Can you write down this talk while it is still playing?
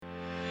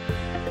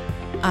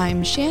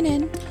I'm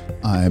Shannon.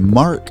 I'm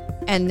Mark.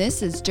 And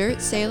this is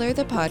Dirt Sailor,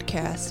 the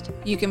podcast.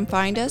 You can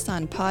find us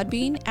on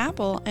Podbean,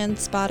 Apple, and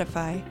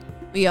Spotify.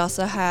 We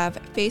also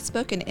have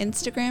Facebook and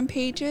Instagram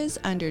pages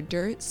under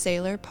Dirt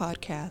Sailor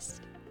Podcast.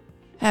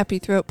 Happy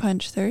Throat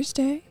Punch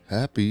Thursday.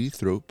 Happy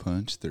Throat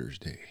Punch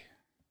Thursday.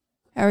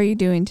 How are you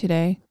doing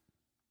today?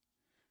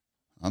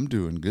 I'm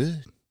doing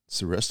good.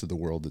 It's the rest of the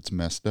world that's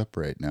messed up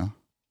right now.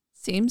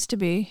 Seems to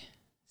be.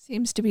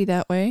 Seems to be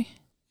that way.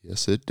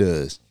 Yes, it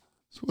does.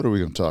 So what are we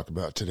going to talk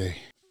about today?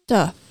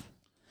 Stuff.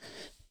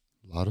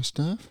 A lot of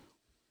stuff?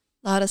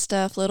 A lot of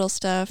stuff, little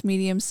stuff,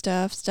 medium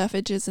stuff,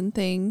 stuffages and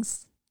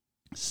things.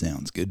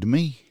 Sounds good to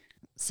me.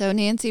 So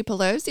Nancy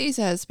Pelosi's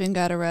husband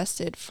got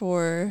arrested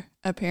for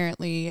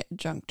apparently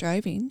drunk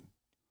driving.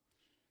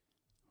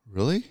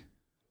 Really?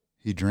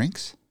 He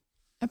drinks?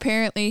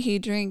 Apparently he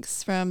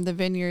drinks from the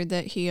vineyard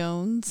that he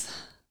owns.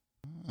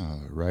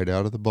 Right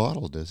out of the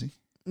bottle, does he?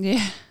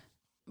 Yeah.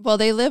 Well,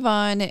 they live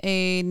on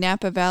a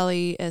Napa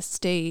Valley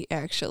estate,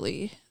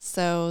 actually.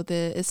 So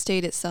the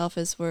estate itself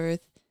is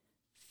worth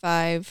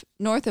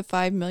north of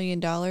 $5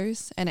 million,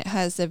 and it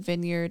has a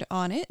vineyard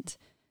on it.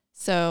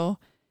 So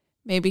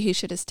maybe he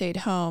should have stayed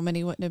home and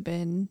he wouldn't have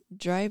been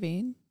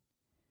driving.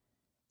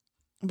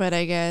 But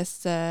I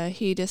guess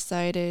he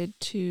decided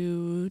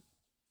to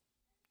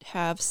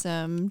have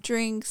some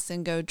drinks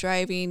and go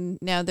driving.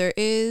 Now, there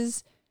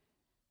is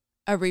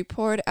a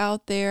report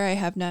out there, I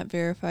have not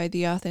verified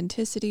the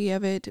authenticity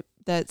of it,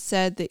 that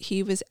said that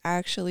he was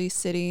actually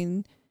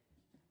sitting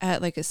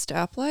at like a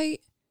stoplight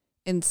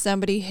and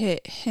somebody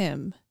hit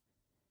him.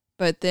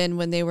 But then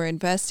when they were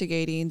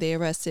investigating, they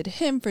arrested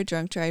him for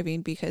drunk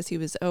driving because he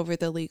was over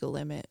the legal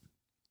limit.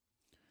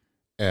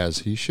 As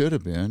he should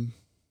have been,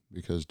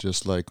 because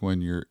just like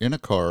when you're in a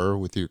car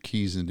with your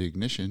keys in the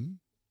ignition,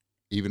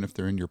 even if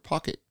they're in your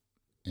pocket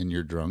and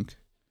you're drunk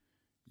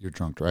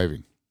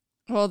driving.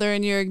 Well, they're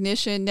in your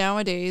ignition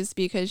nowadays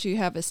because you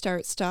have a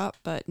start-stop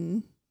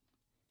button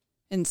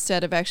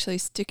instead of actually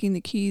sticking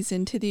the keys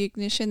into the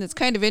ignition. That's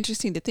kind of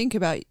interesting to think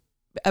about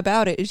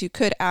it, is you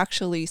could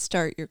actually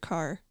start your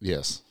car.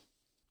 Yes.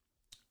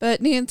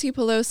 But Nancy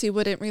Pelosi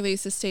wouldn't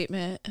release a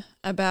statement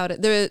about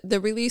it. The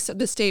release of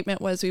the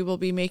statement was, "We will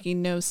be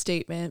making no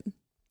statement."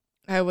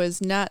 I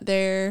was not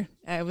there.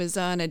 I was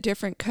on a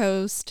different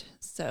coast,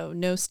 so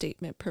no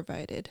statement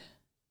provided.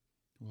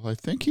 Well, I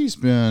think he's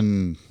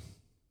been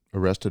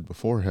arrested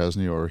before,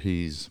 hasn't he? Or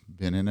he's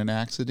been in an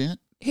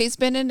accident? He's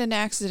been in an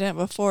accident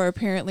before.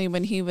 Apparently,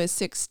 when he was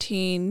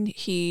 16,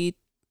 he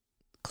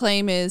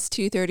claim is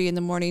 2:30 in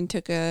the morning,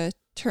 took a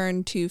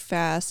turn too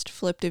fast,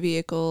 flipped a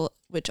vehicle,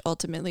 which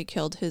ultimately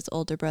killed his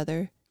older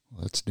brother.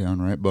 Well, that's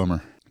downright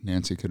bummer.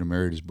 Nancy could have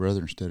married his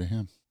brother instead of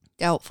him.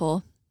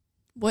 Doubtful.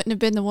 Wouldn't have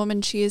been the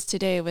woman she is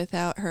today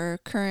without her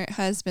current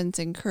husband's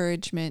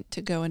encouragement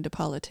to go into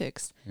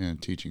politics.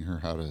 And teaching her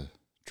how to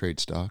trade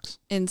stocks.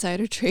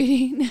 Insider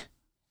trading.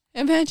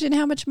 Imagine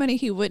how much money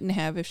he wouldn't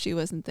have if she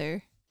wasn't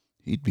there.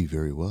 He'd be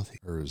very wealthy.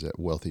 Or is that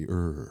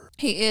wealthier?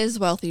 He is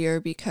wealthier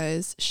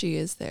because she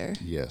is there.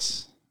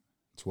 Yes.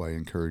 That's why I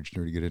encouraged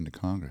her to get into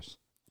Congress.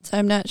 So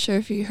I'm not sure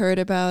if you heard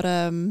about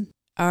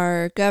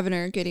our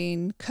governor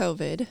getting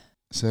COVID.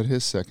 Is that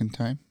his second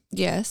time?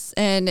 Yes.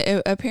 And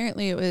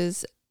apparently it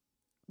was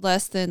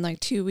less than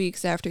like 2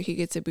 weeks after he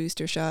gets a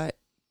booster shot,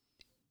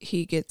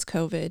 he gets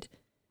COVID.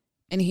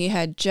 And he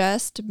had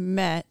just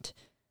met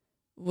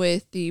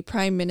with the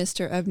Prime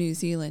Minister of New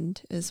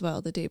Zealand as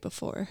well the day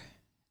before.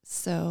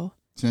 So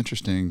it's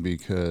interesting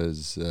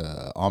because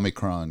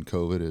Omicron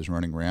COVID is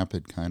running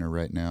rampant kind of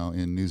right now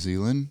in New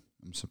Zealand.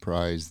 I'm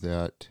surprised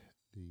that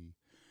the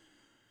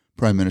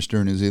Prime Minister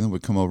of New Zealand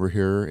would come over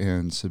here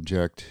and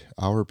subject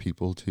our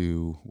people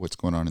to what's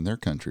going on in their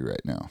country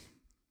right now.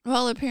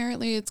 Well,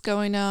 apparently it's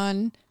going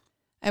on.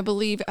 I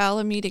believe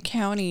Alameda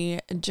County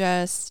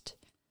just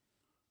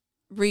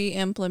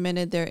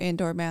re-implemented their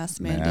indoor mask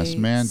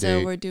mandate.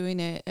 So we're doing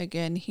it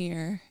again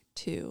here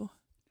too.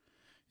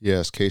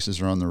 Yes,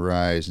 cases are on the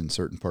rise in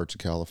certain parts of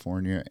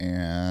California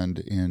and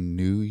in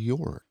New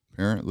York.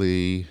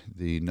 Apparently,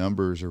 the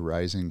numbers are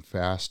rising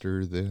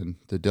faster than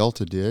the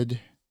Delta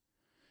did.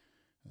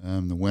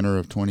 The winter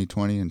of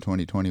 2020 and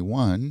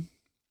 2021.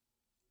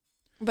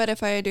 But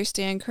if I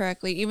understand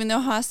correctly, even though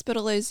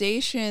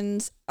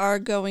hospitalizations are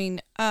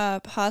going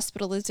up,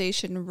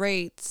 hospitalization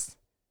rates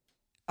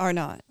are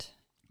not.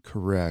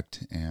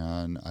 Correct.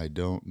 And I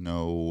don't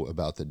know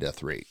about the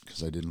death rate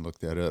because I didn't look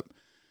that up.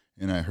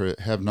 And I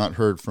have not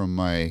heard from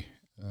my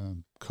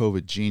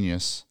COVID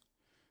genius,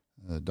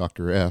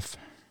 Dr. F.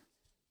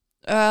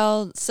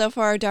 Well, so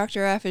far,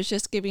 Dr. F is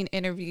just giving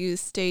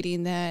interviews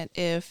stating that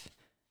if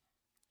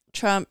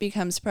Trump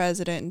becomes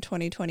president in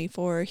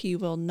 2024, he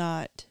will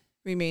not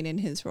remain in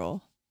his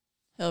role.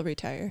 He'll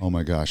retire. Oh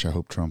my gosh, I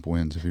hope Trump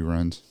wins if he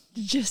runs.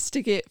 Just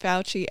to get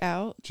Fauci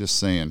out. Just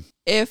saying.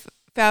 If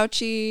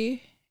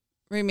Fauci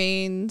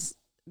remains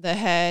the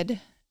head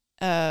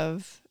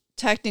of,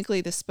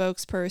 technically the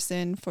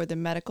spokesperson for the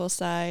medical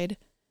side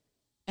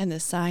and the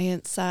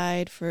science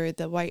side for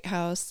the White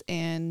House,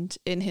 and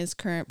in his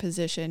current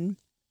position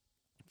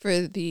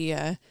for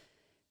the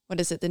what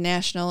is it? The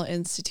National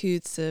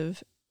Institutes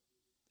of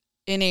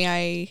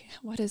NAI.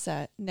 What is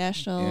that?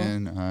 National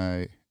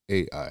NIAI.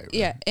 Right?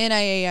 Yeah,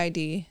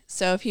 NIAID.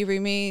 So if he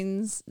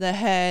remains the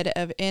head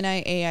of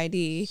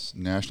NIAID,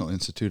 National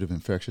Institute of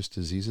Infectious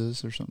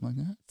Diseases or something like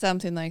that.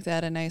 something like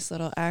that, a nice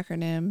little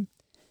acronym,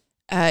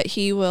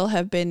 he will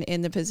have been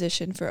in the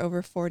position for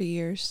over 40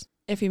 years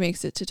if he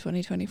makes it to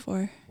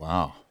 2024.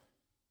 Wow.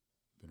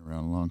 Been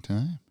around a long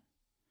time.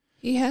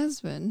 He has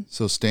been.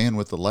 So staying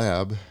with the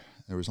lab,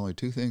 there was only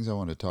two things I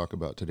want to talk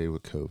about today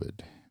with COVID,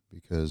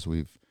 because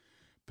we've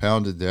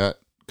pounded that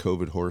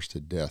COVID horse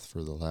to death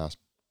for the last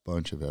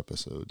bunch of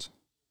episodes.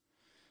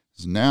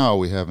 So now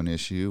we have an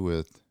issue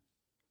with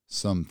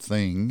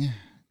something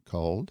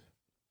called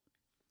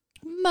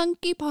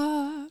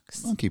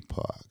Monkeypox.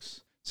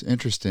 monkeypox. It's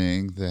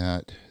interesting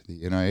that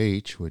the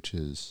NIH, which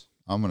is,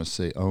 I'm going to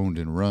say, owned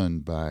and run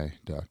by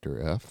Dr.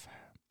 F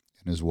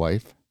and his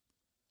wife,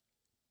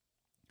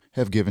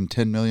 have given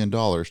 $10 million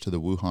to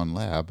the Wuhan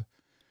lab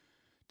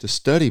to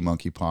study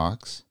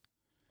monkeypox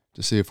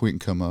to see if we can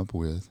come up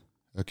with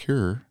a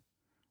cure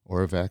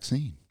or a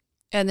vaccine.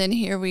 And then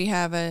here we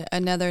have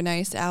another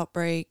nice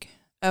outbreak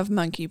of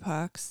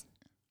monkeypox.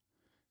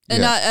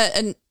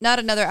 And not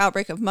another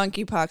outbreak of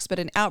monkeypox, but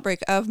an outbreak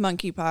of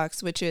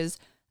monkeypox, which is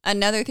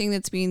another thing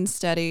that's being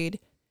studied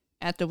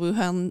at the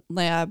Wuhan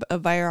Lab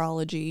of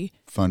Virology.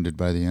 Funded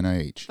by the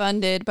NIH.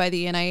 Funded by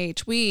the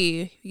NIH.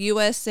 We,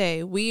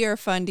 USA, we are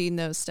funding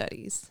those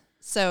studies.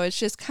 So it's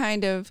just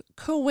kind of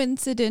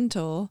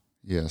coincidental.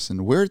 Yes, and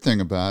the weird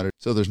thing about it,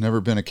 so there's never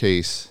been a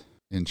case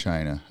in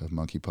China of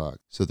monkeypox.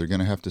 So they're going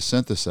to have to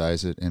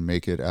synthesize it and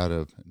make it out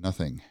of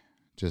nothing,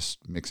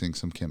 just mixing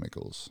some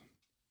chemicals.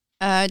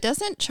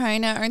 Doesn't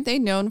China, aren't they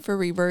known for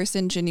reverse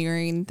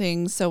engineering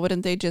things? So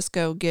wouldn't they just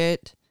go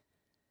get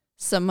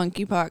some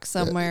monkeypox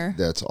somewhere?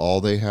 That's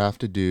all they have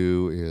to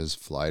do is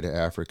fly to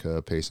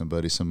Africa, pay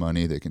somebody some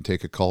money. They can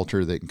take a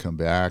culture, they can come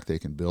back, they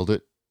can build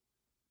it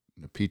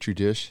in a petri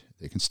dish,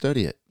 they can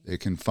study it. They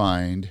can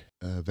find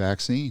a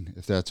vaccine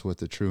if that's what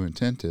the true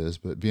intent is.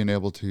 But being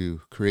able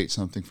to create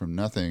something from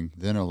nothing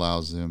then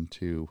allows them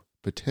to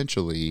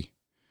potentially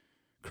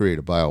create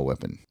a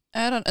bioweapon.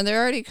 And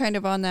they're already kind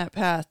of on that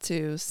path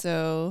too.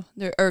 So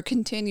they're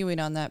continuing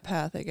on that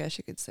path, I guess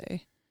you could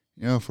say.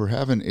 You know, if we're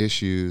having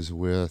issues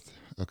with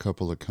a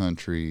couple of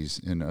countries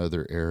in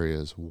other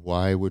areas,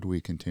 why would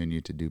we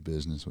continue to do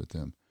business with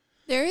them?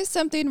 There is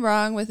something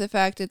wrong with the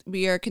fact that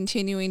we are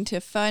continuing to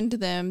fund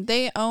them.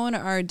 They own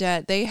our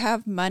debt. They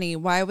have money.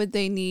 Why would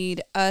they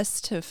need us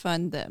to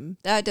fund them?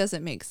 That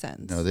doesn't make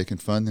sense. No, they can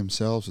fund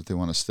themselves if they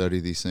want to study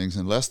these things,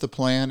 unless the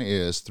plan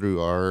is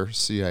through our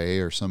CIA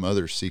or some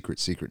other secret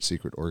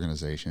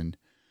organization.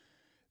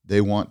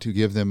 They want to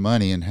give them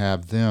money and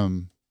have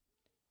them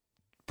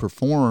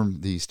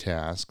perform these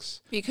tasks.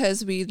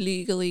 Because we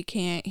legally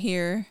can't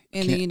here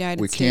in the United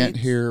States. We can't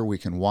hear. We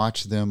can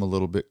watch them a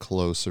little bit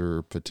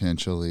closer,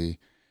 potentially.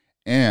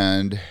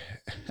 And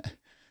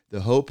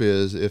the hope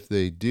is if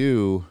they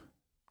do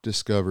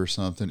discover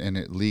something and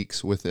it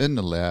leaks within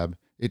the lab,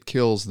 it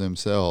kills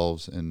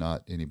themselves and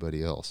not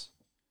anybody else.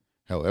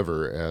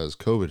 However, as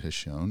COVID has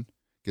shown,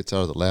 it gets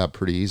out of the lab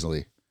pretty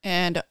easily.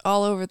 And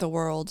all over the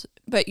world.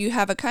 But you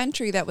have a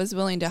country that was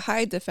willing to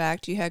hide the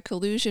fact. You had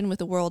collusion with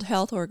the World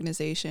Health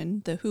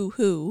Organization, the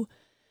WHO,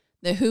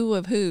 the WHO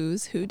of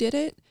who's. Who did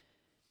it?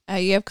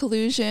 You have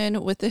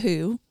collusion with the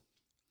WHO.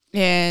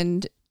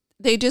 And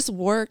they just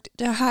worked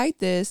to hide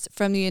this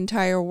from the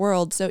entire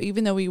world. So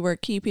even though we were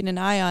keeping an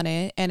eye on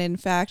it, and in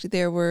fact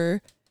there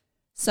were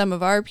some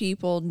of our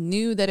people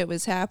knew that it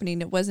was happening,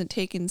 it wasn't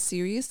taken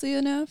seriously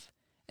enough.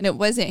 And it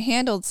wasn't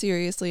handled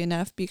seriously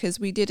enough because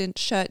we didn't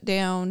shut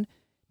down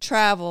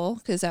travel,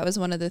 because that was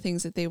one of the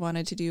things that they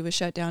wanted to do, was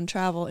shut down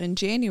travel in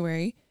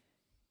January.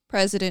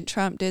 President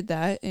Trump did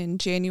that in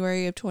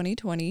January of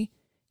 2020.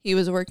 He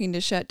was working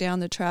to shut down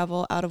the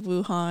travel out of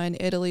Wuhan.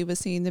 Italy was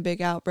seeing the big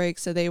outbreak,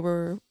 so they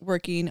were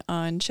working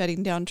on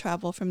shutting down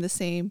travel from the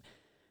same,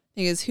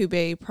 I think it's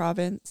Hubei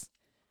province,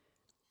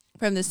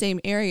 from the same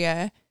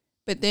area.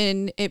 But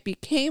then it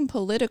became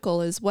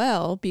political as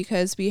well,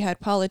 because we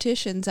had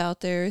politicians out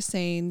there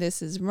saying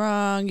this is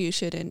wrong, you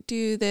shouldn't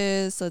do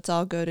this, let's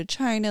all go to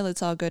China,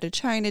 let's all go to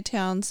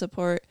Chinatown,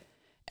 support,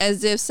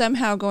 as if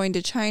somehow going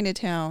to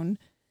Chinatown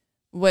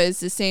was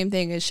the same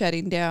thing as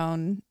shutting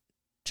down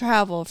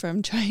travel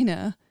from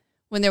China,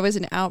 when there was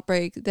an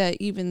outbreak that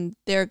even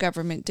their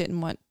government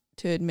didn't want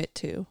to admit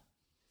to.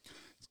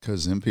 It's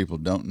because them people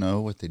don't know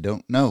what they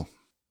don't know.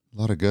 A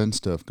lot of gun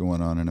stuff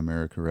going on in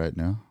America right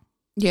now.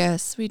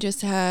 Yes, we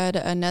just had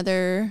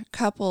another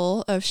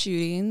couple of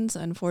shootings,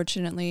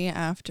 unfortunately,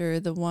 after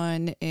the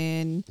one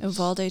in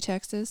Uvalde,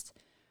 Texas.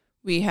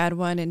 We had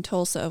one in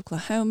Tulsa,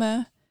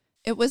 Oklahoma.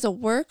 It was a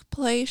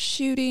workplace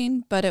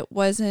shooting, but it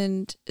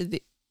wasn't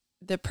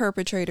the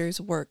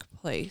perpetrator's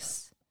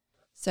workplace.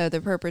 So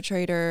the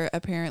perpetrator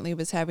apparently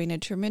was having a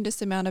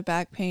tremendous amount of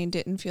back pain,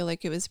 didn't feel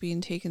like it was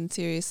being taken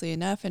seriously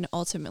enough, and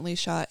ultimately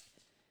shot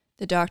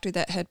the doctor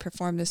that had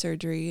performed the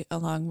surgery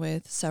along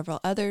with several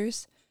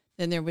others.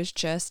 Then there was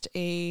just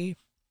a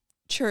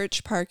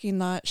church parking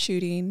lot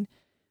shooting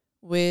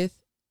with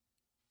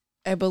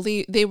I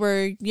believe they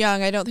were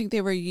young. I don't think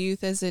they were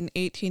youth as in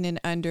 18 and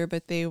under,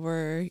 but they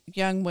were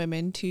young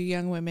women, 2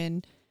 young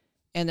women,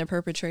 and the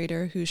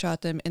perpetrator who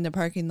shot them in the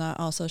parking lot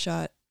also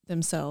shot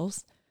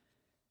themselves.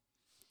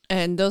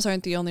 And those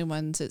aren't the only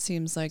ones. It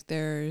seems like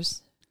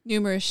there's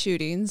numerous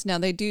shootings. Now,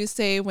 they do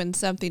say when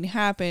something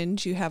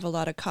happens, you have a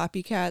lot of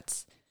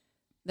copycats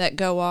that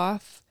go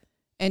off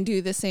and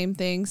do the same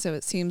thing. So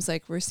it seems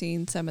like we're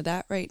seeing some of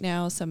that right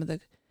now. Some of the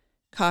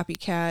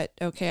copycat,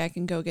 okay, I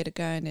can go get a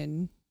gun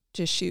and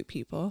just shoot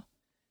people.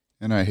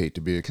 And I hate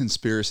to be a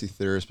conspiracy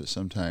theorist, but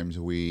sometimes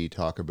we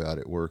talk about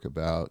at work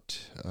about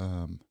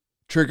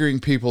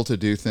triggering people to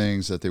do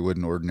things that they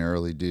wouldn't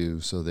ordinarily do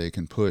so they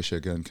can push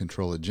a gun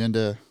control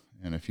agenda.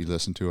 And if you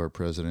listen to our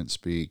president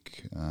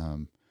speak,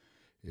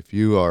 if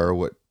you are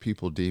what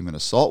people deem an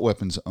assault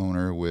weapons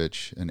owner,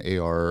 which an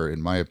AR,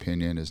 in my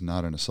opinion, is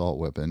not an assault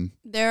weapon.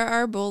 There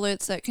are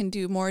bullets that can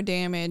do more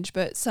damage,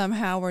 but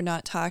somehow we're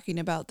not talking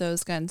about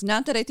those guns.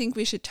 Not that I think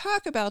we should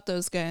talk about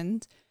those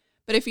guns,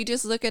 but if you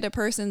just look at a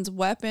person's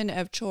weapon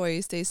of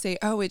choice, they say,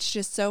 oh, it's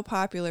just so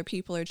popular,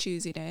 people are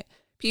choosing it.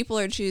 People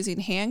are choosing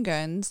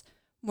handguns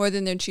more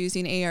than they're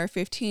choosing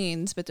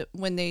AR-15s, but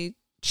when they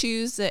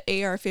choose the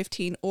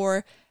AR-15,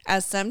 or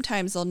as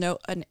sometimes they'll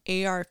note, an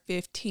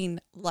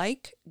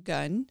AR-15-like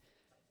gun,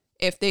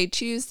 if they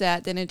choose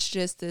that, then it's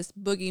just this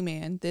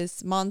boogeyman,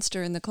 this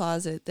monster in the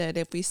closet, that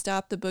if we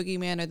stop the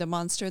boogeyman or the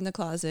monster in the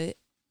closet,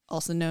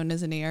 also known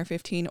as an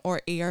AR-15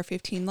 or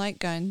AR-15-like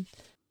gun.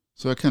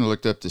 So I kind of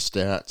looked up the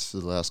stats the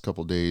last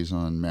couple of days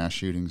on mass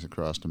shootings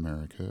across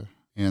America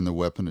and the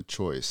weapon of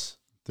choice.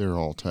 They're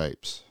all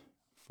types.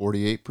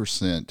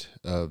 48%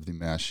 of the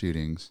mass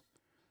shootings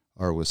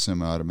are with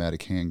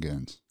semi-automatic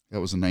handguns. That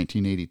was a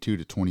 1982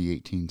 to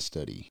 2018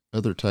 study.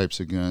 Other types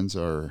of guns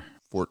are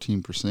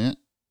 14%,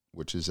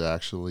 which is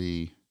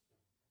actually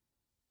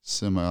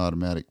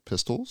semi-automatic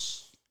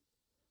pistols.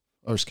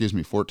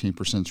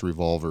 14% is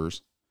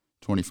revolvers,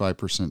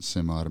 25%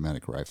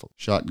 semi-automatic rifle.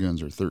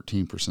 Shotguns are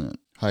 13%.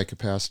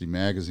 High-capacity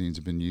magazines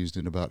have been used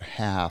in about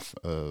half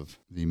of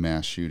the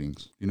mass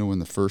shootings. You know when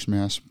the first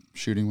mass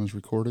shooting was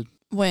recorded?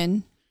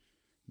 When?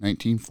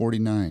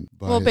 1949.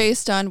 Well,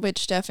 based on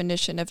which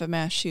definition of a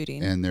mass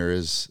shooting? And there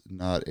is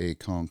not a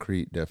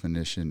concrete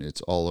definition.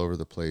 It's all over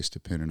the place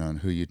depending on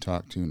who you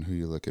talk to and who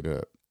you look it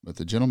up. But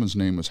the gentleman's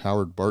name was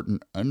Howard Barton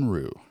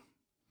Unruh,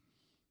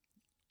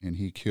 and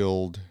he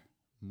killed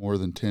more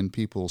than 10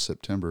 people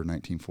September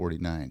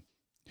 1949.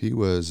 He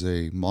was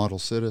a model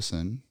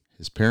citizen.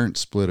 His parents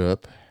split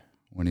up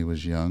when he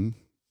was young,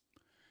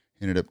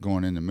 ended up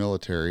going in the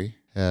military,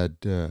 had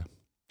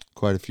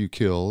quite a few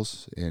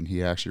kills, and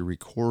he actually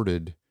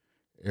recorded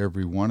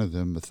every one of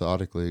them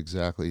methodically,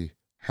 exactly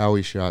how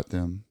he shot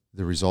them,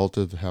 the result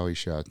of how he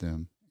shot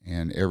them,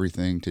 and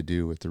everything to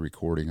do with the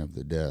recording of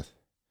the death.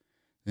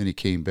 Then he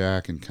came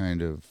back and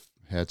kind of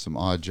had some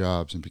odd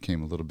jobs and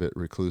became a little bit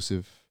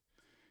reclusive,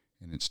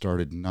 and it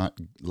started not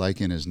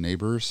liking his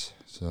neighbors.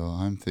 So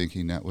I'm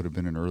thinking that would have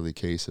been an early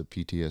case of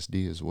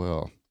PTSD as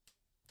well.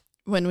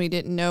 When we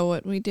didn't know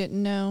what we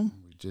didn't know?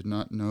 We did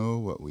not know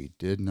what we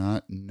did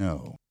not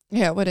know.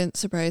 Yeah, it wouldn't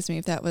surprise me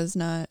if that was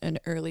not an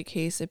early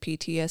case of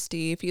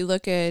PTSD. If you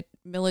look at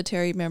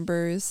military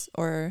members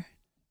or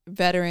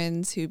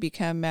veterans who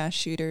become mass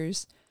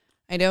shooters,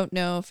 I don't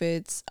know if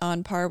it's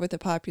on par with the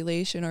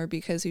population or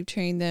because we've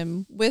trained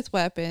them with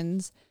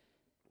weapons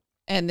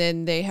and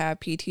then they have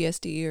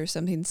PTSD or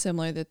something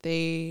similar, that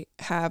they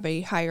have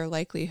a higher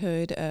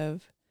likelihood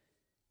of,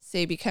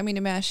 say, becoming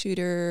a mass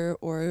shooter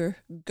or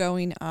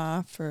going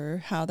off,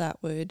 or how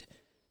that would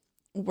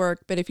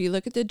work. But if you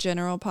look at the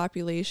general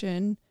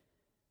population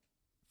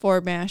for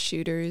mass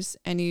shooters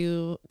and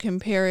you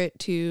compare it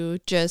to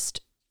just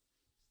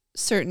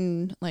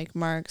certain like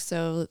marks,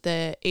 so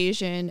the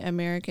Asian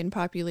American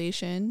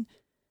population,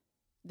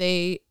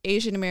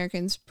 Asian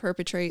Americans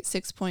perpetrate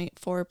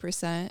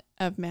 6.4%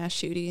 of mass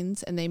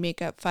shootings, and they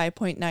make up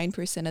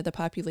 5.9% of the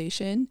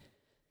population.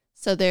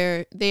 So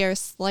they are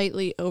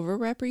slightly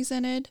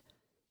overrepresented.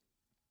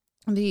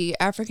 The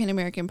African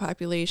American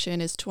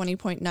population is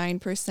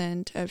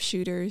 20.9% of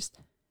shooters,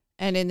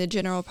 and in the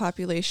general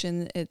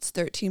population, it's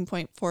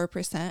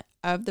 13.4%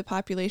 of the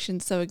population.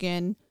 So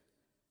again,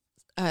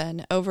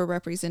 an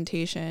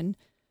overrepresentation.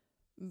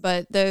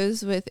 But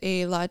those with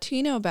a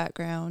Latino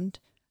background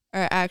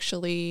are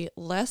actually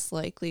less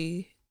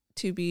likely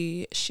to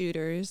be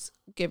shooters,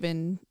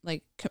 given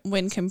like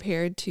when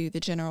compared to the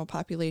general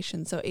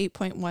population. So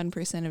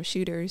 8.1% of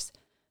shooters,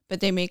 but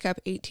they make up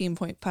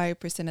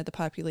 18.5% of the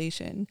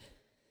population.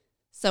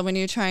 So when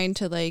you're trying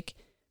to like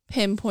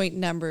pinpoint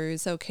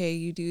numbers, okay,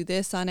 you do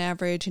this on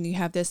average and you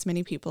have this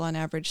many people on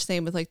average.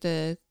 Same with like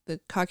the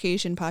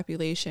Caucasian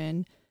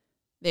population.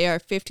 They are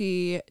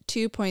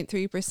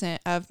 52.3%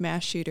 of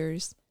mass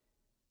shooters,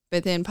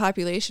 but then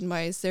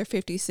population-wise, they're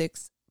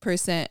 56%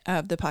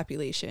 of the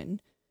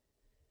population.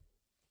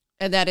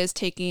 And that is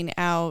taking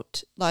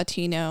out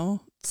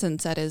Latino,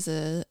 since that is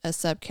a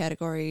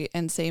subcategory,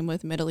 and same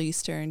with Middle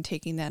Eastern,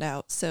 taking that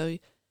out. So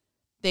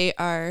they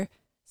are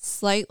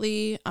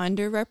slightly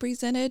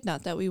underrepresented.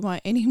 Not that we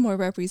want any more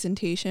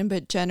representation,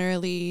 but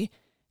generally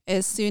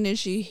as soon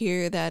as you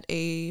hear that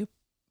a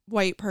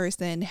white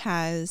person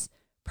has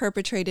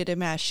perpetrated a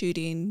mass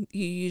shooting,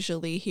 you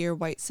usually hear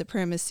white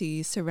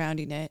supremacy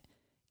surrounding it,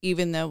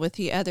 even though with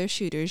the other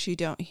shooters, you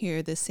don't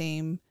hear the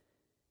same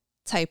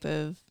type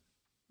of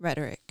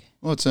rhetoric.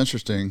 Well, it's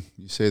interesting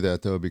you say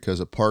that, though, because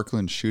a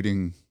Parkland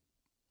shooting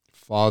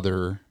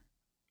father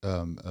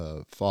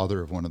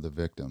of one of the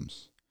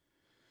victims,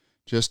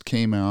 just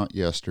came out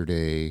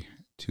yesterday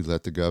to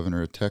let the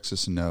governor of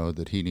Texas know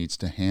that he needs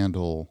to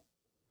handle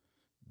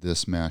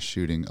this mass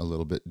shooting a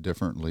little bit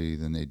differently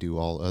than they do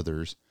all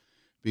others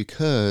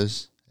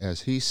because,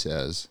 as he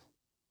says,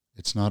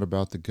 it's not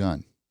about the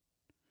gun.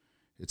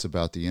 It's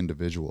about the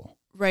individual.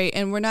 Right,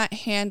 and we're not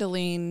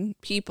handling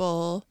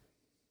people...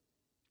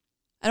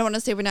 I don't want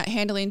to say we're not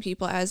handling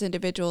people as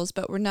individuals,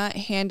 but we're not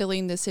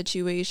handling the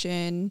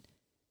situation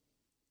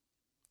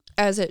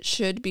as it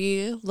should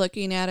be,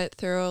 looking at it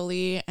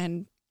thoroughly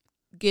and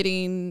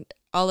getting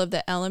all of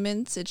the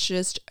elements. It's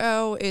just,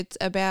 oh, it's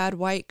a bad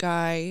white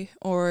guy,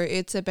 or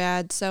it's a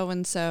bad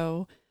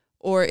so-and-so,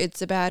 or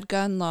it's a bad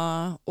gun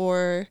law,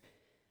 or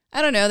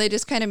I don't know, they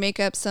just kind of make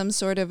up some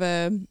sort of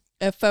a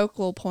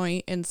focal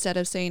point instead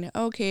of saying,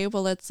 okay,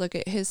 well, let's look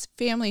at his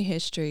family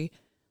history.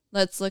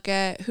 Let's look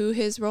at who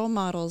his role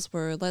models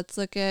were. Let's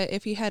look at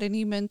if he had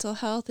any mental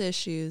health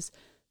issues.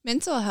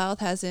 Mental health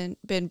hasn't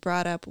been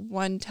brought up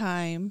one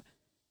time,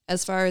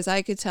 as far as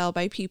I could tell,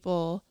 by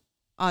people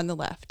on the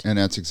left. And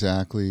that's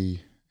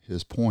exactly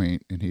his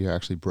point. And he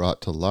actually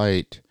brought to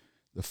light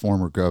the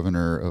former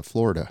governor of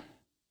Florida.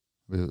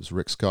 It was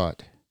Rick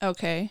Scott.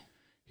 Okay.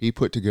 He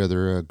put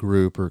together a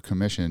group or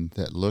commission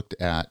that looked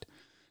at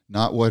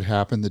not what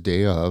happened the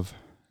day of,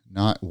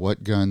 not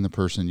what gun the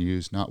person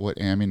used, not what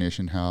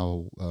ammunition,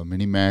 how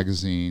many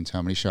magazines,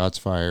 how many shots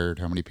fired,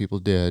 how many people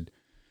dead.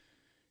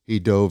 He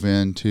dove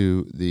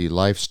into the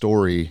life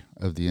story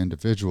of the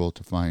individual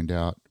to find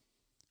out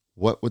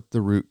what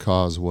the root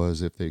cause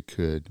was, if they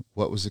could.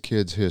 What was the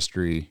kid's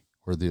history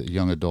or the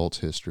young adult's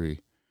history?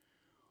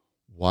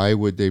 Why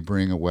would they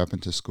bring a weapon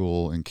to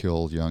school and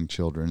kill young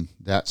children?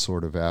 That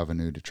sort of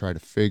avenue to try to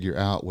figure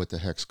out what the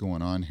heck's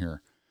going on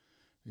here.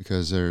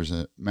 Because there's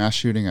a mass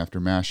shooting after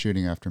mass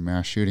shooting after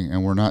mass shooting,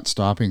 and we're not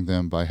stopping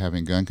them by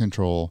having gun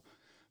control,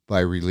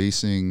 by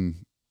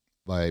banning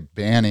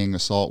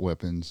assault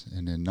weapons,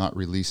 and then not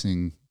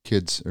releasing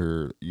kids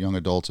or young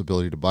adults'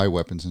 ability to buy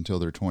weapons until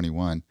they're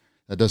 21.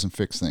 That doesn't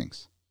fix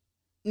things.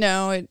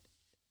 No,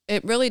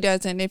 it really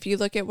doesn't. If you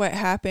look at what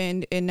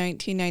happened in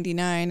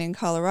 1999 in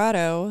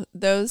Colorado,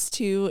 those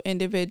two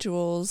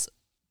individuals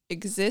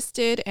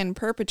existed and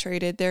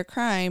perpetrated their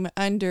crime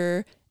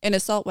under an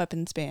assault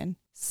weapons ban.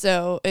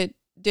 So it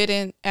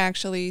didn't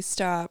actually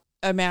stop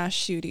a mass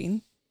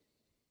shooting.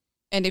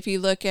 And if you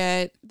look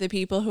at the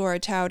people who are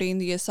touting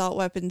the assault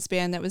weapons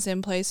ban that was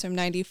in place from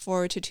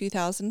 94 to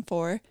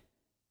 2004,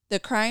 the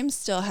crimes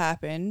still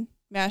happen,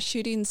 mass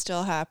shootings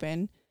still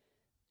happen.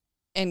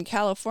 And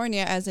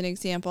California, as an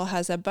example,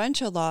 has a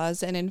bunch of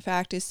laws. And in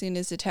fact, as soon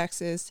as the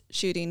Texas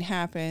shooting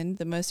happened,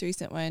 the most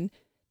recent one,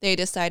 they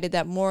decided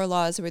that more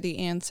laws were the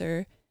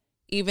answer,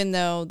 even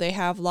though they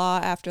have law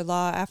after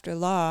law after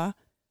law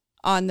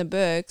on the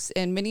books,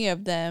 and many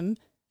of them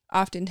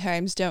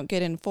oftentimes don't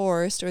get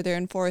enforced, or they're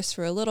enforced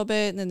for a little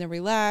bit and then they're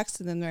relaxed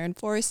and then they're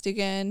enforced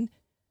again.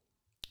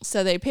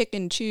 So they pick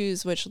and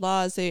choose which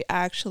laws they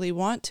actually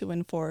want to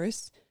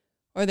enforce,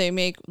 or they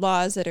make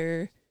laws that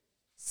are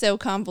so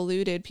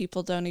convoluted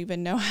people don't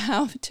even know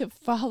how to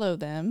follow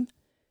them.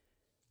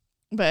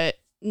 But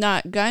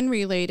not gun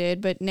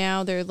related, but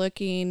now they're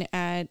looking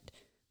at,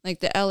 like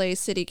the LA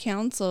City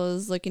Council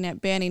is looking at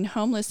banning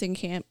homeless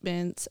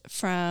encampments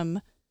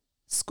from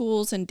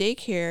schools and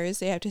daycares.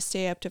 They have to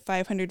stay up to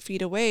 500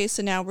 feet away.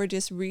 So now we're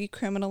just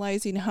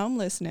recriminalizing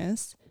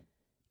homelessness.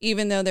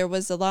 Even though there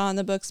was a law on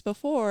the books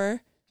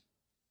before,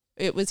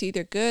 it was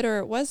either good or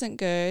it wasn't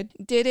good.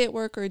 Did it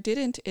work or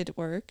didn't it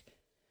work?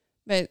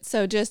 But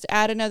so just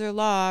add another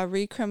law,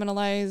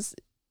 recriminalize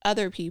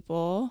other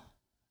people.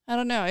 I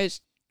don't know.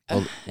 It's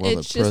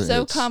just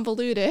so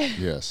convoluted.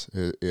 Yes,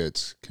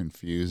 it's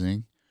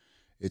confusing.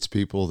 It's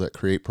people that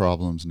create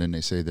problems, and then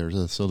they say there's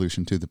a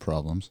solution to the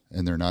problems,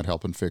 and they're not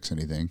helping fix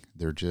anything.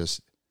 They're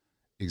just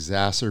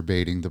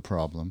exacerbating the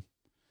problem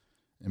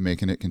and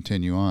making it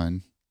continue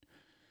on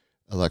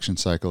election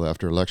cycle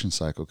after election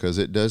cycle, because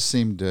it does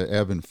seem to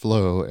ebb and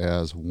flow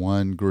as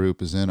one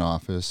group is in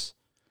office.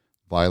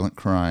 Violent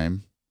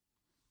crime,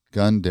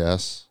 gun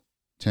deaths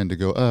tend to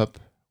go up.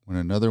 When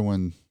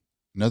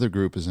another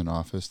group is in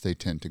office, they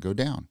tend to go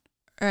down.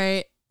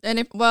 Right. And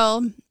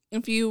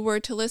if you were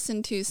to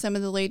listen to some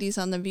of the ladies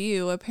on The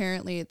View,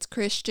 apparently it's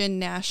Christian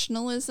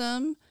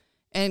nationalism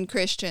and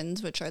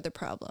Christians, which are the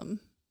problem.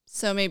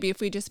 So maybe if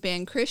we just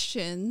ban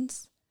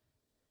Christians,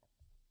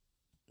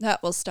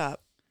 that will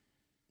stop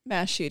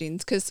mass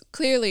shootings. Because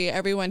clearly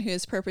everyone who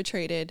has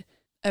perpetrated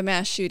a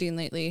mass shooting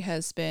lately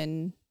has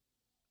been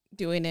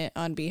doing it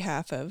on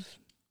behalf of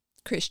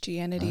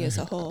Christianity as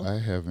a whole. I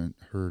haven't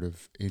heard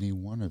of any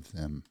one of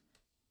them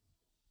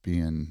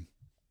being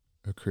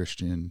a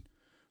Christian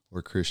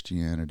or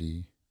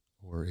Christianity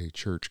or a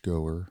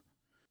churchgoer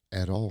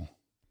at all.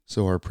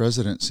 So our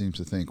president seems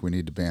to think we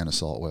need to ban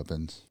assault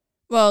weapons.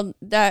 Well,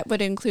 that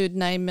would include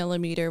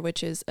 9mm,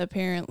 which is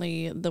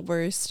apparently the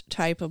worst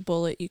type of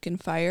bullet you can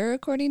fire,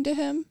 according to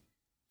him.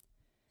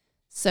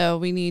 So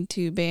we need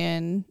to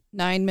ban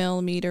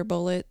 9mm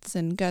bullets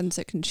and guns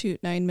that can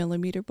shoot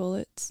 9mm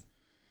bullets.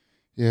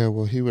 Yeah,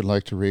 well, he would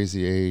like to raise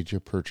the age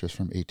of purchase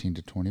from 18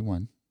 to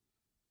 21.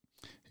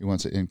 He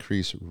wants to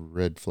increase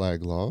red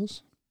flag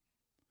laws,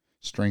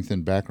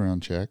 strengthen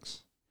background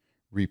checks,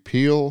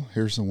 repeal,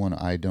 here's the one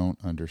I don't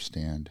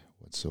understand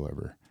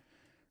whatsoever,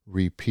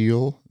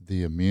 repeal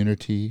the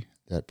immunity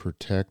that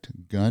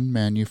protect gun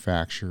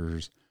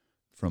manufacturers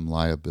from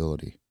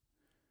liability.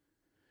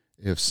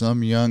 If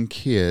some young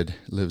kid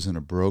lives in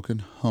a broken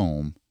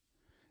home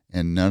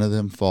and none of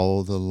them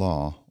follow the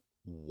law,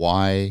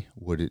 why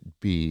would it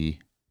be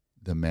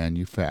the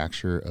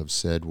manufacturer of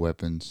said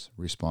weapons'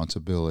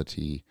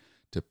 responsibility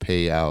to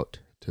pay out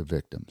to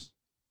victims?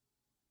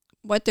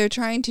 What they're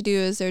trying to do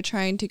is they're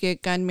trying to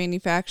get gun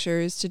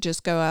manufacturers to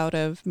just go out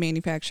of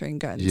manufacturing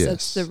guns. Yes,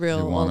 that's the real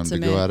they want ultimate.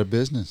 them to go out of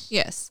business.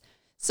 Yes.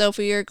 So if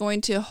we are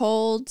going to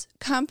hold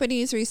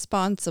companies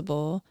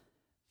responsible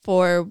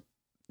for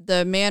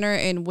the manner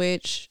in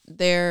which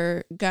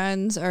their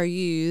guns are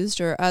used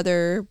or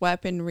other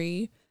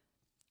weaponry,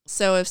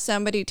 so if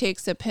somebody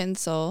takes a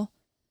pencil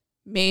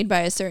made by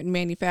a certain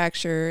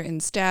manufacturer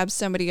and stabs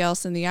somebody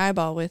else in the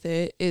eyeball with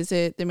it, is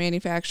it the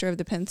manufacturer of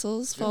the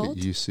pencil's fault?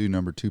 You sue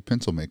number 2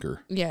 pencil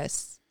maker.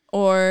 Yes.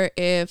 Or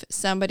if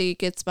somebody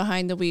gets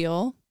behind the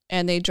wheel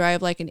and they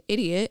drive like an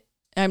idiot,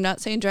 I'm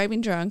not saying driving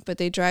drunk, but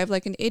they drive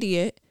like an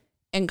idiot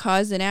and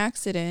cause an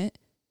accident,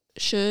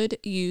 should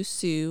you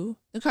sue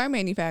the car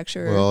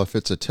manufacturer? Well, if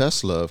it's a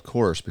Tesla, of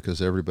course,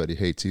 because everybody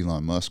hates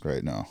Elon Musk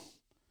right now.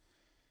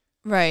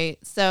 Right.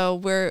 So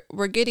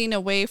we're getting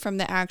away from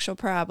the actual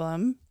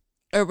problem,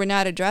 or we're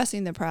not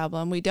addressing the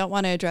problem. We don't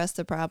want to address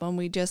the problem.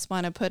 We just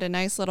want to put a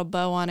nice little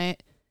bow on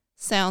it.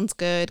 Sounds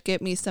good.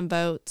 Get me some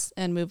votes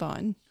and move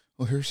on.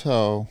 Well, here's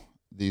how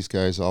these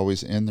guys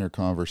always end their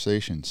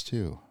conversations,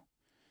 too.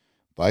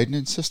 Biden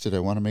insisted, I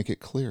want to make it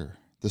clear,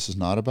 this is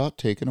not about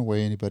taking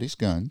away anybody's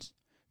guns.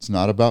 It's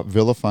not about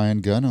vilifying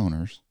gun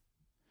owners.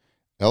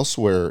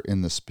 Elsewhere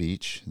in the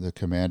speech, the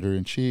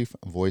commander-in-chief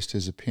voiced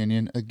his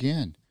opinion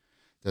again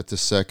that the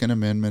Second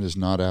Amendment is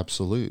not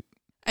absolute.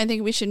 I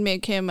think we should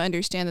make him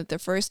understand that the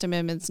First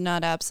Amendment's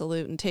not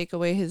absolute and take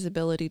away his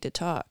ability to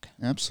talk.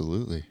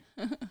 Absolutely.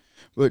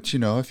 But, you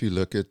know, if you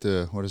look at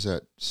the, what is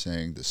that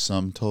saying, the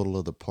sum total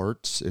of the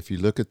parts, if you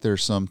look at their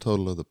sum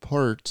total of the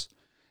parts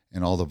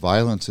and all the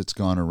violence that's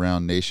gone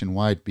around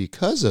nationwide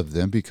because of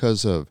them,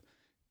 because of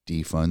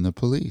defund the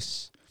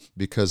police,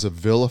 because of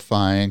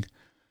vilifying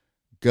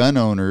gun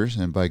owners,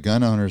 and by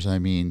gun owners I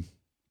mean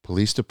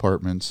police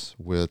departments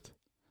with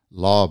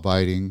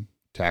law-abiding,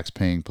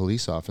 tax-paying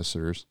police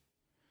officers,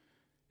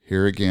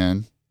 here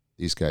again,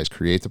 these guys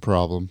create the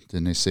problem,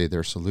 then they say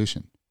their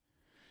solution.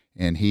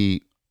 And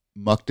he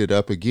mucked it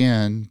up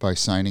again by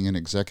signing an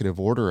executive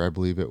order, I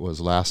believe it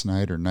was last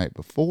night or night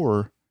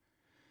before,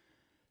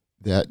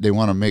 that they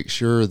want to make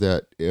sure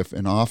that if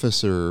an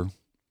officer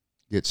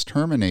gets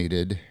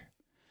terminated,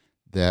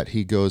 that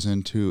he goes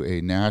into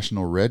a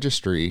national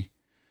registry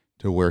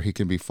to where he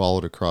can be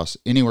followed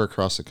anywhere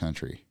across the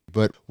country.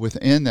 But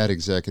within that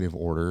executive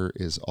order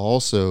is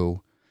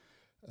also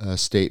a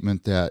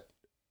statement that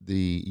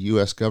the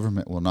U.S.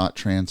 government will not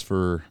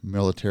transfer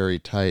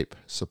military-type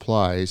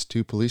supplies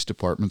to police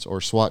departments or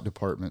SWAT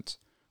departments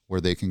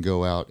where they can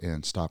go out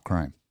and stop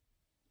crime.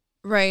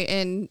 Right,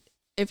 and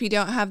if you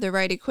don't have the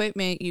right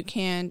equipment, you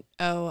can't,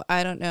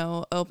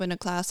 open a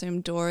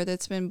classroom door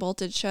that's been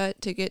bolted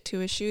shut to get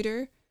to a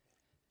shooter.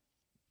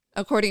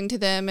 According to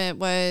them,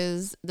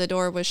 the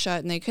door was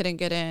shut and they couldn't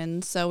get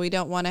in. So we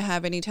don't want to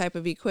have any type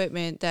of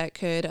equipment that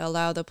could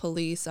allow the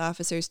police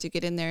officers to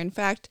get in there. In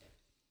fact,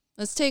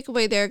 let's take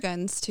away their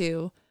guns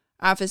too.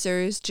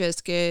 Officers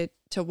just get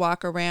to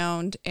walk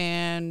around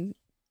and,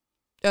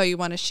 you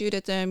want to shoot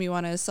at them, you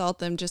want to assault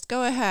them, just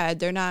go ahead.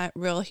 They're not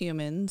real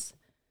humans.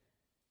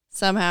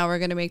 Somehow we're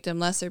going to make them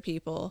lesser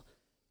people.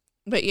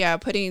 But yeah,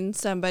 putting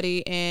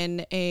somebody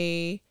in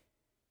a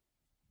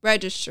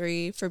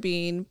registry for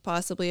being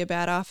possibly a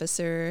bad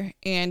officer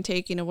and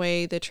taking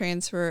away the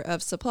transfer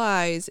of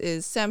supplies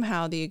is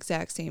somehow the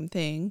exact same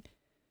thing.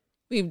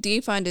 We've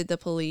defunded the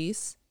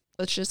police.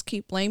 Let's just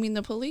keep blaming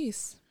the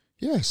police.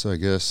 Yes, I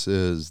guess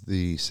is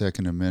the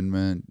Second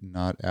Amendment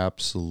not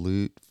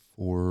absolute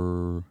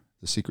for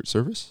the Secret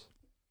Service?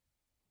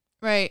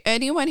 Right.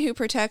 Anyone who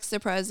protects the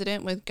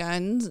president with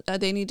guns,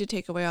 they need to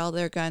take away all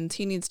their guns.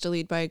 He needs to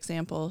lead by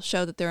example,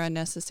 show that they're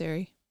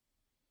unnecessary.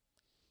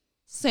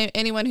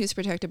 Anyone who's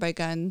protected by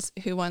guns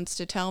who wants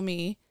to tell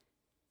me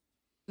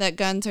that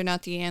guns are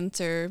not the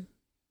answer,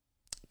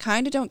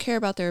 kind of don't care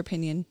about their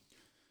opinion.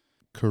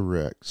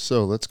 Correct.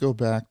 So let's go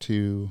back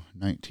to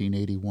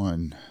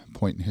 1981,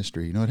 point in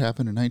history. You know what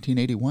happened in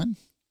 1981?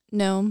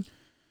 No.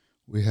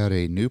 We had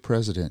a new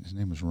president. His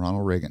name was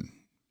Ronald Reagan.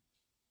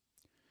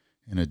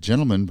 And a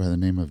gentleman by the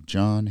name of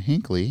John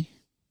Hinckley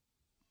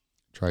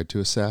tried to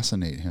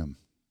assassinate him.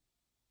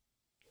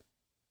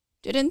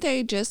 Didn't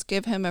they just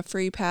give him a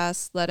free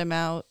pass, let him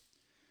out?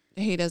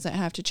 He doesn't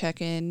have to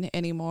check in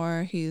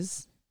anymore.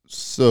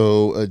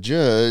 So a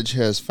judge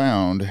has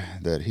found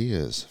that he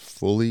is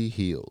fully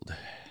healed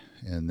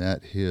and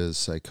that his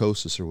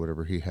psychosis or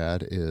whatever he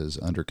had is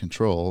under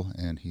control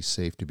and he's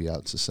safe to be out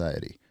in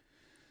society.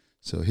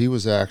 So he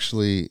was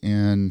actually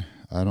in,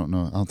 I don't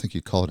think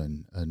you'd call it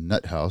a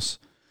nut house.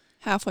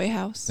 Halfway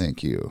house.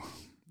 Thank you.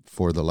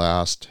 For the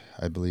last,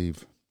 I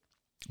believe,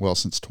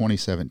 since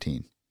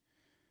 2017.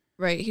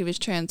 Right, he was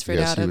transferred out.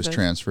 Yes, he was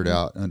transferred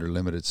out under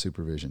limited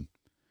supervision.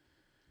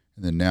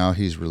 And then now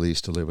he's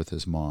released to live with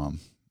his mom.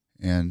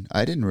 And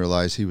I didn't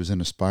realize he was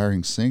an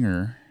aspiring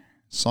singer,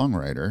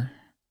 songwriter,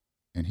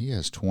 and he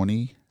has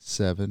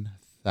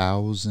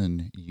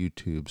 27,000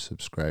 YouTube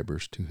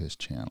subscribers to his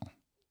channel.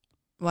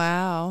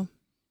 Wow.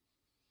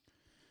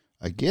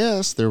 I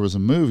guess there was a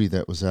movie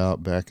that was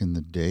out back in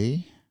the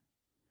day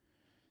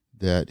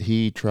that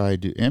he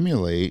tried to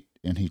emulate,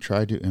 and he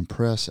tried to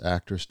impress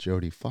actress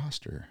Jodie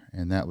Foster,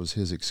 and that was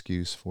his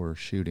excuse for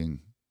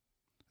shooting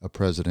a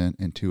president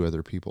and 2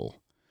 other people.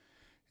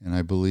 And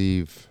I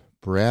believe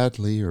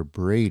Bradley or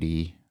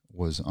Brady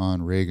was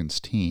on Reagan's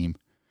team,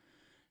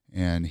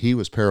 and he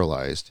was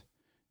paralyzed,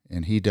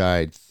 and he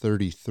died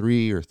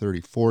 33 or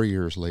 34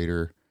 years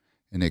later,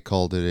 and they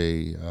called it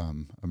a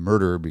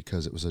murder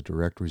because it was a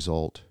direct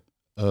result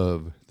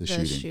of the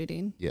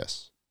shooting.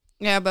 Yes.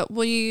 Yeah, but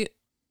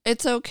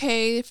it's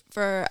okay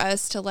for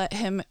us to let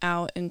him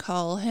out and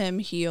call him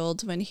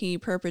healed when he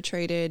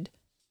perpetrated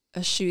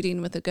a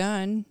shooting with a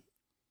gun.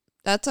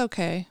 That's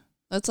okay.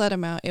 Let's let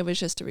him out. It was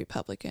just a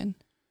Republican.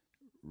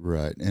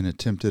 Right. An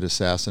attempted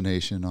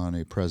assassination on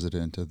a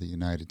president of the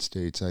United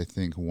States, I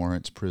think,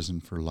 warrants prison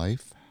for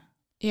life.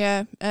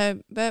 Yeah,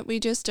 but we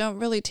just don't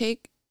really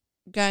take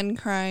gun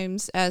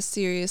crimes as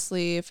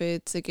seriously if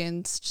it's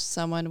against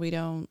someone we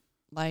don't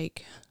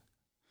like.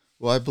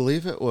 Well, I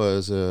believe it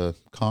was a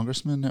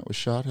congressman that was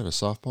shot at a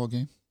softball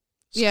game.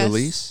 Yes.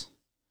 Scalise.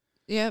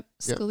 Yep,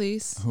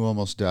 Scalise. Yep. Who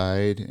almost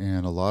died,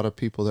 and a lot of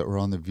people that were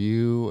on The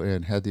View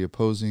and had the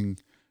opposing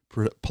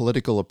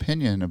political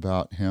opinion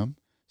about him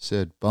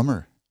said,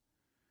 bummer,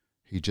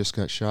 he just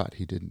got shot.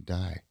 He didn't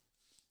die.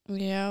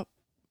 Yeah.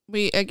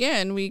 We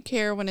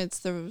care when it's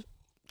the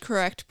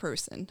correct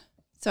person.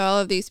 So all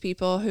of these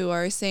people who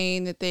are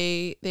saying that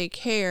they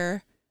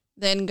care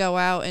then go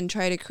out and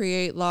try to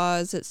create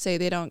laws that say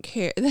they don't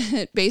care,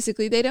 that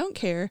basically they don't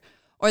care,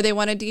 or they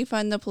want to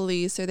defund the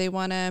police, or they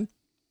want to,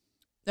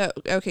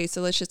 okay,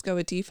 so let's just go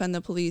with defund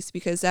the police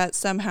because that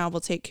somehow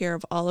will take care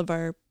of all of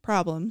our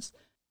problems.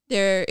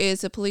 There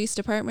is a police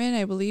department,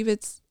 I believe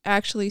it's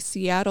actually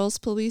Seattle's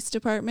police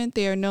department.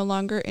 They are no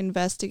longer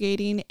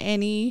investigating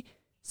any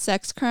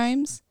sex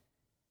crimes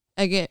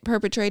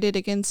perpetrated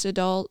against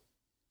adults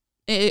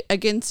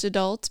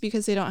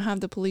because they don't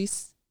have the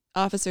police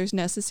officers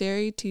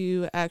necessary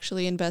to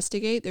actually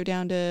investigate. They're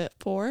down to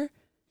 4.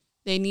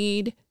 They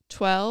need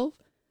 12.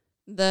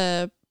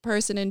 The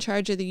person in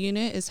charge of the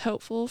unit is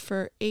hopeful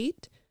for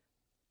 8,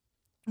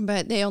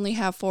 but they only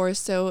have 4.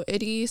 So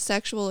any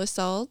sexual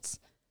assaults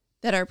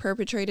that are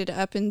perpetrated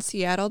up in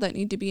Seattle that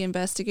need to be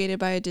investigated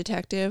by a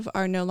detective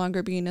are no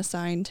longer being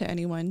assigned to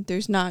anyone.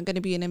 There's not going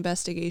to be an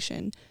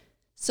investigation.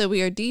 So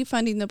we are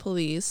defunding the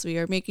police. We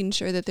are making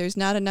sure that there's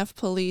not enough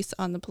police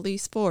on the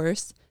police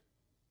force.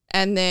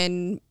 And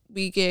then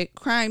we get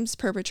crimes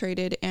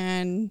perpetrated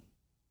and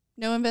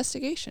no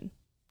investigation.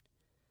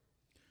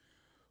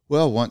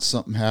 Well, once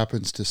something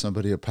happens to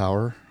somebody of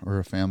power or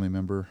a family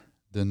member,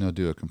 then they'll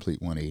do a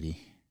complete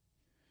 180.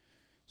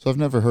 So I've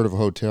never heard of a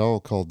hotel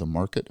called the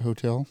Market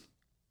Hotel.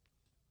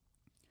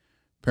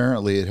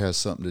 Apparently it has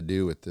something to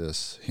do with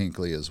this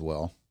Hinckley as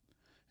well.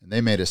 And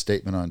they made a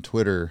statement on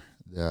Twitter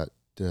that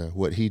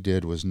what he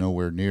did was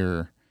nowhere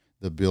near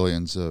the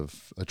billions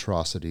of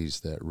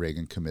atrocities that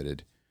Reagan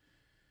committed.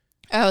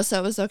 Oh, so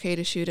it was okay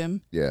to shoot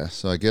him. Yeah,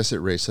 so I guess it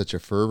raised such a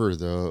fervor,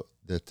 though,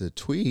 that the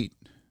tweet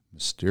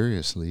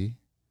mysteriously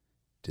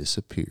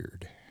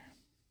disappeared.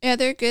 Yeah,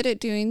 they're good at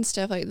doing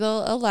stuff like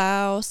they'll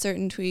allow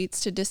certain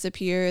tweets to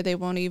disappear. They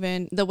won't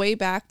even, the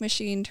Wayback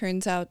Machine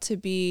turns out to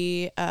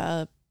be,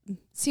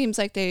 seems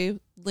like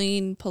they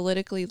lean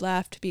politically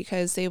left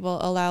because they will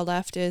allow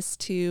leftists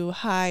to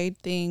hide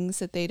things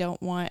that they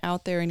don't want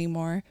out there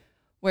anymore.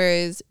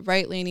 Whereas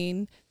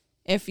right-leaning,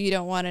 if you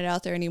don't want it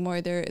out there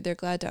anymore, they're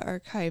glad to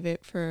archive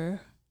it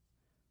for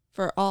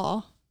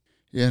all.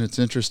 Yeah, and it's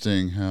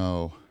interesting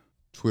how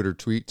Twitter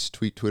tweets,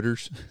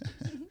 Twitters,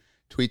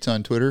 tweets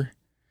on Twitter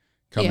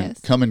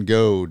come and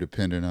go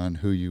depending on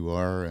who you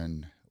are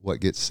and what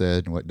gets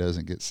said and what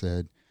doesn't get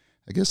said.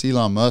 I guess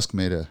Elon Musk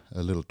made a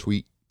little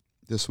tweet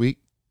this week.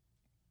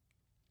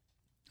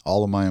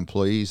 All of my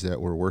employees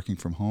that were working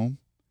from home,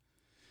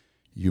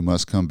 you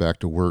must come back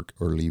to work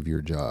or leave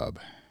your job.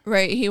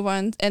 Right, he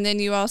wants, and then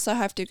you also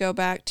have to go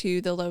back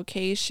to the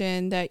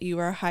location that you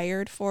are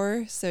hired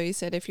for. So he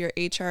said if you're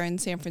HR in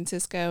San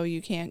Francisco,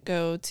 you can't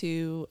go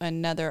to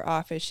another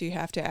office. You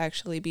have to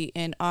actually be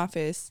in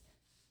office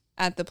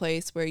at the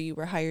place where you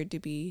were hired to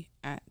be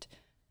at.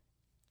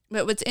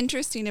 But what's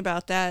interesting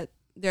about that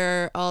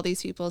there are all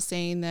these people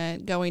saying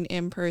that going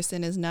in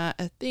person is not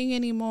a thing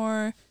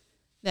anymore,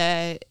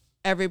 that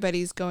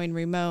everybody's going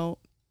remote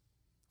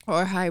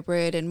or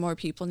hybrid and more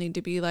people need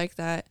to be like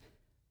that.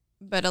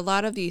 But a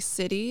lot of these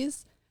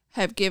cities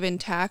have given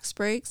tax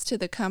breaks to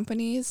the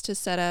companies to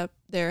set up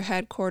their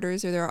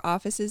headquarters or their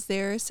offices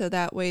there, so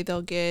that way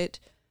they'll get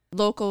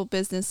local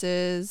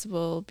businesses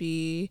will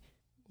be...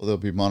 Well, they'll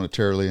be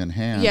monetarily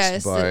enhanced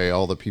Yes, by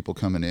all the people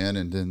coming in,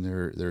 and then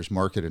there's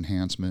market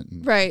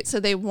enhancement. Right. So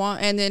they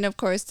want, and then of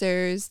course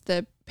there's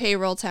the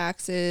payroll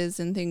taxes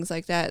and things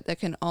like that that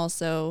can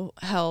also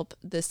help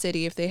the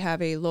city if they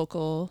have a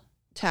local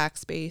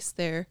tax base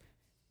there.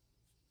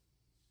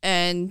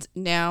 And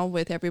now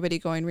with everybody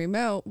going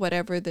remote,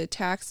 whatever the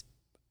tax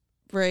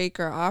break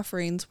or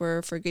offerings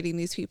were for getting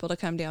these people to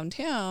come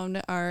downtown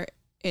are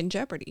in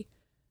jeopardy.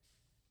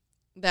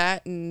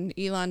 That and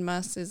Elon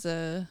Musk is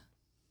a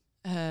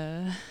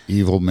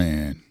evil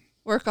man.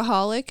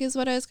 Workaholic is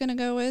what I was going to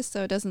go with,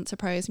 so it doesn't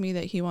surprise me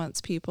that he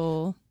wants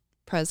people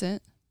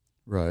present.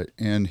 Right.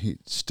 And he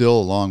still,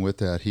 along with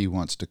that, he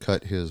wants to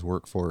cut his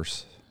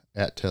workforce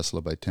at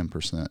Tesla by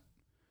 10%.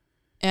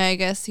 And I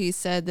guess he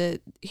said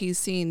that he's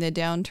seeing the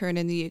downturn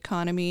in the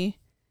economy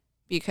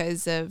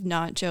because of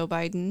not Joe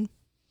Biden.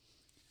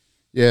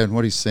 Yeah, and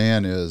what he's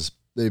saying is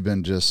they've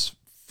been just,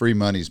 free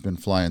money's been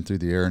flying through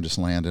the air and just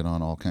landing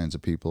on all kinds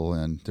of people,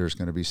 and there's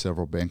going to be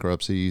several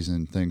bankruptcies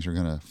and things are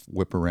going to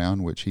whip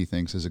around, which he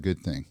thinks is a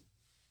good thing.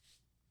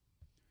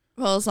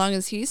 Well, as long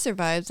as he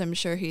survives, I'm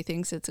sure he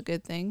thinks it's a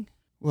good thing.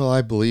 Well,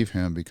 I believe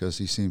him because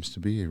he seems to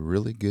be a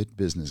really good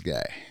business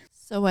guy.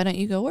 So why don't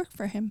you go work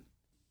for him?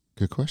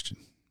 Good question.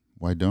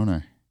 Why don't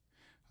I?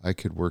 I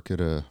could work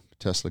at a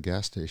Tesla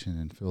gas station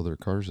and fill their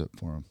cars up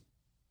for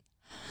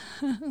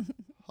them.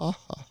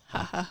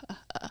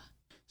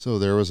 So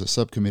there was a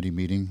subcommittee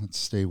meeting. Let's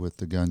stay with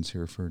the guns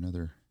here for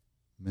another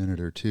minute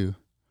or two.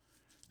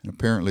 And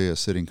apparently a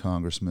sitting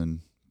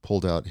congressman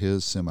pulled out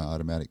his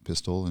semi-automatic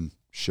pistol and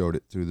showed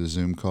it through the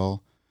Zoom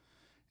call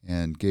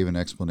and gave an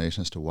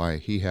explanation as to why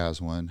he has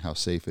one, how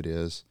safe it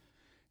is.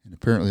 And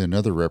apparently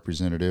another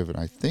representative, and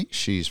I think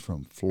she's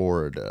from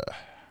Florida,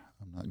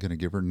 I'm not going to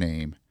give her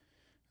name,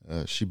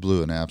 she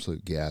blew an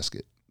absolute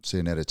gasket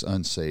saying that it's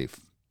unsafe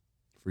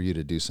for you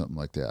to do something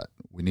like that.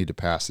 We need to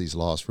pass these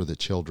laws for the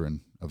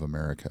children of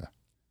America.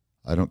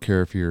 I don't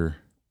care if you're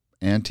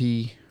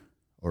anti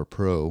or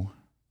pro,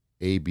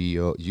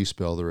 ABO, you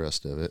spell the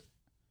rest of it.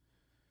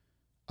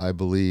 I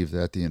believe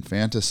that the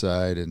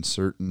infanticide and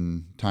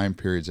certain time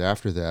periods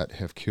after that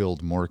have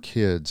killed more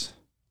kids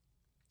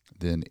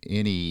than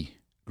any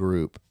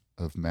group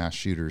of mass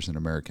shooters in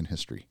American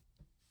history.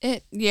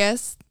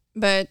 Yes,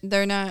 but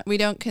they're not, we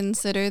don't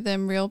consider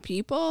them real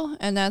people,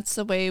 and that's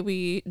the way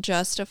we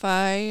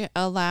justify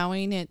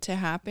allowing it to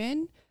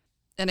happen.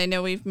 And I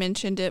know we've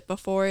mentioned it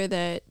before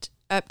that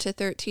up to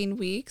 13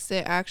 weeks,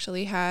 it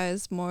actually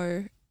has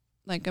more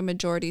like a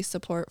majority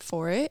support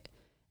for it.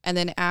 And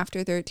then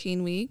after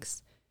 13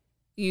 weeks,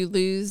 you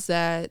lose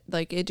that,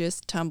 like it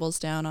just tumbles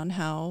down on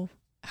how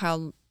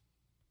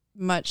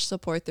much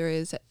support there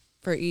is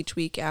for each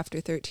week after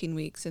 13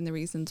 weeks and the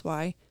reasons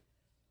why.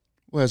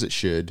 Well, as it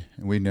should.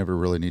 And we never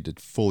really need to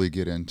fully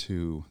get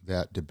into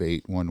that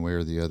debate one way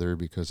or the other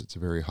because it's a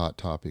very hot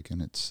topic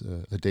and it's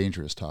a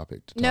dangerous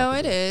topic to talk about. No,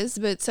 it is.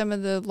 But some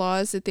of the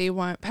laws that they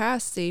want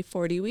passed say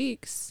 40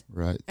 weeks.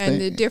 Right. And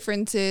the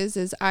difference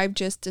is I've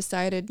just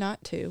decided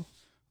not to.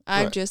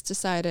 I've just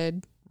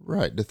decided.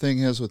 Right. The thing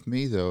is with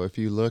me, though, if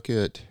you look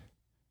at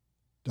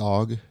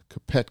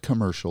pet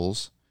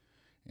commercials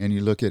and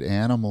you look at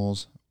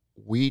animals,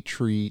 we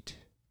treat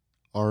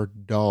our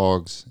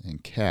dogs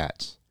and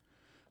cats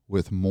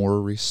with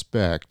more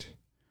respect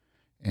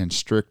and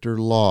stricter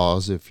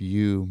laws if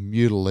you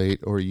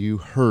mutilate or you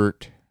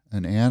hurt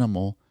an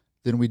animal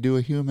than we do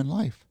a human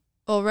life.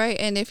 Well, right.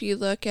 And if you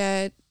look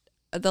at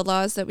the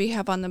laws that we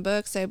have on the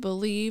books, I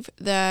believe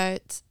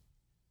that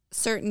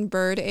certain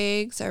bird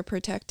eggs are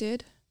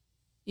protected.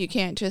 You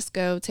can't just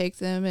go take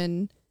them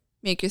and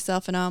make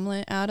yourself an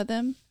omelet out of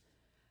them.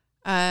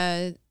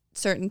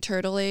 Certain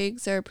turtle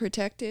eggs are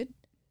protected.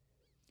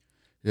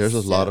 Yeah, there's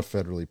a lot of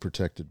federally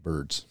protected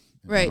birds.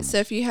 Right. So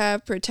if you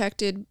have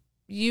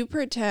you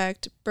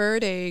protect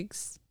bird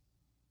eggs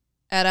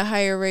at a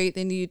higher rate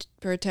than you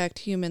protect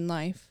human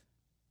life,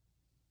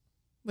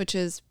 which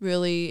is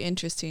really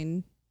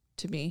interesting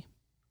to me.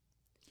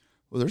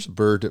 Well, there's a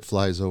bird that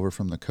flies over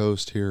from the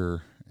coast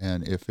here,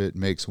 and if it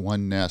makes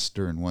one nest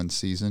during one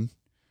season,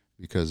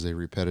 because they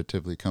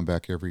repetitively come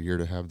back every year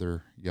to have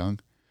their young,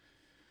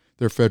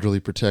 they're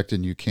federally protected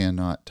and you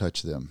cannot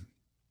touch them.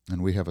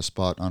 And we have a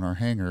spot on our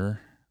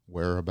hangar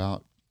where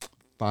about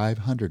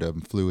 500 of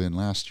them flew in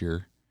last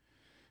year,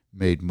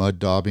 made mud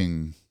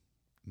daubing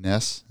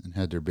nests and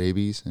had their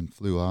babies and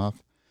flew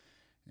off.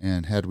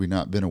 And had we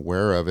not been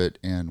aware of it,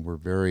 and we're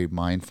very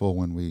mindful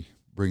when we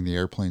bring the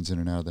airplanes in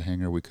and out of the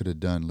hangar, we could have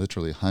done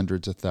literally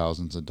hundreds of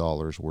thousands of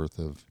dollars worth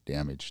of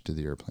damage to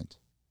the airplanes.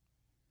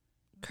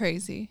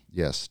 Crazy.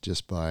 Yes,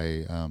 just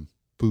by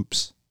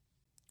poops.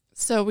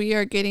 So we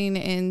are getting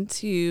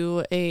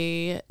into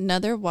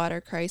another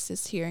water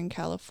crisis here in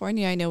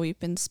California. I know we've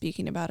been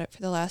speaking about it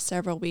for the last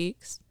several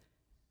weeks,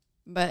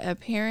 but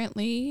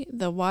apparently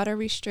the water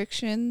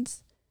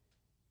restrictions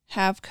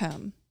have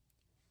come.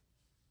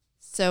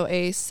 So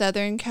a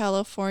Southern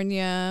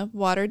California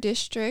water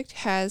district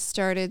has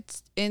started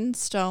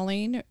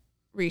installing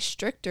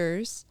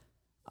restrictors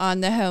on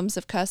the homes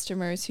of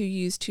customers who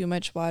use too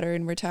much water,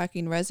 and we're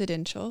talking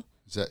residential.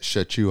 Does that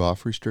shut you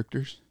off,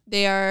 restrictors?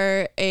 They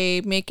are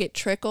a make it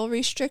trickle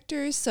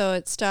restrictors, so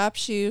it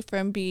stops you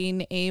from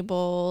being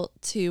able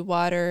to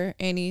water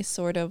any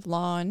sort of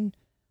lawn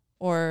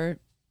or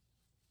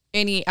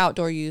any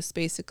outdoor use,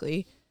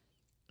 basically.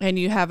 And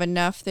you have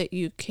enough that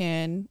you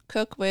can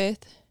cook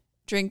with,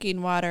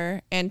 drinking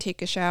water, and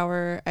take a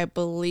shower. I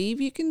believe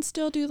you can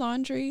still do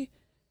laundry,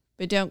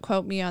 but don't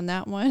quote me on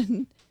that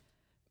one.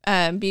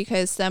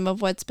 Because some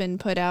of what's been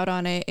put out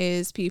on it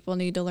is people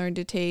need to learn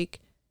to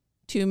take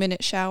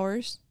 2-minute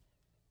showers.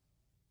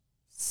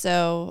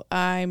 So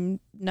I'm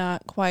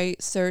not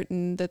quite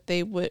certain that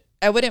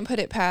I wouldn't put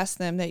it past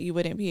them that you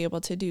wouldn't be able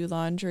to do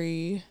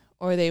laundry,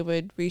 or they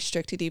would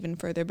restrict it even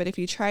further. But if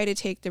you try to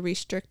take the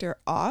restrictor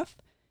off,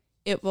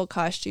 it will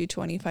cost you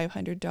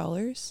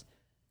 $2,500.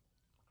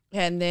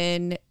 And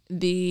then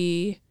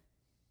they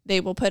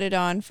will put it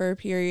on for a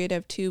period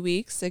of 2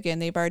 weeks. Again,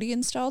 they've already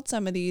installed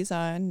some of these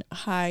on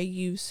high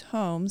use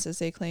homes, as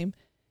they claim.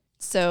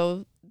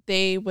 So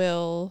they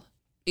will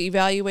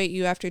evaluate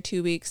you after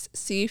 2 weeks,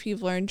 see if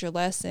you've learned your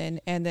lesson,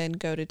 and then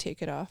go to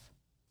take it off.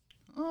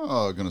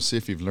 Oh, going to see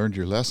if you've learned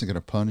your lesson, going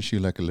to punish you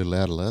like a little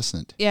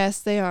adolescent. Yes,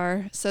 they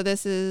are. So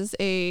this is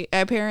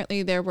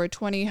apparently there were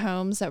 20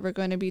 homes that were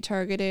going to be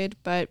targeted,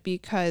 but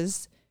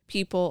because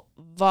people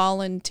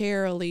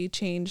voluntarily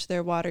changed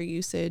their water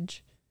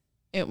usage,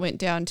 it went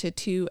down to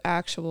 2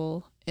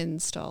 actual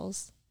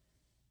installs.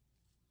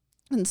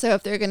 And so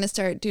if they're going to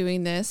start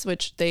doing this,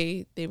 which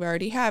they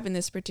already have in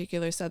this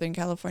particular Southern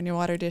California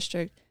water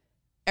district,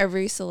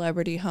 every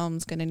celebrity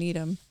home's going to need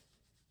them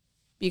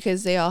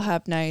because they all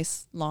have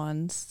nice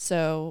lawns.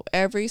 So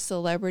every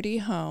celebrity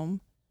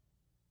home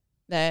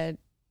that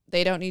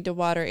they don't need to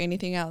water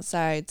anything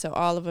outside, so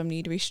all of them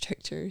need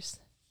restrictors.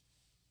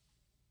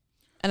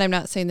 And I'm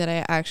not saying that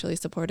I actually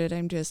support it.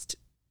 I'm just,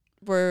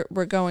 we're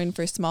going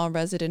for small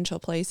residential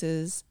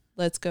places.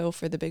 Let's go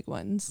for the big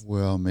ones.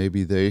 Well,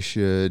 maybe they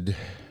should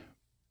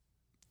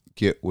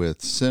get with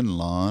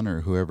Sinlawn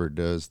or whoever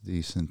does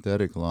the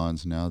synthetic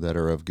lawns now that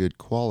are of good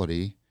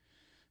quality.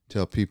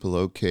 Tell people,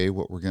 okay,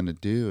 what we're going to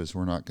do is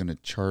we're not going to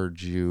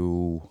charge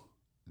you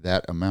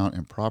that amount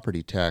in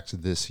property tax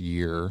this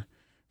year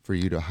for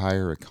you to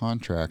hire a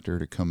contractor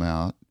to come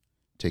out,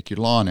 take your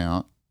lawn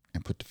out,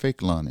 and put the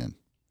fake lawn in.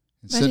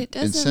 But it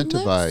doesn't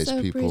incentivize look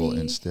so people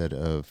pretty. Instead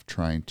of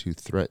trying to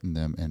threaten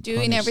them and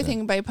Doing punish everything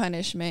them. by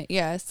punishment,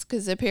 yes,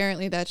 because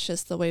apparently that's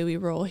just the way we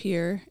roll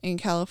here in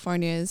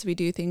California is we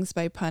do things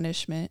by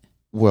punishment.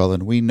 Well,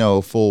 and we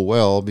know full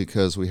well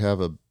because we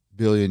have a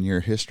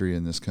billion-year history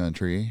in this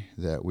country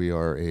that we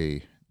are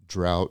a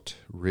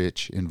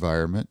drought-rich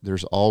environment.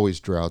 There's always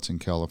droughts in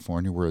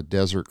California. We're a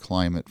desert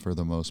climate for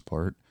the most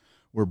part.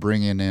 We're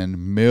bringing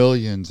in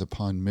millions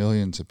upon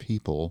millions of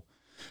people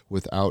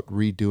without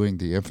redoing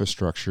the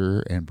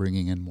infrastructure and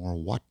bringing in more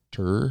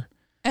water.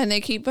 And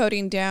they keep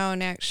voting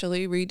down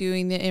actually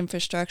redoing the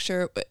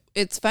infrastructure.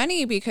 It's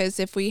funny because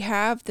if we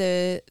have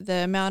the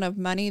amount of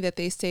money that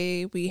they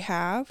say we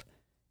have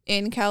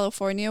in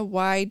California,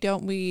 why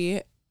don't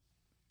we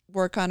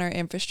work on our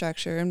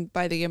infrastructure? And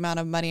by the amount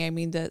of money, I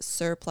mean the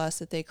surplus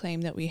that they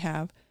claim that we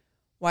have.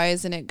 Why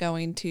isn't it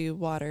going to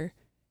water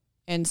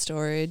and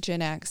storage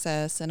and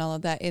access and all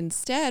of that?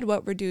 Instead,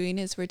 what we're doing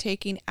is we're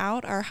taking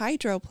out our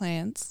hydro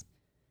plants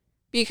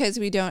because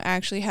we don't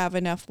actually have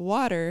enough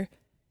water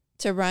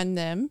to run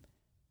them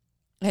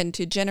and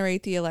to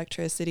generate the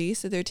electricity.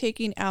 So they're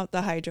taking out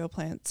the hydro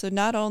plants. So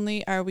not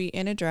only are we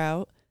in a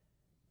drought,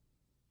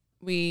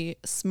 we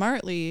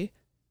smartly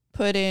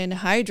put in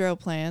hydro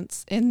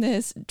plants in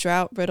this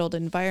drought-riddled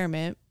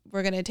environment.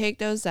 We're going to take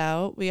those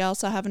out. We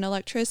also have an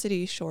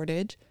electricity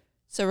shortage.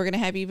 So we're going to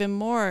have even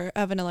more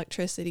of an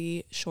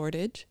electricity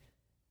shortage.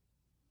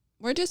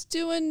 We're just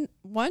doing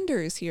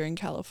wonders here in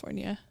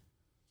California.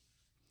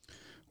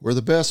 We're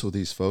the best with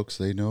these folks.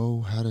 They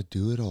know how to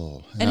do it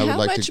all. And how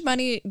much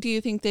money do you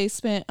think they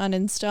spent on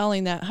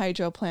installing that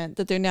hydro plant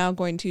that they're now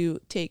going to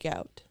take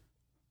out?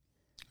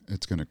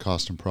 It's going to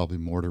cost them probably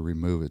more to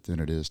remove it than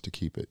it is to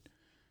keep it.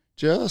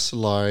 Just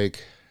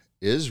like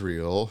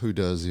Israel, who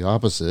does the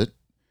opposite.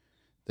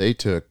 They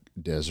took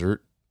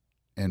desert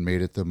and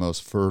made it the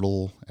most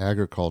fertile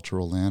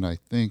agricultural land, I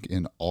think,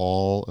 in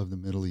all of the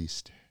Middle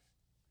East.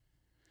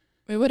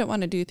 We wouldn't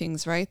want to do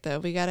things right, though.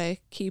 We got to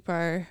keep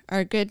our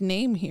good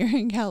name here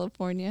in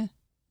California.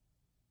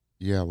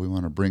 Yeah, we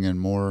want to bring in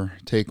more,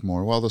 take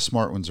more. Well, the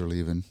smart ones are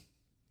leaving.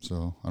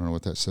 So I don't know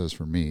what that says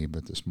for me,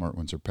 but the smart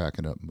ones are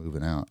packing up and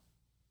moving out.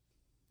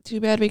 Too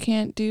bad we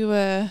can't do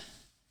a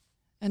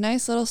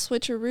nice little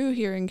switcheroo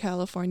here in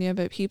California,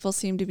 but people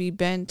seem to be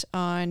bent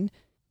on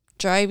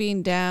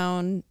driving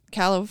down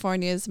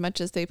California as much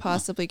as they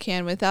possibly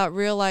can without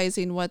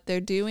realizing what they're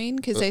doing.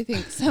 Because I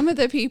think some of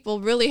the people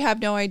really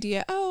have no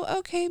idea. Oh,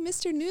 okay,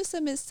 Mr.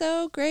 Newsom is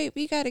so great.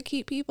 We got to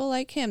keep people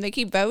like him. They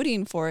keep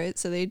voting for it,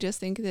 so they just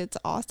think that it's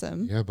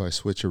awesome. Yeah, by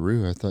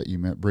switcheroo, I thought you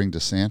meant bring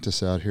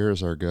DeSantis out here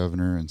as our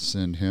governor and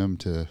send him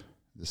to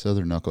this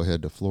other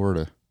knucklehead to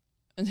Florida.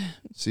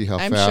 See how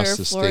I'm fast sure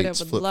the Florida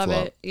states would love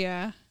flip-flop. it.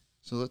 Yeah.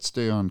 So let's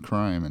stay on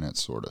crime and that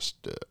sort of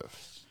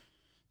stuff.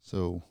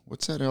 So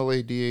what's that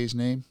LADA's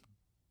name?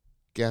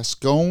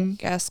 Gascon?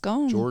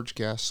 George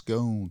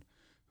Gascon,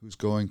 who's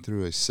going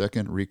through a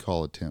second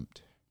recall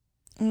attempt.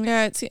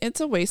 Yeah,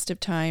 it's a waste of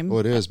time.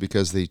 Well, it is,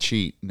 because they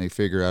cheat and they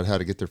figure out how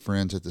to get their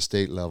friends at the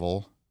state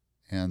level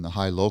and the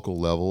high local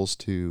levels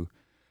to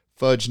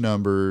fudge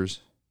numbers,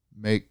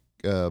 make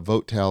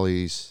vote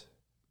tallies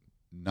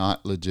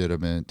not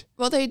legitimate.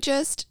 Well, they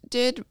just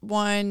did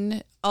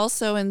one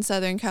also in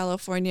Southern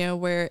California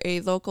where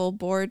a local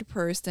board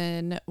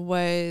person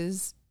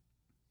was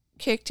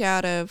kicked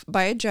out of,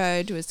 by a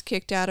judge, was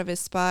kicked out of his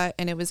spot,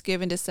 and it was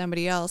given to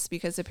somebody else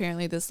because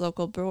apparently this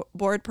local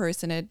board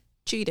person had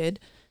cheated.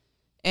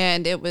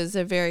 And it was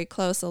a very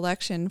close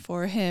election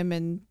for him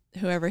and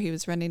whoever he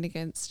was running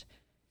against.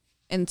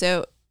 And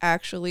so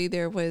actually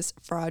there was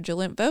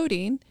fraudulent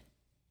voting.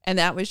 And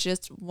that was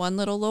just one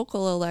little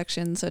local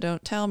election. So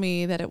don't tell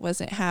me that it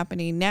wasn't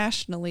happening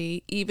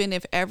nationally. Even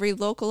if every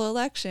local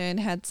election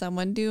had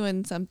someone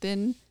doing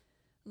something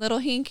little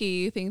hinky,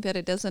 you think that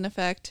it doesn't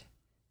affect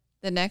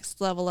the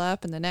next level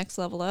up and the next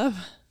level up?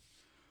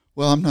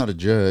 Well, I'm not a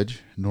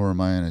judge, nor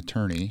am I an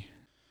attorney.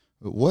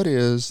 But what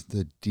is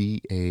the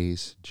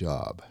DA's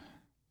job?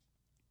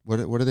 What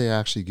do they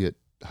actually get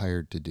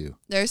hired to do?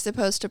 They're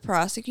supposed to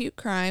prosecute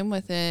crime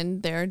within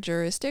their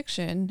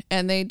jurisdiction,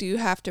 and they do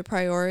have to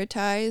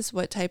prioritize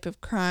what type of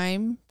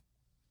crime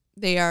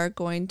they are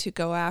going to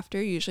go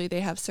after. Usually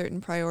they have certain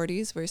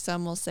priorities where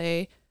some will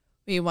say,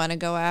 we want to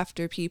go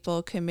after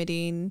people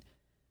committing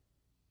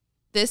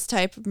this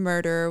type of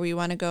murder, we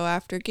want to go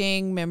after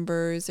gang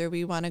members, or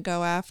we want to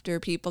go after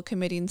people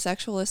committing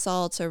sexual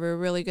assaults, or we're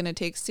really going to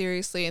take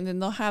seriously. And then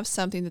they'll have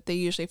something that they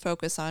usually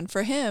focus on.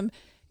 For him,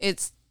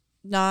 it's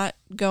not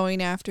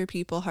going after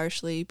people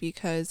harshly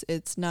because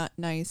it's not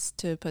nice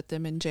to put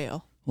them in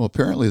jail. Well,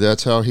 apparently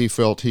that's how he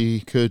felt he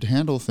could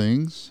handle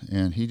things,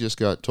 and he just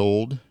got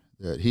told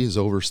that he is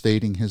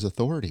overstating his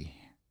authority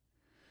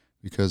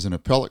because an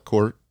appellate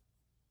court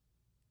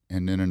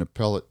and then an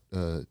appellate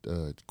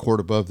court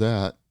above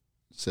that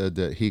said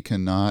that he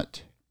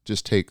cannot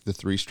just take the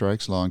 3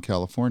 strikes law in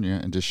California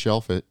and just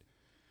shelf it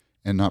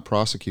and not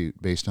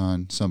prosecute based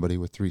on somebody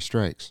with 3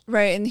 strikes.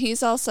 Right, and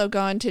he's also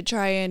gone to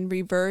try and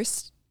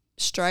reverse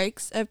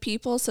strikes of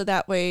people, so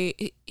that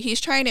way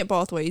he's trying it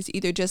both ways,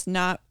 either just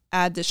not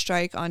add the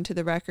strike onto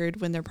the record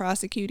when they're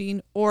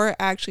prosecuting, or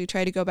actually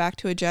try to go back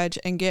to a judge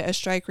and get a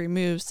strike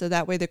removed, so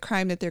that way the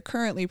crime that they're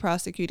currently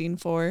prosecuting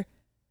for,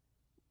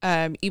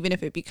 even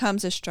if it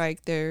becomes a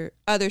strike, their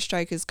other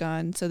strike is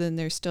gone, so then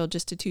there's still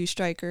just a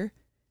 2-striker,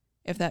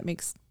 if that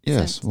makes sense.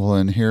 Yes, well,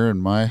 and here in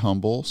my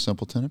humble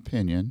simpleton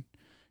opinion,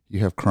 you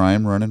have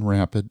crime running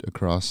rapid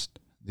across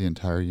the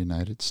entire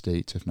United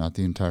States, if not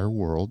the entire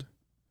world.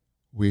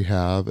 We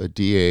have a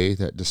DA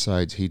that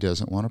decides he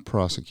doesn't want to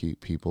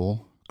prosecute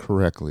people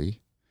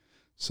correctly,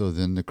 so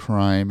then the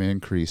crime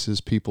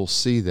increases. People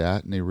see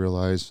that, and they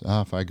realize,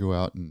 if I go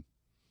out and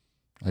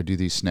I do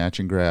these snatch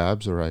and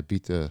grabs, or I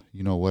beat the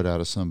you-know-what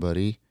out of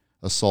somebody,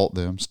 assault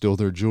them, steal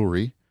their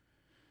jewelry,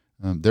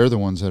 they're the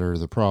ones that are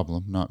the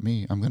problem, not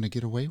me. I'm going to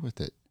get away with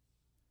it.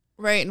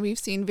 Right, and we've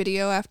seen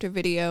video after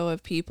video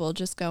of people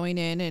just going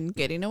in and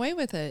getting away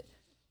with it.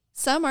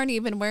 Some aren't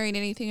even wearing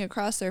anything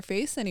across their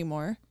face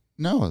anymore.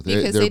 No,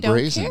 because they're they don't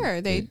brazen.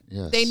 care.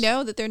 They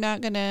know that they're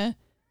not going to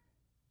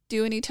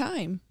do any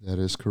time. That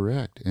is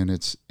correct. And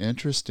it's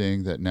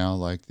interesting that now,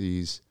 like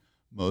these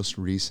most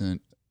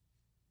recent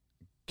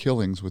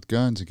killings with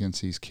guns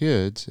against these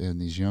kids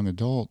and these young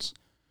adults,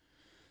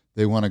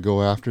 they want to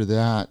go after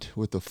that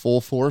with the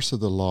full force of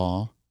the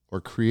law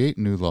or create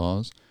new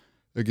laws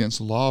against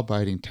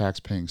law-abiding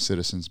tax-paying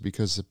citizens,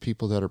 because the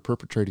people that are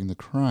perpetrating the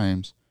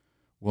crimes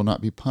will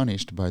not be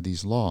punished by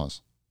these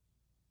laws.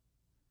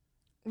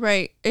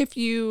 Right. If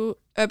you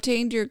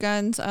obtained your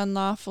guns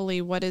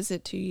unlawfully, what is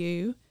it to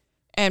you?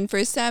 And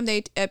for some,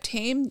 they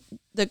obtain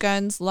the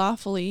guns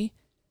lawfully,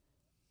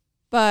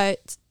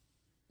 but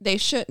they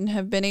shouldn't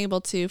have been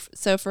able to.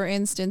 So, for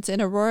instance,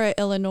 in Aurora,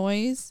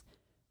 Illinois,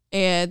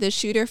 the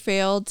shooter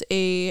failed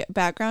a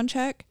background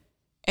check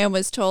and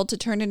was told to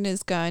turn in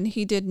his gun.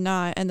 He did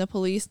not, and the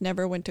police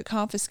never went to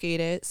confiscate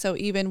it. So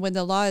even when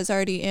the law is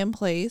already in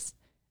place,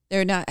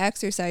 they're not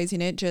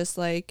exercising it, just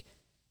like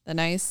the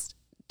nice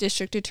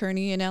district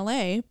attorney in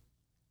LA.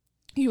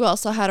 You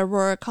also had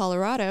Aurora,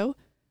 Colorado,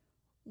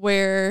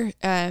 where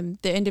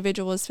the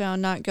individual was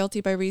found not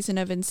guilty by reason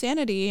of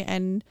insanity,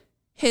 and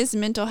his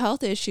mental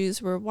health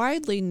issues were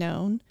widely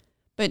known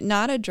but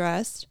not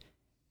addressed.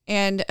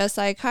 And a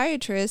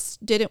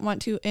psychiatrist didn't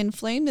want to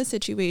inflame the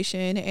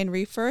situation and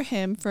refer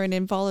him for an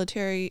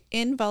involuntary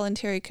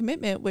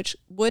commitment, which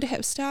would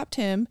have stopped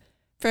him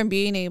from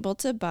being able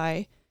to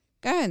buy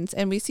guns.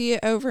 And we see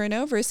it over and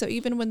over. So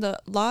even when the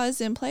law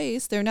is in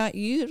place, they're not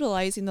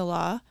utilizing the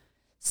law.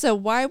 So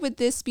why would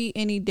this be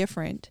any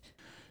different?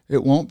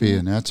 It won't be,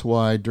 and that's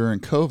why during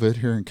COVID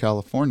here in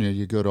California,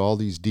 you go to all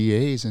these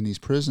DAs in these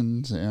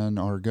prisons, and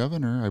our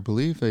governor, I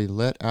believe they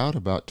let out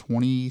about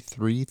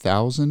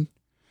 23,000,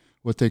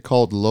 what they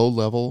called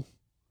low-level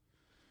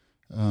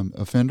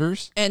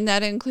offenders. And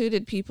that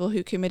included people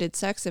who committed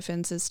sex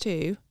offenses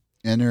too.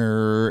 And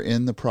they're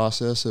in the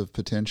process of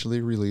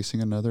potentially releasing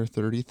another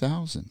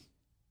 30,000.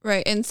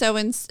 Right, and so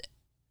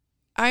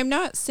I'm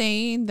not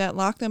saying that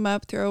lock them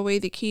up, throw away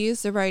the key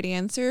is the right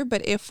answer,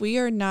 but if we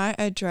are not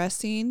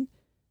addressing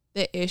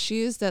the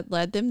issues that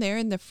led them there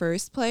in the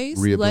first place.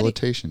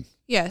 Rehabilitation.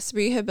 Yes,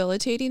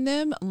 rehabilitating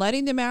them.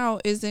 Letting them out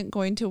isn't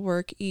going to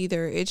work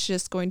either. It's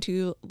just going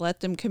to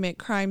let them commit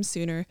crime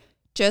sooner.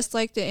 Just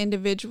like the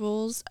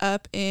individuals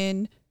up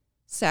in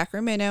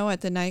Sacramento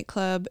at the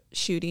nightclub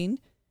shooting,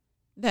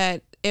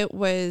 that it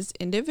was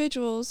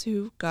individuals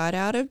who got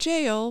out of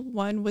jail,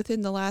 one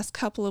within the last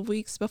couple of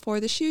weeks before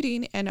the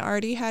shooting, and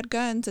already had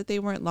guns that they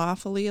weren't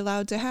lawfully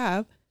allowed to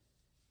have.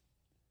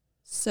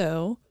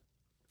 So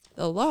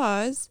the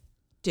laws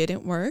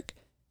didn't work.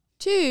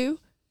 2,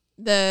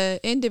 the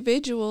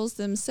individuals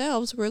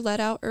themselves were let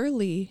out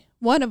early.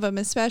 One of them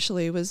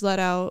especially was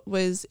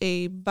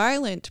a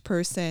violent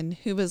person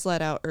who was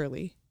let out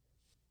early.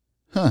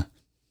 Huh.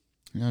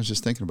 I was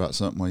just thinking about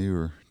something while you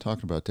were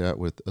talking about that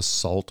with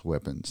assault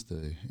weapons,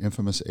 the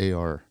infamous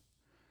AR.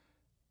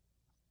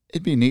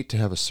 It'd be neat to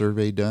have a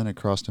survey done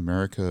across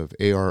America of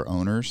AR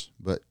owners,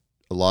 but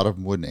a lot of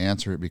them wouldn't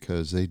answer it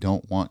because they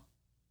don't want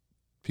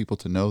people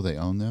to know they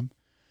own them.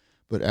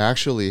 But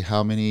actually,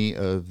 how many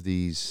of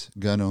these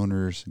gun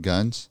owners'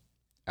 guns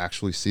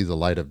actually see the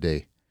light of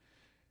day?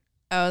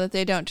 Oh, that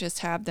they don't just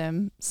have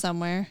them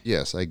somewhere.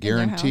 Yes, I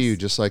guarantee you,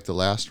 just like the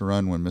last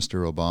run when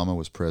Mr. Obama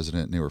was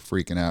president and they were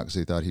freaking out because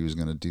they thought he was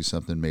going to do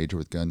something major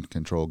with gun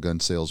control.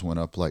 Gun sales went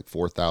up like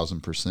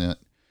 4,000%.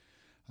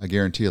 I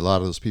guarantee a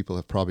lot of those people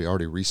have probably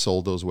already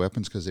resold those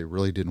weapons because they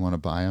really didn't want to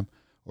buy them,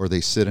 or they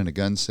sit in a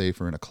gun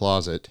safe or in a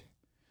closet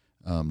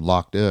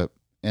locked up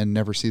and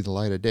never see the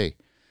light of day.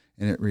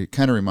 And it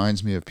kind of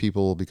reminds me of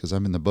people, because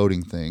I'm in the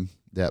boating thing,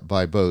 that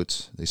buy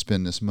boats. They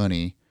spend this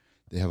money.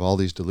 They have all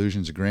these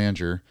delusions of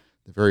grandeur.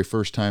 The very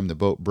first time the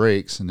boat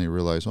breaks and they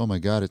realize, oh, my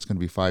God, it's going to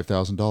be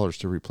 $5,000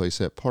 to replace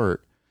that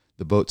part,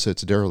 the boat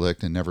sits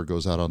derelict and never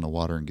goes out on the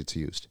water and gets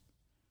used.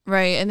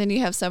 Right. And then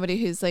you have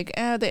somebody who's like,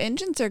 the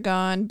engines are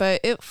gone,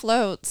 but it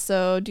floats.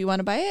 So do you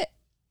want to buy it?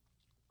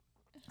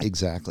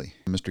 Exactly.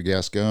 Mr.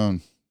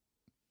 Gascon,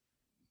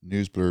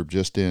 news blurb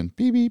just in,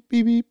 beep, beep,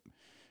 beep, beep.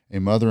 A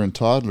mother and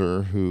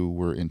toddler who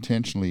were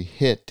intentionally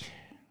hit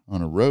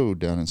on a road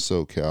down in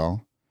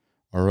SoCal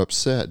are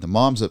upset. The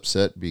mom's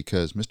upset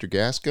because Mr.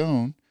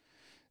 Gascon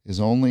is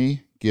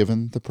only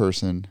given the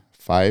person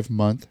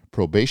 5-month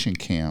probation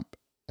camp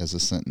as a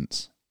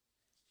sentence.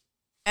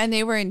 And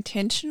they were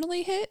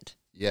intentionally hit?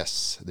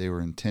 Yes, they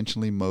were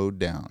intentionally mowed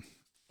down.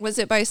 Was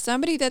it by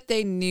somebody that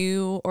they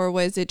knew, or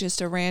was it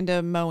just a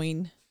random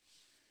mowing?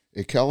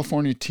 A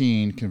California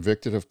teen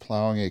convicted of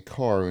plowing a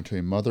car into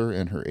a mother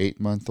and her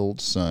 8-month-old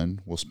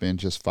son will spend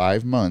just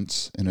 5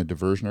 months in a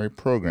diversionary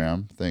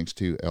program thanks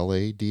to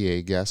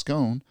LADA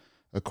Gascon,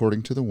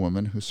 according to the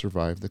woman who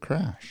survived the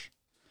crash.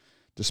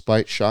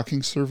 Despite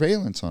shocking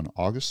surveillance on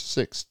August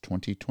 6,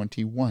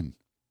 2021,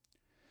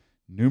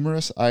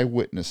 numerous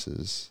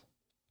eyewitnesses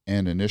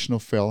and initial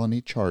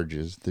felony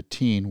charges, the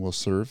teen will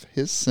serve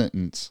his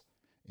sentence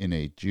in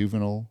a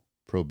juvenile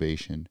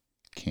probation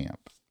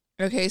camp.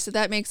 Okay, so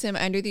that makes him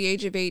under the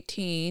age of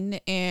 18,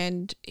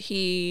 and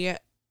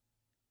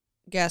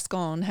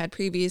Gascon, had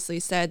previously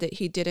said that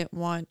he didn't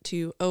want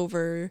to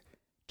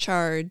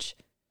overcharge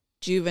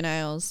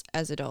juveniles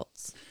as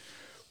adults.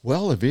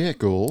 Well, a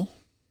vehicle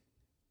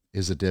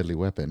is a deadly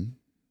weapon.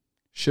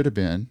 Should have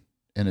been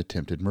an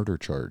attempted murder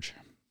charge.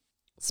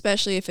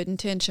 Especially if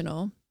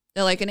intentional.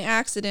 Now, like an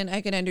accident, I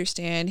can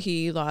understand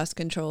he lost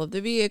control of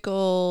the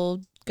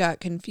vehicle, got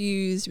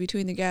confused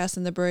between the gas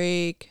and the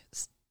brake,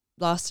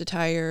 lost a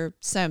tire,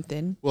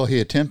 something. Well, he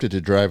attempted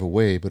to drive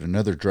away, but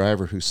another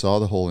driver who saw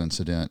the whole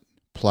incident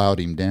plowed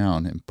him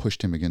down and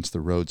pushed him against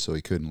the road so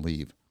he couldn't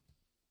leave.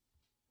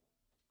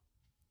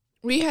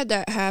 We had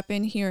that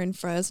happen here in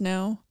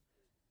Fresno,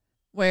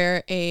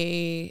 where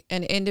an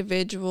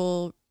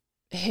individual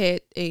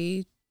hit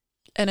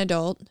an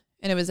adult,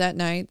 and it was at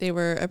night. They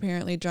were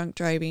apparently drunk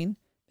driving.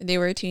 They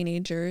were a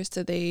teenager,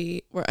 so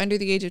they were under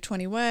the age of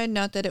 21.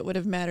 Not that it would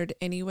have mattered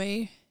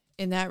anyway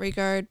in that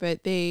regard,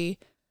 but they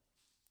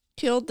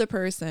killed the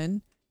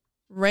person,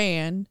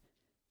 ran.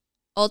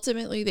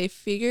 Ultimately, they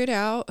figured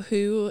out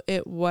who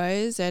it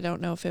was. I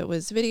don't know if it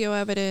was video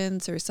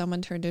evidence or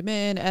someone turned him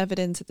in,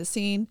 evidence at the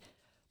scene.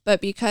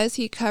 But because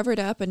he covered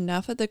up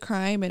enough of the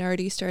crime and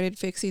already started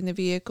fixing the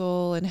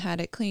vehicle and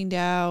had it cleaned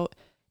out,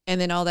 and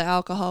then all the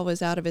alcohol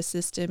was out of his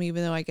system,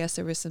 even though I guess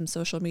there was some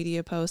social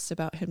media posts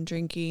about him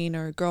drinking,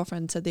 or a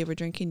girlfriend said they were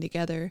drinking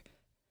together,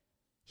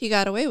 he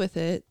got away with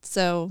it.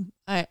 So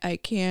I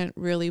can't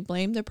really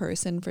blame the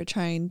person for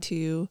trying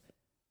to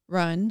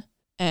run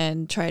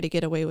and try to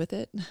get away with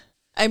it.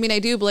 I mean, I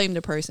do blame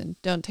the person.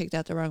 Don't take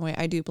that the wrong way.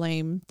 I do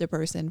blame the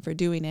person for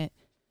doing it.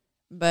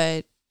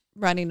 But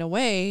running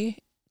away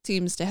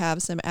seems to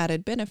have some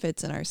added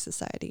benefits in our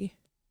society.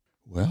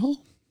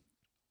 Well,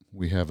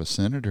 we have a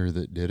senator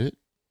that did it,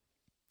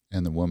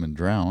 and the woman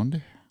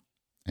drowned.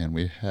 And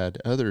we had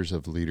others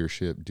of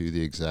leadership do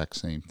the exact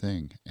same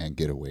thing and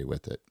get away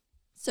with it.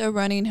 So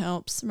running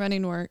helps.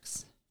 Running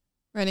works.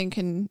 Running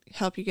can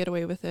help you get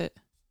away with it.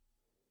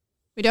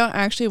 We don't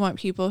actually want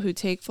people who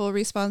take full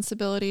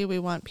responsibility. We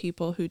want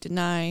people who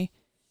deny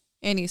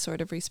any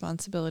sort of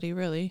responsibility,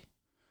 really.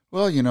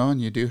 Well,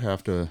 and you do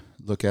have to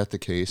look at the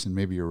case, and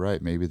maybe you're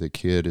right. Maybe the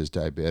kid is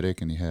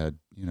diabetic and he had,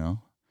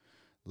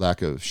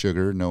 lack of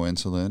sugar, no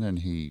insulin, and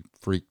he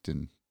freaked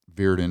and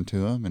veered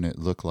into him, and it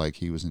looked like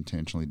he was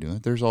intentionally doing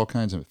it. There's all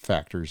kinds of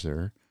factors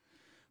there.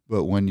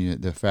 But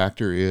when the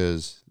factor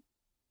is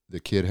the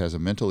kid has a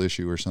mental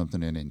issue or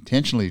something and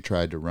intentionally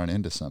tried to run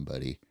into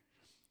somebody,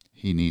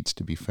 he needs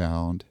to be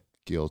found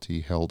guilty,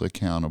 held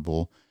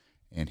accountable,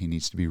 and he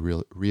needs to be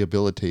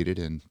rehabilitated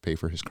and pay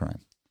for his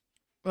crime.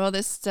 Well,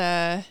 this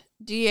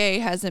DA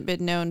hasn't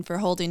been known for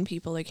holding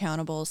people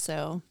accountable,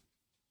 so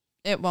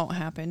it won't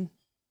happen.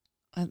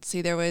 Let's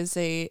see, there was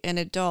an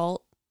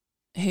adult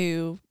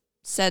who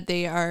said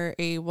they are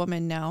a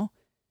woman now,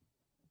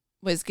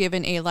 was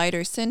given a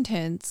lighter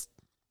sentence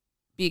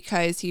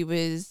because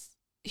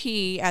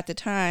he at the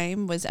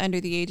time was under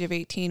the age of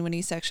 18 when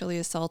he sexually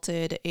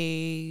assaulted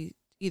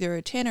either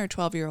a 10 or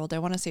 12-year-old. I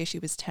want to say she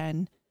was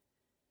 10.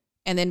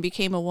 And then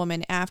became a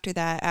woman after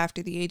that.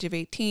 After the age of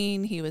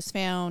 18, he was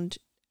found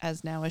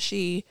as now a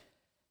she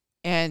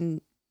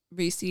and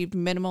received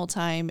minimal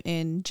time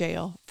in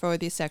jail for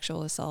the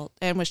sexual assault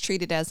and was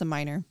treated as a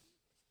minor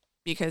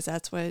because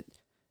that's what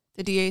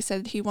the DA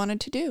said he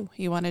wanted to do.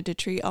 He wanted to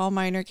treat all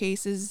minor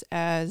cases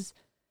as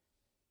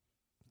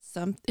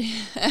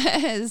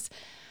as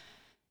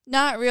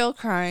not real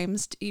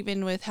crimes,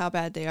 even with how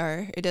bad they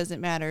are. It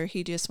doesn't matter.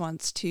 He just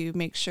wants to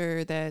make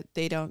sure that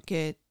they don't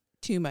get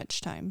too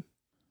much time.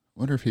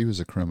 Wonder if he was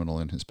a criminal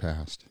in his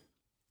past.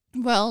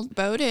 Well,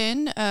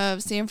 Bowden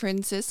of San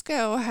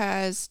Francisco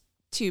has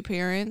two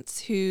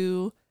parents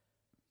who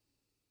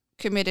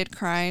committed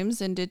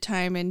crimes and did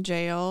time in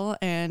jail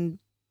and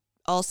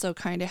also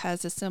kind of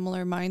has a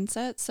similar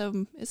mindset,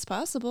 so it's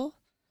possible.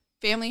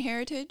 Family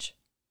heritage.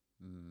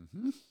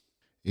 Mm-hmm.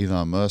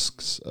 Elon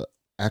Musk's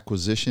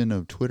acquisition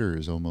of Twitter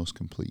is almost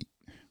complete.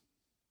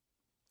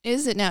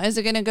 Is it now? Is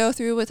it going to go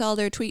through with all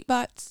their tweet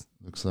bots?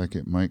 Looks like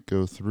it might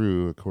go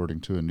through,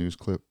 according to a news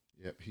clip.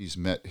 Yep, he's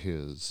met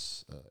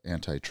his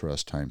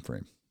antitrust time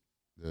frame,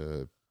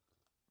 the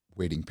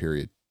waiting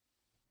period.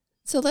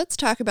 So let's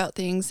talk about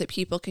things that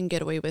people can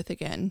get away with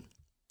again.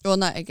 Well,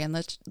 not again.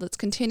 Let's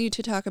continue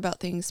to talk about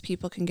things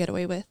people can get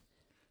away with.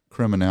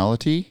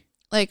 Criminality?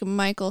 Like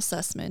Michael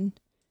Sussman.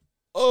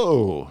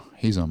 Oh,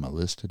 he's on my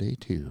list today,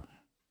 too.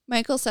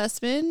 Michael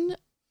Sussman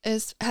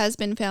has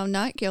been found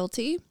not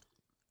guilty,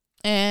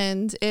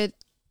 and it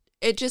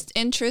just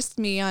interests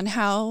me on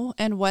how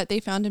and what they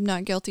found him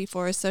not guilty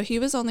for. So he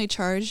was only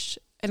charged,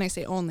 and I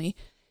say only,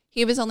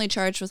 he was only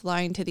charged with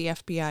lying to the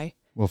FBI.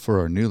 Well, for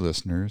our new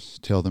listeners,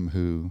 tell them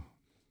who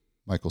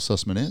Michael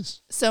Sussman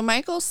is. So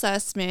Michael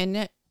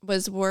Sussman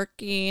was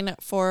working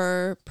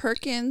for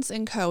Perkins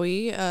 &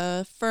 Coie,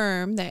 a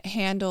firm that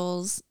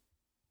handles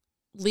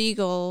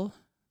legal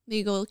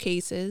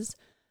cases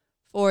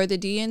for the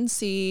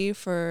DNC,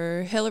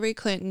 for Hillary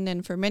Clinton,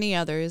 and for many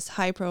others,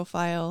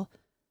 high-profile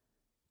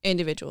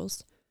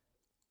individuals.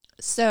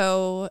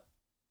 So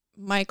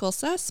Michael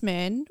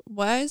Sussman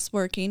was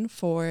working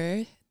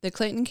for the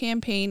Clinton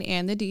campaign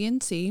and the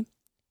DNC.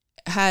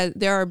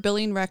 There are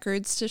billing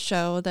records to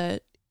show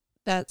that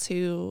that's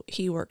who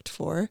he worked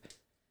for.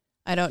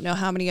 I don't know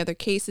how many other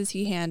cases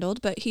he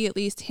handled, but he at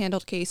least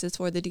handled cases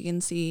for the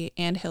DNC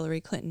and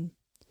Hillary Clinton.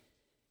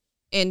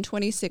 In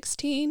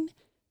 2016,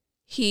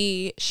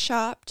 he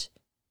shopped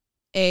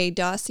a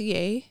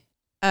dossier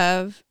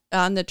on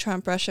the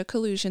Trump-Russia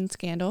collusion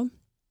scandal.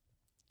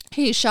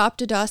 He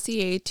shopped a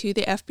dossier to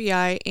the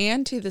FBI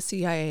and to the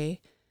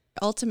CIA.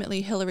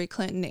 Ultimately, Hillary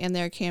Clinton and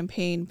their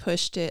campaign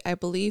pushed it, I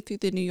believe, through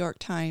the New York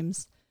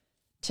Times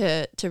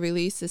to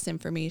release this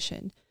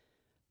information.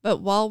 But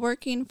while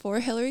working for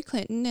Hillary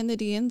Clinton and the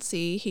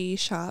DNC, he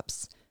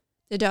shops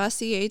the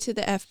dossier to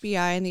the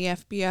FBI, and the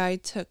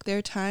FBI took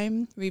their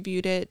time,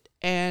 reviewed it,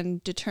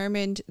 and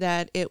determined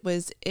that it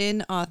was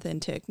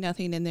inauthentic.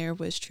 Nothing in there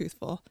was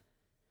truthful.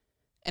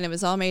 And it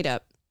was all made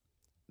up.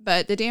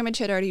 But the damage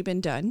had already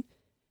been done.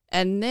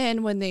 And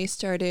then when they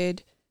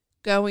started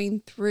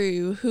going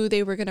through who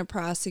they were going to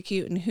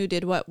prosecute and who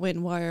did what,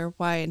 when, where,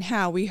 why, and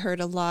how, we heard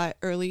a lot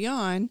early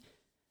on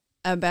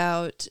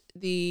about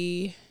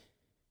the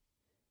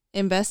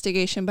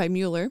investigation by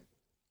Mueller.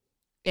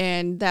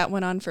 And that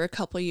went on for a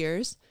couple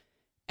years.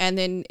 And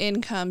then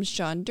in comes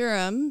John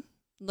Durham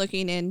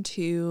looking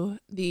into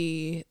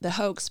the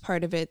hoax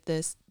part of it.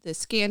 The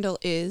scandal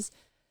is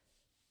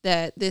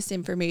that this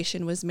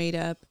information was made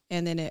up,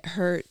 and then it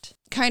hurt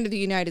kind of the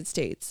United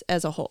States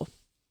as a whole.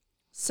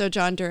 So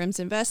John Durham's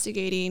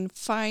investigating,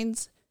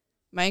 finds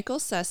Michael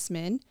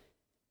Sussman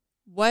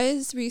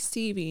was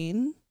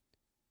receiving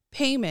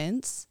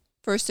payments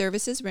for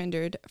services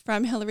rendered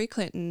from Hillary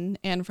Clinton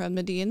and from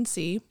the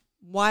DNC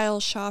while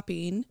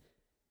shopping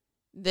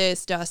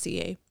this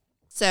dossier.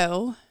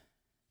 So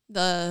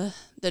the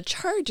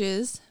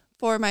charges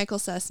for Michael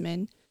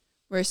Sussman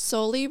were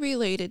solely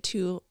related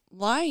to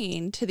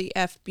lying to the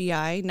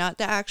FBI, not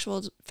the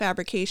actual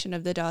fabrication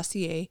of the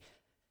dossier,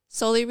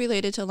 solely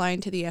related to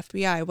lying to the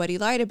FBI. What he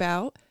lied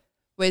about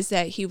was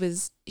that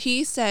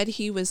he said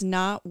he was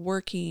not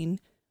working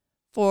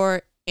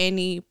for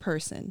any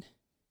person,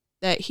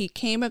 that he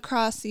came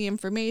across the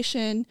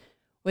information,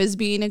 was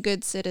being a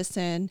good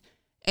citizen,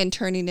 and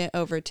turning it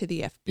over to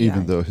the FBI.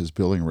 Even though his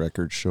billing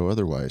records show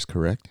otherwise,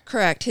 correct?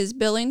 Correct. His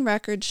billing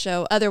records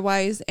show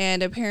otherwise,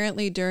 and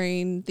apparently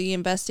during the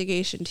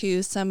investigation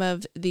too, some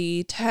of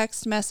the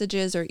text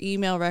messages or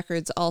email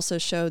records also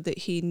showed that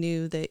he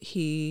knew that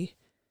he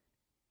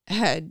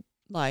had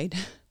lied.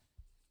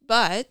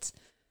 But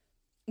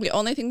the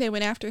only thing they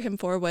went after him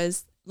for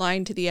was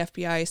lying to the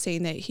FBI,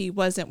 saying that he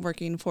wasn't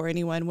working for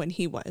anyone when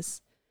he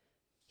was.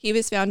 He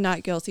was found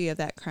not guilty of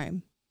that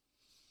crime.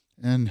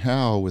 And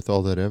how, with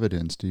all that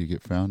evidence, do you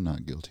get found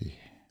not guilty?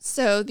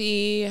 So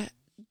the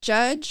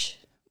judge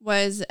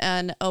was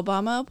an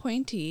Obama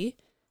appointee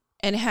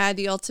and had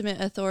the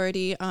ultimate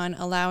authority on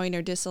allowing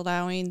or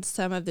disallowing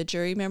some of the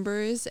jury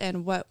members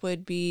and what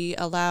would be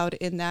allowed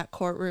in that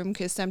courtroom.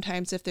 Because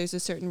sometimes if there's a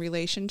certain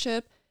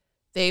relationship,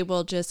 they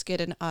will just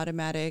get an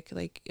automatic,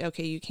 like,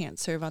 okay, you can't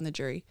serve on the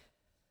jury.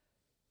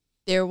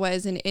 There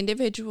was an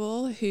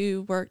individual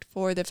who worked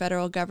for the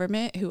federal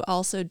government who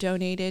also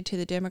donated to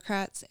the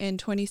Democrats in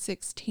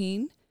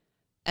 2016,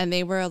 and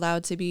they were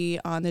allowed to be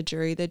on the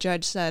jury. The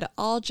judge said,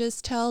 I'll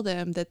just tell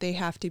them that they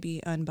have to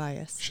be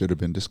unbiased. Should have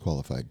been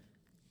disqualified.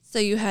 So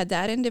you had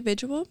that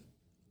individual.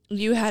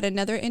 You had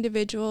another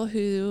individual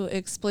who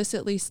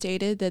explicitly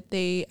stated that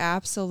they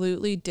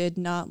absolutely did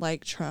not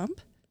like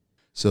Trump.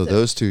 So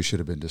those two should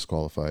have been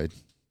disqualified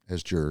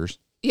as jurors.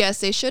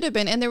 Yes, they should have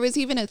been. And there was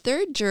even a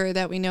third juror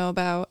that we know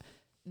about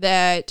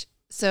that.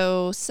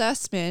 So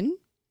Sussman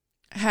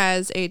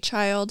has a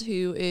child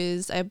who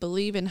is, I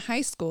believe, in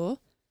high school.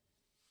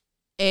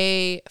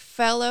 A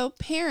fellow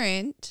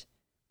parent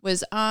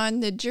was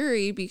on the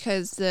jury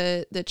because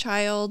the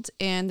child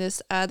and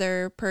this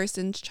other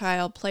person's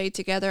child played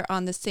together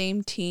on the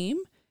same team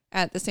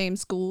at the same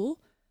school.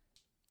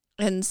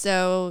 And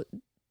so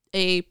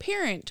a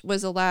parent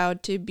was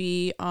allowed to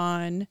be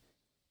on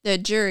the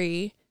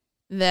jury.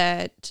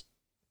 That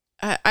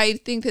I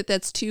think that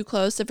that's too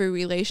close of a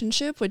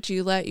relationship. Would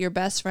you let your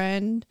best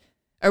friend,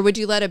 or would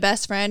you let a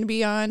best friend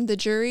be on the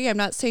jury? I'm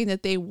not saying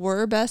that they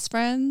were best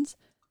friends,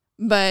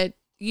 but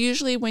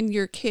usually when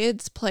your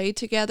kids play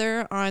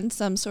together on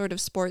some sort of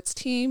sports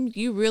team,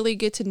 you really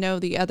get to know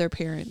the other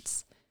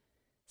parents.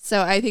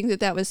 So I think that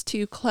that was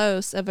too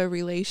close of a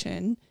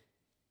relation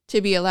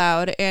to be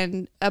allowed,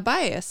 and a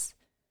bias.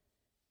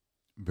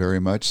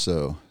 Very much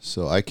so.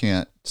 So I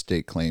can't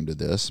stake claim to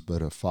this,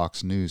 but a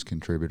Fox News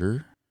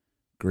contributor,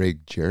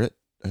 Greg Jarrett,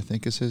 I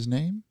think is his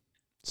name,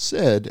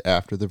 said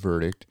after the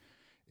verdict,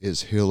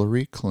 is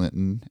Hillary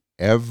Clinton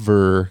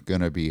ever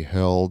going to be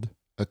held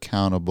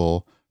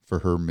accountable for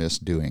her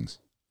misdoings?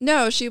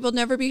 No, she will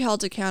never be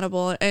held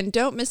accountable. And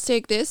don't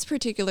mistake this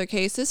particular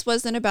case. This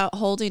wasn't about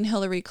holding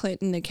Hillary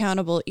Clinton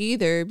accountable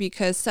either,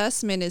 because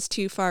Sussman is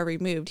too far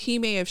removed. He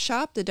may have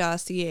shopped the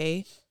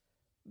dossier,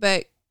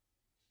 but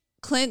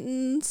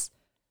Clinton's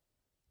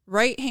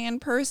right-hand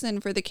person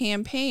for the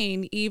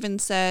campaign even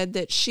said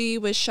that she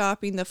was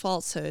shopping the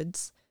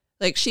falsehoods.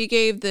 Like, she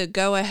gave the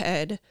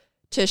go-ahead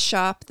to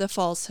shop the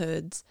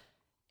falsehoods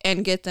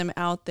and get them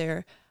out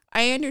there.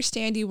 I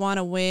understand you want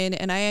to win,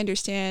 and I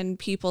understand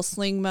people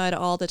sling mud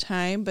all the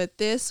time, but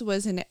this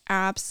was an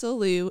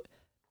absolute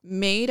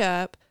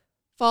made-up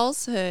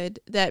falsehood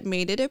that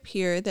made it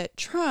appear that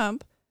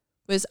Trump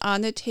was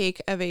on the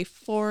take of a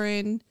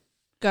foreign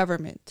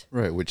government.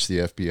 Right, which the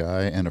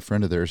FBI and a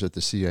friend of theirs at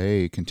the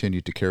CIA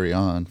continued to carry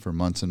on for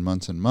months and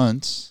months and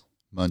months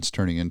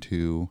turning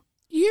into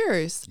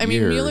years. I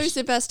mean, Mueller's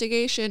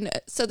investigation.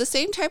 So the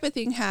same type of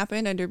thing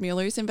happened under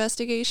Mueller's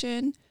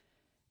investigation.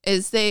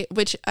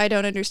 Which I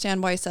don't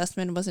understand why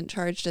Sussman wasn't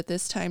charged at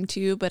this time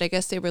too, but I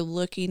guess they were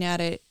looking at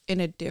it in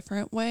a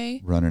different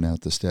way. Running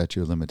out the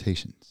statute of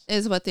limitations.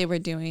 Is what they were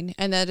doing.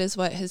 And that is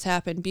what has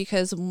happened,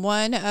 because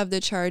one of the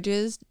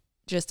charges,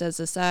 just as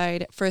a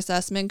side, for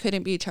Sussman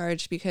couldn't be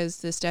charged because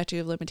the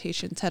statute of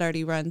limitations had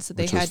already run. So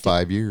Which was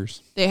 5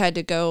 years. They had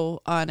to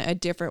go on a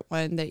different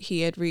one that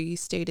he had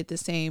restated the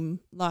same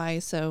lie.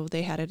 So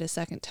they had it a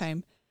second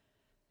time.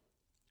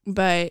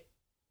 But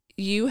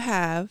you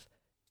have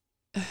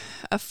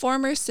a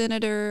former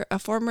senator, a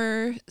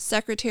former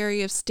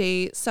secretary of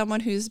state, someone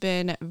who's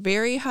been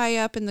very high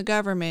up in the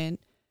government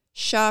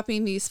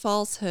shopping these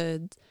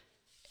falsehoods.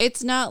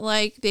 It's not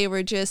like they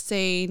were just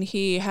saying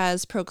he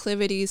has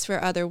proclivities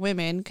for other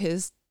women,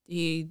 because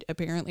he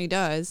apparently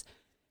does,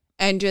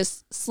 and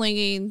just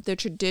slinging the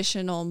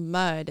traditional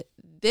mud.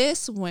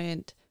 This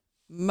went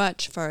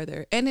much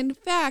farther. And in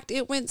fact,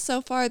 it went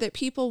so far that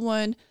people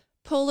won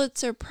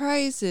Pulitzer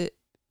Prizes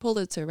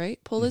Pulitzer, right?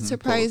 Pulitzer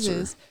Pulitzer.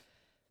 Prizes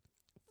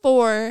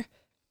for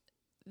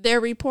their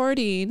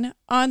reporting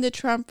on the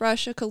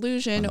Trump-Russia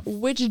collusion,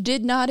 which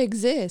did not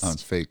exist. On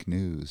fake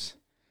news.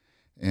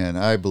 And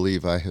I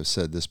believe I have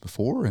said this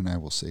before, and I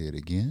will say it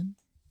again.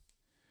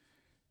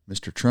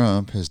 Mr.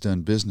 Trump has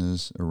done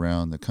business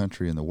around the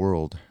country and the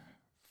world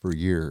for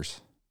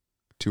years,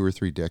 2 or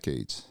 3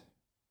 decades.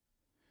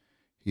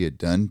 He had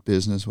done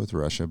business with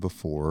Russia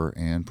before,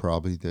 and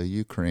probably the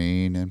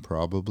Ukraine, and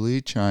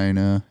probably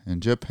China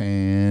and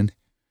Japan.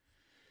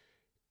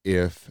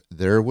 If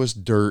there was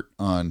dirt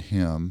on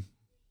him,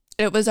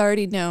 it was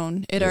already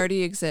known. It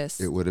already exists.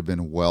 It would have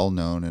been well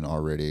known and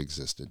already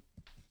existed.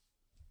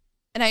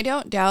 And I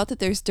don't doubt that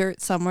there's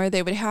dirt somewhere.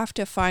 They would have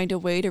to find a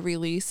way to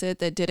release it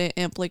that didn't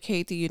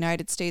implicate the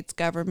United States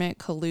government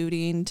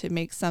colluding to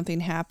make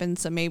something happen.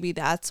 So maybe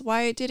that's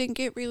why it didn't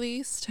get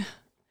released.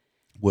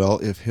 Well,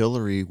 if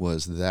Hillary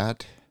was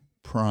that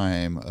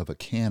prime of a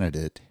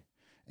candidate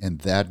and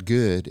that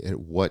good at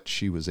what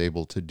she was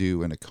able to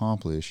do and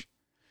accomplish,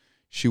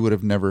 she would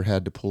have never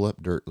had to pull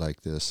up dirt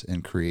like this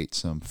and create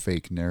some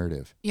fake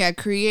narrative. Yeah,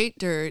 create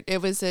dirt.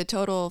 It was a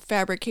total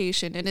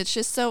fabrication. And it's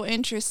just so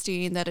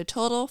interesting that a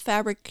total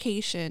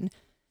fabrication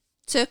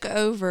took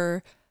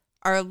over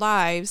our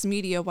lives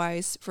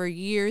media-wise for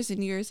years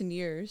and years and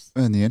years.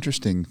 And the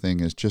interesting thing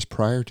is just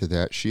prior to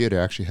that, she had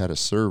actually had a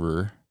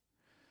server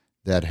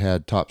that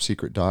had top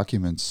secret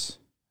documents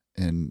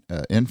and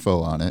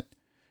info on it,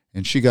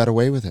 and she got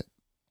away with it.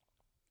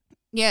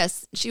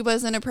 Yes, she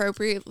wasn't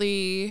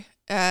appropriately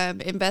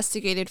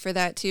investigated for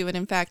that too. And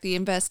in fact, the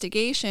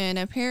investigation,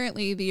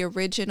 apparently the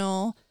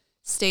original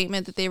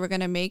statement that they were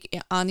going to make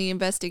on the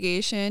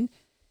investigation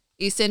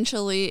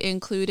essentially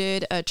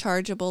included a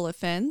chargeable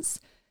offense.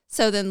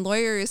 So then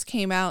lawyers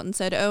came out and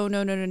said, oh,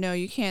 no,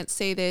 you can't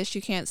say this.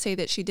 You can't say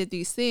that she did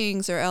these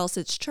things or else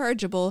it's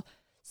chargeable.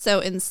 So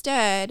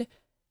instead,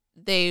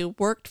 they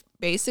worked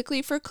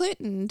basically for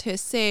Clinton to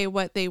say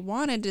what they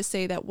wanted to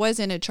say that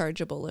wasn't a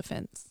chargeable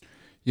offense.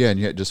 Yeah, and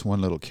yet just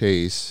one little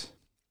case,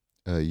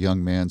 a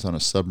young man's on a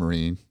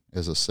submarine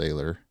as a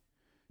sailor,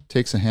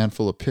 takes a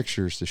handful of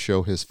pictures to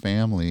show his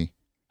family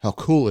how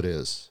cool it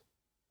is,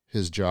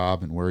 his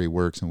job and where he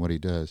works and what he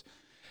does.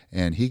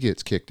 And he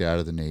gets kicked out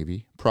of the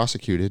Navy,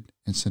 prosecuted,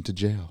 and sent to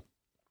jail.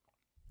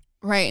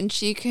 Right, and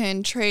she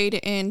can trade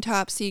in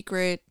top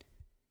secret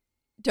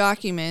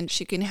documents.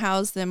 She can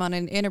house them on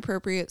an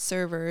inappropriate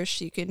server.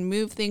 She can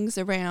move things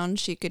around.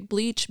 She could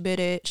bleach bit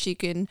it. She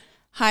can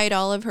hide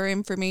all of her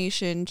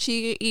information.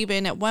 She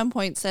even at one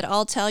point said,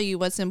 I'll tell you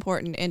what's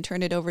important and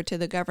turn it over to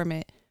the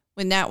government.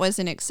 When that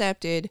wasn't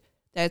accepted,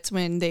 that's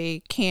when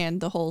they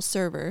canned the whole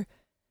server.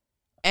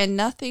 And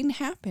nothing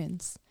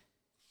happens.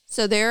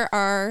 So there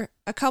are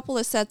a couple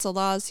of sets of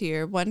laws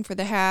here, one for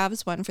the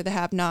haves, one for the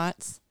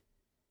have-nots.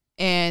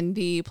 And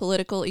the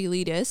political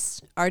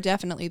elitists are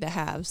definitely the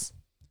haves.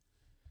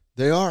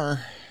 They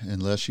are,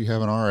 unless you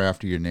have an R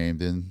after your name,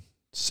 then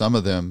some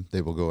of them,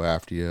 they will go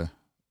after you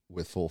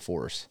with full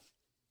force.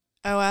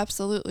 Oh,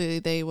 absolutely,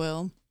 they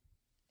will.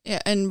 Yeah,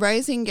 and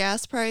rising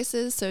gas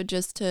prices, so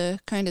just to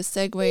kind of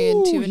segue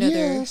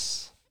into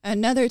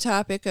another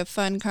topic of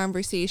fun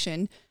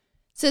conversation.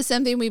 So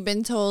something we've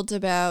been told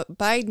about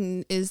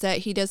Biden is that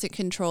he doesn't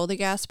control the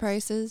gas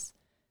prices.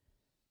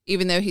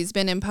 Even though he's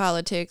been in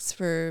politics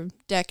for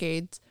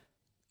decades,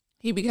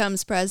 he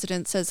becomes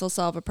president, says he'll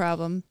solve a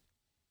problem.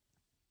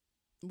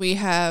 We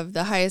have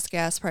the highest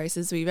gas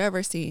prices we've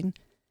ever seen.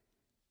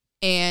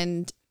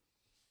 And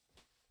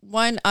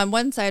on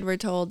one side, we're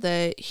told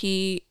that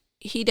he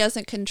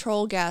doesn't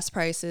control gas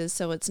prices,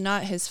 so it's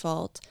not his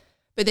fault.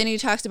 But then he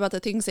talks about the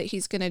things that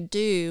he's going to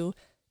do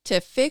to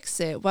fix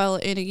it. Well,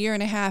 in a year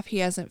and a half, he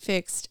hasn't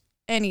fixed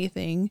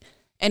anything.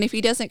 And if he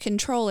doesn't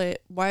control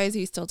it, why is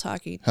he still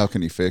talking? How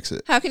can he fix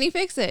it? How can he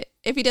fix it?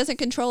 If he doesn't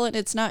control it,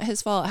 it's not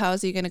his fault. How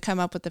is he going to come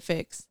up with the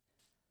fix?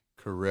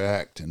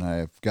 Correct. And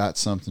I've got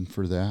something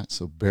for that,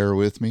 so bear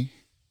with me.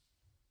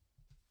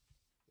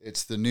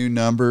 It's the new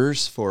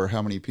numbers for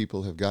how many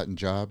people have gotten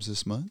jobs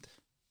this month.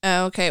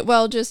 Okay.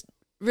 Well, just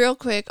real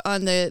quick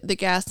on the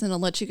gas, and I'll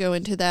let you go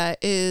into that,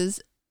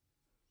 is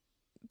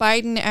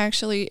Biden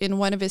actually in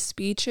one of his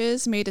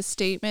speeches made a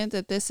statement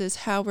that this is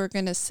how we're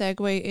going to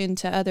segue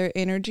into other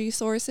energy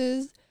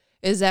sources,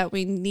 is that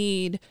we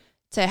need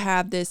to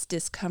have this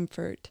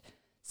discomfort.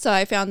 So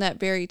I found that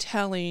very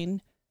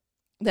telling,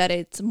 that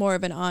it's more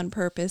of an on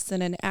purpose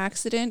than an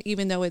accident,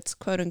 even though it's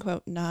quote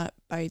unquote not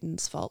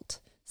Biden's fault.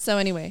 So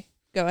anyway,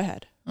 go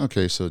ahead.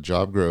 Okay, so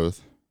job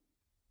growth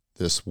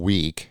this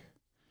week,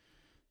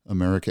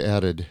 America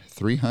added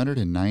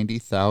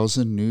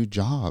 390,000 new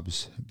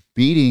jobs,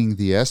 beating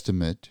the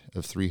estimate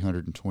of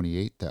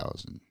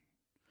 328,000.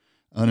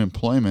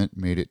 Unemployment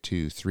made it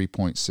to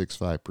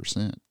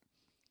 3.65%.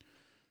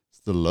 It's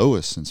the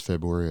lowest since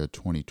February of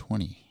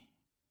 2020.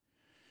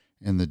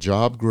 And the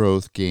job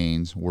growth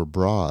gains were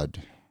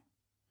broad.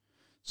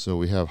 So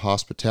we have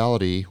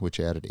hospitality, which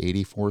added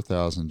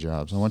 84,000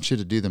 jobs. I want you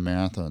to do the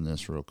math on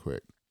this real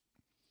quick.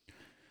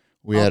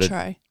 I'll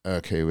try.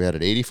 Okay, we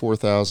added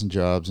 84,000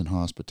 jobs in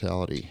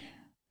hospitality.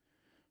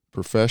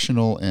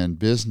 Professional and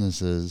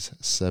businesses,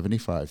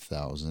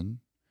 75,000,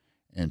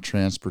 and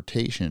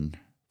transportation,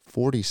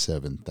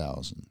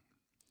 47,000.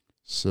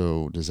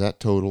 So does that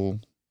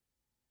total?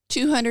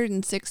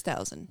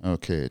 206,000.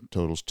 Okay, it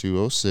totals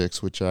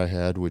 206, which I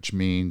had, which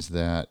means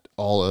that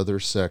all other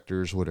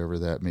sectors, whatever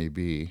that may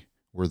be,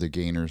 were the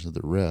gainers of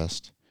the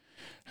rest.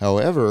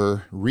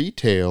 However,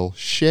 retail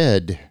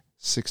shed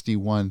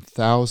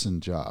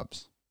 61,000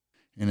 jobs.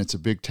 And it's a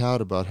big tout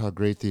about how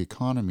great the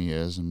economy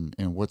is and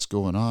what's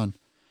going on.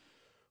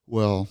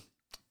 Well,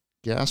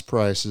 gas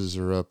prices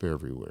are up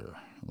everywhere,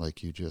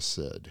 like you just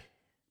said.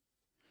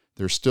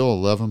 There's still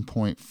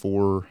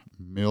 11.4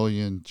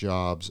 million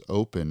jobs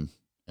open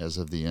as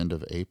of the end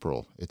of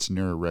April. It's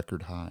near a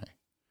record high.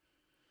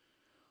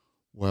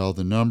 While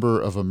the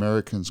number of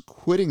Americans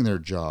quitting their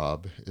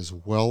job is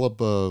well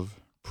above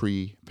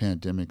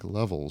pre-pandemic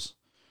levels,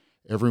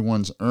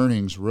 everyone's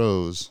earnings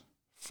rose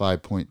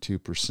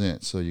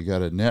 5.2%. So you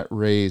got a net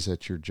raise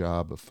at your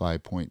job of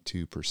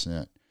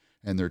 5.2%.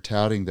 And they're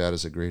touting that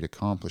as a great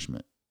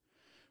accomplishment.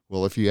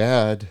 Well, if you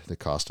add the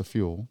cost of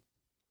fuel,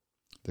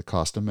 the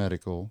cost of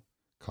medical,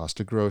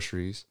 cost of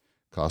groceries,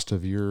 cost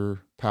of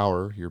your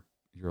power, your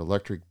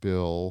electric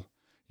bill,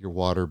 your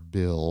water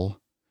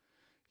bill,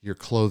 your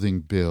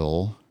clothing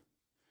bill,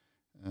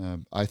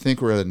 I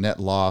think we're at a net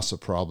loss of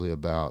probably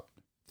about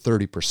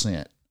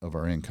 30% of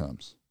our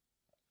incomes.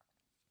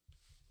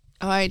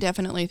 Oh, I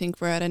definitely think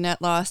we're at a net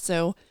loss.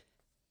 So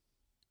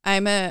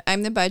I'm the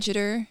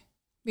budgeter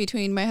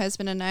between my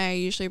husband and I. I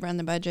usually run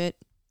the budget,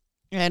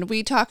 and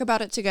we talk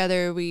about it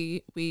together.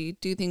 We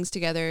do things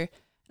together.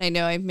 And I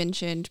know I've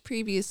mentioned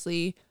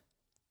previously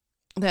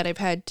that I've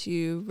had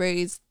to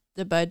raise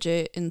the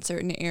budget in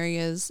certain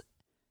areas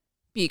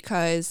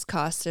because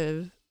cost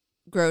of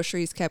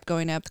groceries kept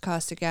going up, the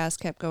cost of gas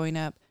kept going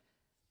up.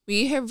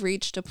 We have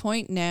reached a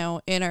point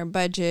now in our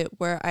budget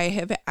where I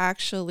have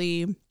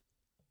actually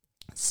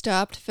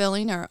stopped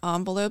filling our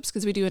envelopes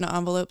because we do an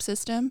envelope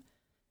system.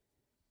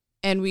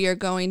 And we are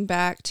going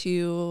back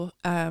to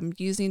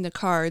using the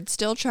card,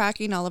 still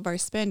tracking all of our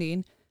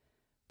spending,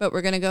 but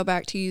we're going to go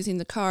back to using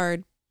the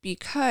card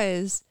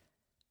because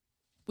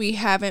we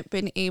haven't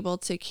been able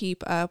to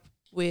keep up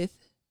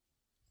with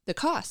the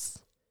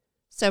costs.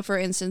 So for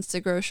instance,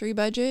 the grocery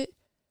budget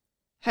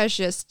has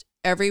just,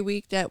 every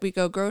week that we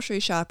go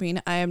grocery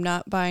shopping, I am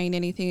not buying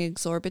anything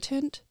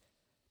exorbitant,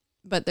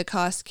 but the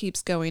cost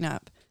keeps going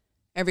up.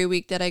 Every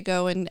week that I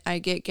go and I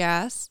get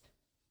gas,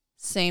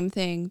 same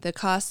thing. The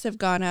costs have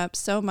gone up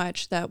so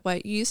much that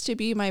what used to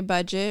be my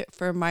budget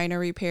for minor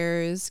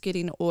repairs,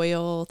 getting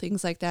oil,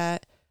 things like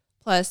that,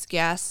 plus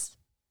gas,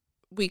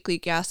 weekly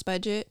gas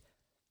budget,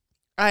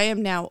 I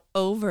am now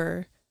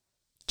over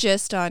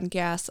just on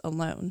gas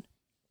alone.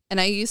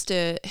 And I used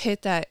to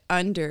hit that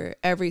under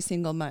every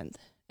single month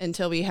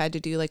until we had to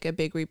do like a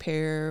big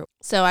repair.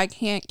 So I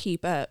can't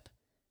keep up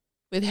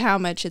with how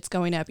much it's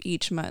going up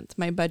each month.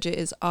 My budget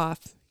is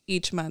off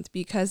each month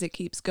because it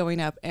keeps going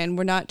up. And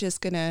we're not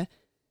just going to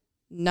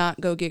not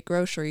go get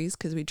groceries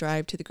because we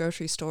drive to the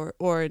grocery store,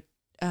 or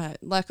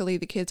luckily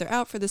the kids are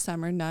out for the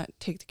summer, not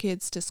take the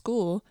kids to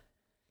school.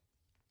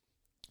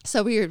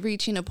 So we are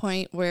reaching a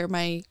point where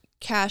my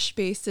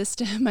cash-based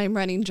system, I'm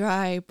running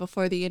dry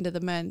before the end of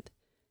the month.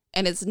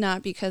 And it's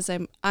not because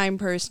I'm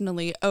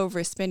personally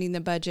overspending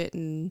the budget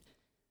and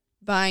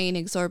buying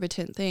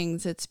exorbitant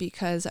things. It's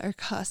because our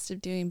cost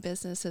of doing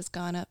business has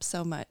gone up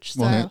so much.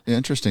 Well,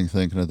 interesting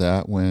thinking of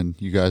that when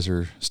you guys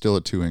are still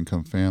a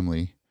two-income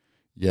family,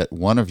 yet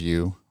one of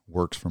you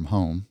works from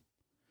home.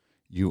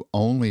 You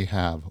only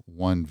have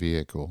one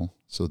vehicle,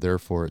 so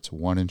therefore it's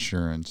one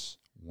insurance,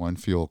 one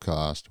fuel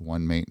cost,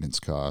 one maintenance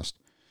cost,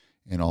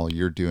 and all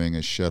you're doing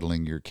is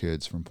shuttling your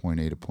kids from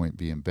point A to point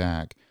B and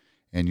back.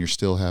 And you're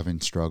still having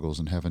struggles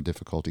and having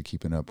difficulty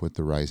keeping up with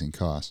the rising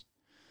costs.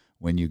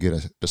 When you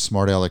get a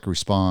smart aleck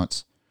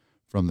response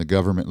from the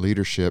government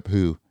leadership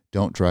who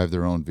don't drive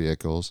their own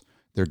vehicles,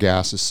 their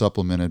gas is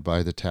supplemented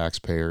by the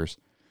taxpayers,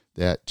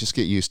 that just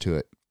get used to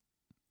it.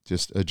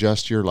 Just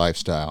adjust your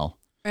lifestyle.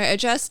 Right,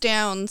 adjust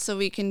down so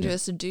we can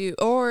just do,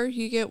 or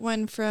you get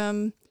one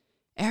from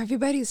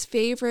everybody's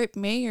favorite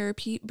mayor,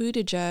 Pete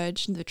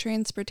Buttigieg, the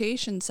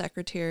transportation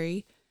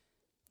secretary,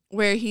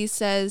 where he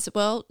says,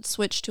 well,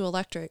 switch to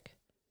electric.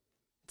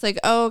 It's like,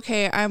 oh,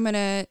 okay, I'm going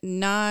to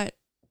not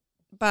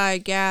buy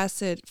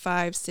gas at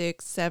 $5, $6,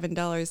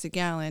 $7 a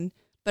gallon,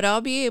 but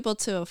I'll be able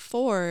to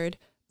afford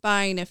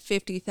buying a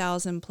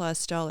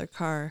 $50,000+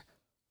 car.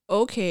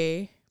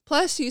 Okay.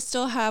 Plus, you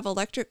still have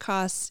electric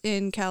costs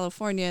in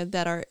California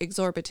that are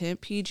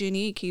exorbitant.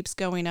 PG&E keeps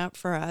going up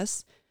for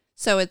us.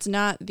 So it's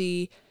not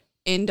the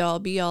end-all,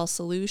 be-all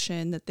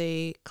solution that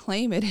they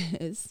claim it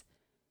is,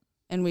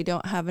 and we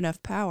don't have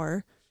enough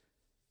power.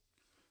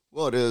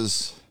 Well, it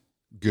is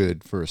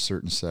good for a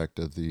certain sect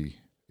of the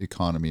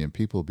economy and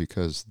people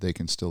because they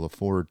can still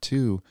afford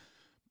to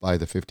buy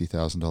the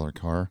 $50,000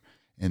 car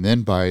and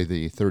then buy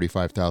the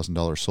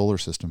 $35,000 solar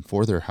system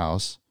for their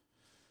house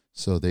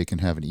so they can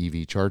have an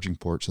EV charging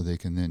port so they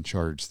can then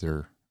charge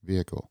their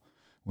vehicle.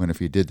 When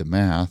if you did the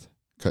math,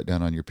 cut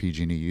down on your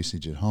PG&E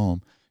usage at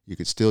home, you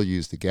could still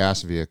use the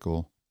gas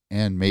vehicle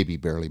and maybe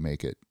barely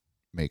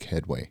make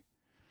headway.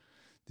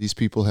 These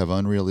people have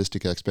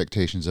unrealistic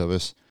expectations of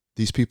us.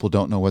 These people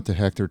don't know what the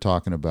heck they're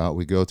talking about.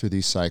 We go through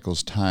these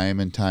cycles time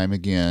and time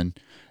again,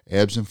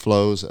 ebbs and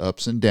flows,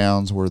 ups and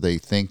downs, where they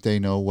think they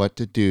know what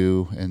to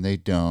do and they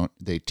don't.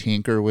 They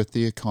tinker with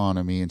the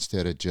economy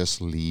instead of just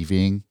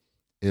leaving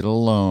it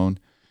alone.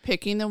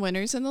 Picking the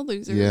winners and the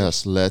losers.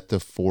 Yes, let the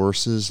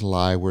forces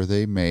lie where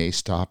they may.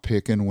 Stop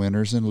picking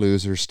winners and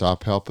losers.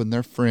 Stop helping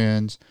their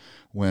friends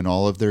when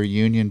all of their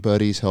union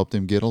buddies help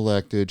them get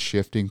elected,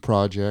 shifting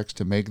projects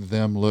to make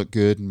them look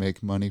good and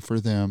make money for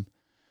them.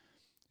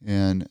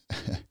 And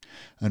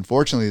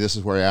unfortunately, this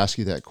is where I ask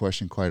you that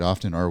question quite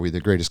often. Are we the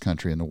greatest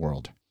country in the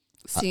world?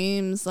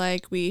 Seems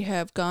like we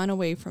have gone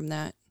away from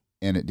that.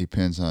 And it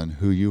depends on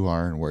who you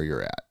are and where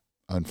you're at,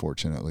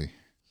 unfortunately.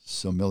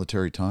 So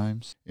Military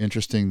Times,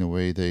 interesting the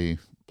way they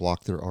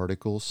block their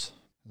articles.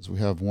 As we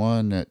have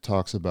one that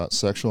talks about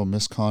sexual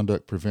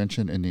misconduct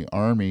prevention in the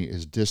Army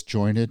is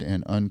disjointed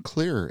and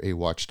unclear, a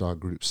watchdog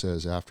group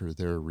says after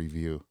their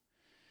review.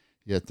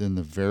 Yet then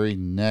the very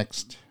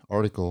next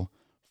article,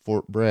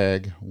 Fort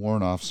Bragg,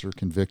 warrant officer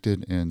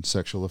convicted in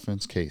sexual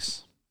offense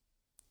case.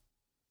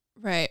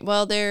 Right.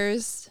 Well,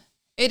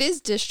 it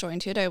is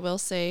disjointed, I will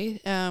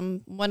say.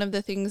 One of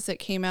the things that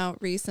came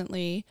out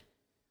recently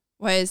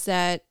was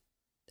that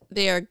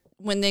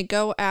when they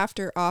go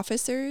after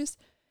officers,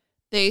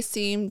 they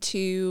seem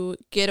to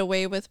get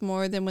away with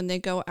more than when they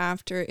go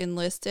after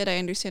enlisted. I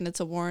understand it's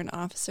a warrant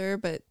officer,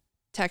 but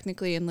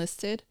technically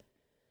enlisted.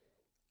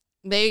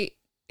 They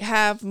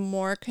have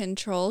more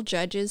control,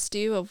 judges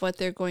do, of what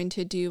they're going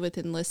to do with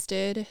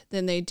enlisted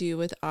than they do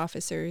with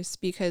officers.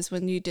 Because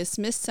when you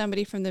dismiss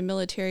somebody from the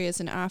military as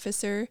an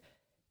officer,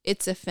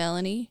 it's a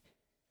felony.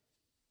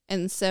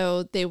 And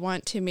so they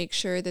want to make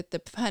sure that the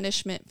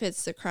punishment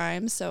fits the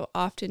crime. So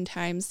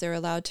oftentimes they're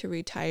allowed to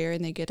retire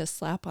and they get a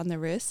slap on the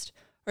wrist.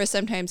 Or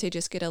sometimes they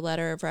just get a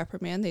letter of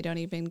reprimand. They don't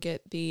even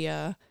get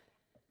the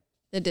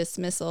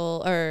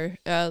dismissal or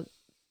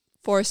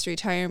forced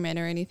retirement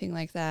or anything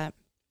like that.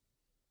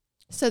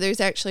 So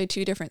there's actually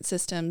two different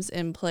systems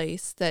in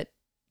place that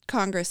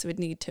Congress would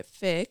need to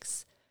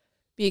fix,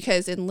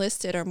 because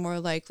enlisted are more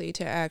likely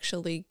to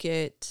actually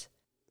get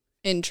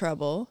in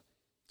trouble.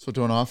 So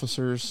don't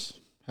officers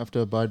have to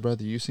abide by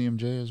the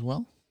UCMJ as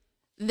well?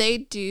 They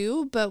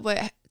do, but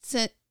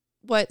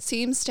what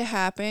seems to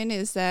happen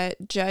is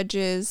that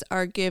judges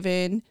are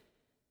given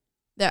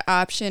the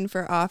option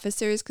for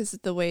officers, because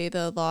of the way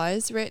the law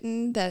is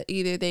written, that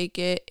either they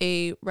get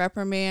a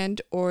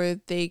reprimand or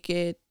they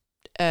get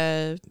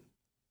a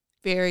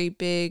very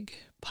big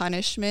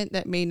punishment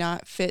that may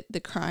not fit the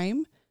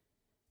crime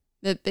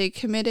that they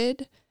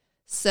committed.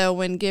 So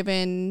when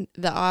given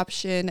the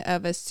option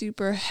of a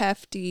super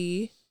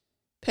hefty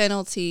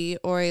penalty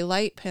or a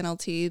light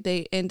penalty,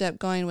 they end up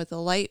going with a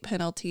light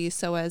penalty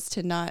so as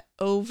to not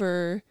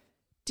overdo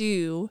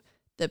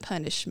the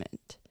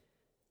punishment.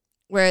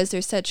 Whereas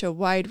there's such a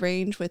wide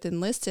range with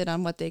enlisted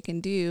on what they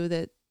can do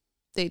that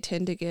they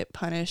tend to get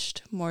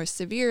punished more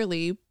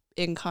severely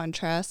in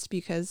contrast,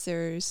 because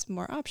there's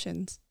more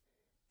options.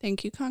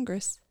 Thank you,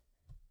 Congress.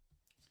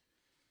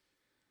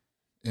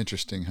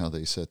 Interesting how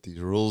they set these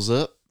rules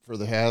up for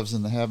the haves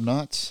and the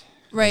have-nots.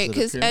 Right,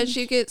 because as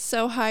you get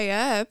so high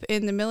up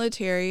in the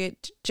military,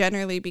 it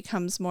generally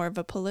becomes more of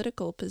a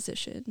political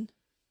position.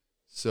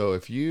 So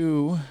if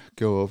you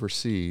go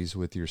overseas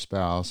with your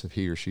spouse, if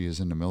he or she is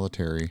in the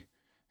military,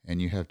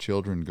 and you have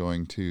children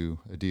going to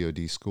a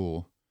DoD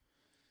school,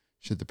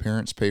 should the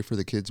parents pay for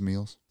the kids'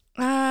 meals?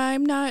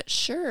 I'm not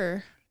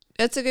sure.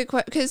 That's a good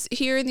question, because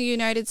here in the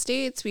United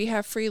States, we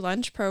have free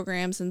lunch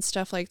programs and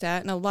stuff like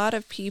that, and a lot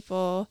of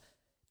people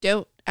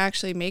don't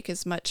actually make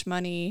as much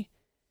money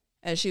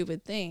as you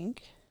would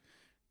think.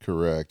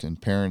 Correct.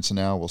 And parents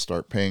now will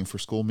start paying for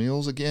school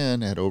meals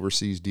again at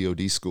overseas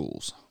DoD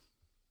schools.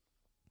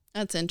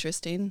 That's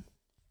interesting.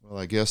 Well,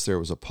 I guess there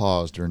was a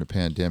pause during the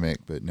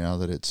pandemic, but now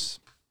that it's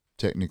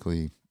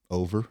technically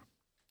over,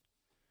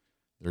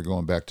 they're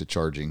going back to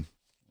charging.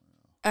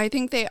 I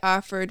think they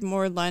offered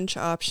more lunch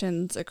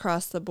options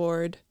across the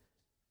board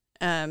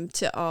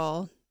to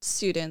all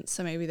students.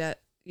 So maybe that,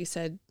 you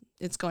said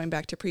it's going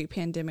back to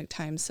pre-pandemic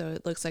times, so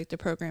it looks like the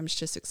program's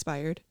just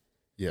expired.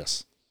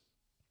 Yes.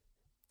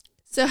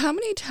 So how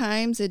many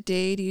times a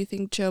day do you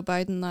think Joe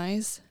Biden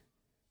lies?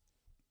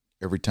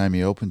 Every time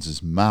he opens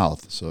his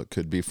mouth, so it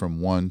could be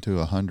from 1 to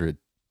 100.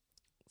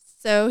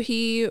 So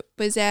he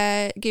was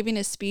giving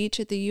a speech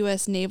at the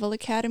U.S. Naval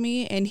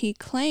Academy, and he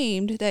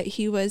claimed that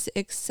he was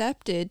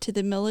accepted to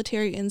the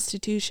military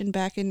institution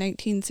back in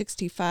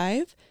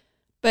 1965,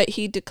 but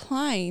he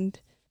declined.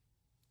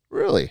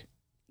 Really?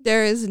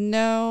 There is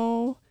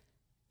no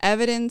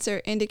evidence or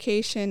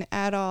indication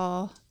at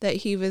all that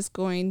he was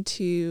going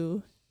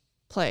to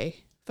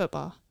play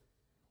football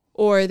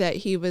or that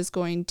he was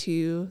going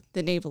to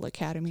the Naval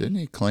Academy. Didn't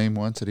he claim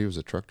once that he was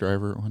a truck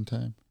driver at one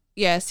time?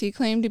 Yes, he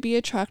claimed to be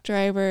a truck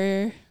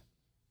driver.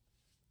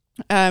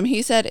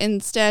 He said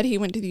instead he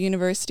went to the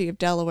University of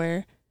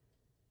Delaware,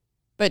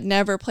 but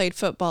never played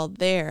football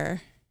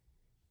there.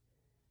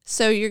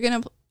 So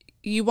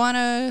you want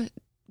to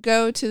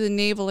go to the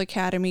Naval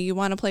Academy. You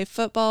want to play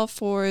football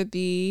for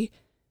the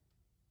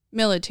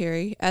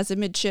military as a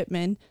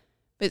midshipman,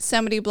 but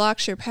somebody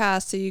blocks your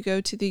path, so you go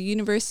to the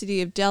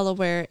University of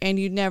Delaware and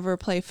you never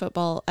play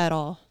football at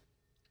all.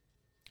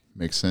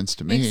 Makes sense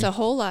to me. Makes a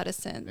whole lot of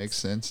sense. Makes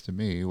sense to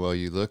me. Well,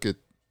 you look at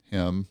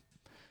him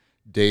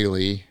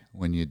daily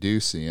when you do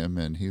see him,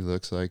 and he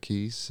looks like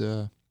he's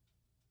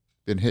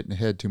been hit in the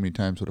head too many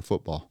times with a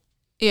football.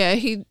 Yeah,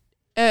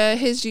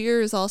 his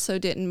years also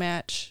didn't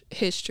match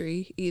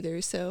history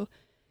either, so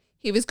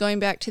he was going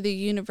back to the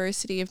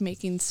University of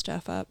making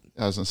stuff up.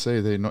 I was going to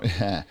say,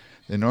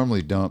 they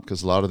normally don't,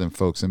 because a lot of them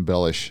folks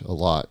embellish a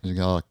lot. You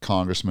got a lot of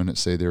congressmen that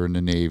say they're in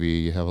the Navy.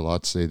 You have a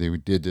lot to say they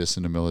did this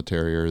in the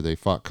military, or they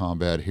fought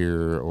combat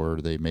here,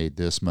 or they made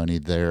this money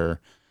there.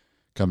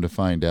 Come to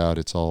find out,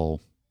 it's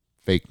all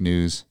fake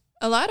news.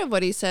 A lot of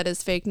what he said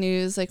is fake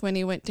news, like when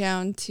he went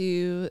down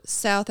to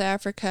South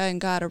Africa and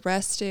got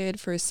arrested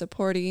for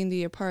supporting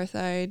the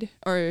apartheid,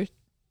 or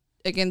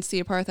against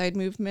the apartheid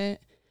movement.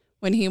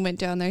 When he went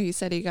down there, he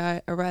said he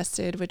got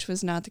arrested, which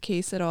was not the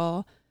case at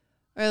all.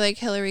 Or like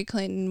Hillary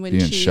Clinton when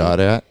Being shot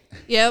at?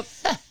 Yep.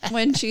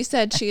 When she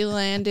said she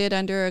landed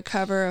under a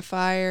cover of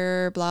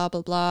fire, blah,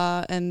 blah,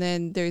 blah. And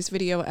then there's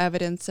video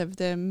evidence of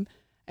them.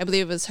 I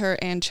believe it was her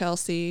and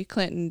Chelsea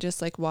Clinton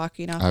just like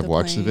walking off the plane. I've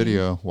watched the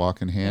video,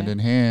 walking hand in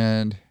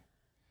hand.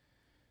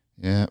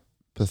 Yeah,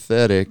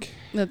 pathetic.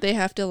 That they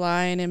have to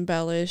lie and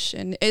embellish.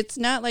 And it's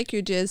not like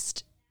you're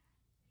just,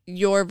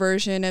 your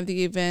version of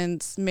the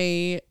events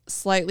may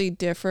slightly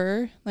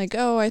differ. Like,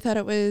 oh, I thought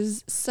it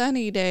was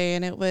sunny day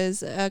and it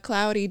was a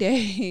cloudy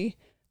day.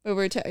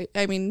 But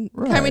coming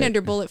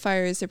under bullet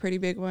fire is a pretty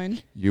big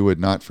one. You would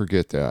not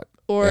forget that,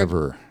 or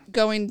ever.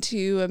 Going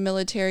to a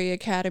military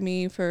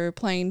academy for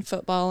playing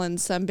football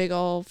and some big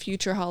old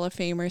future Hall of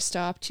Famer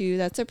stopped you.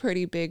 That's a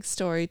pretty big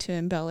story to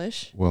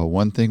embellish. Well,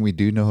 one thing we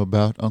do know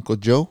about Uncle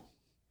Joe,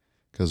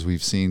 because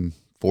we've seen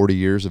 40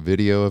 years of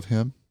video of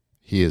him,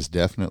 he is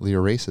definitely a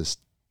racist.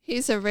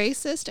 He's a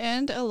racist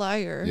and a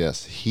liar.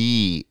 Yes,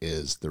 he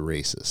is the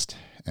racist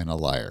and a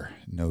liar,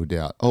 no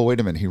doubt. Oh, wait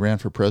a minute. He ran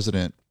for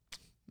president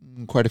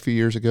quite a few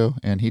years ago,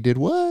 and he did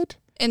what?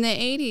 In the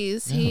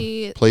 80s,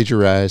 he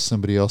plagiarized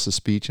somebody else's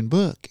speech and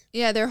book.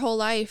 Yeah, their whole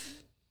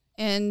life.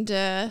 And,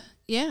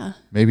 yeah.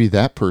 Maybe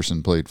that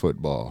person played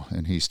football,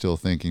 and he's still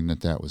thinking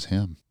that that was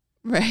him.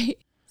 Right.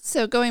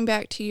 So going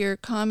back to your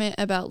comment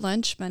about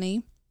lunch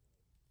money,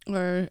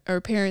 or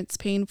parents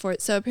paying for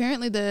it. So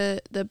apparently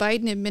the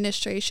Biden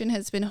administration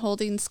has been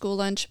holding school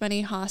lunch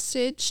money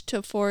hostage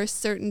to force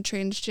certain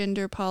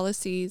transgender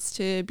policies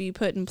to be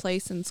put in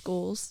place in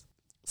schools.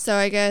 So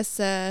I guess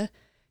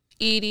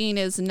eating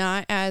is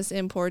not as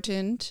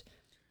important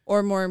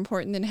or more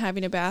important than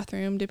having a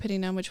bathroom,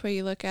 depending on which way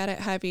you look at it,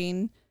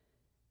 having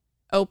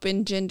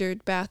open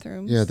gendered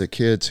bathrooms. Yeah, the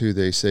kids who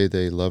they say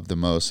they love the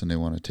most and they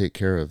want to take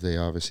care of, they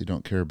obviously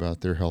don't care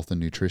about their health and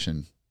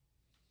nutrition.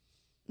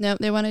 No,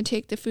 they want to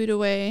take the food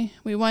away.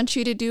 We want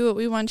you to do what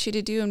we want you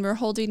to do, and we're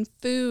holding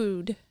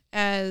food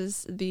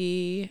as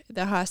the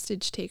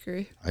hostage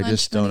taker. I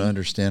just don't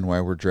understand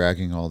why we're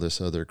dragging all this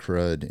other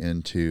crud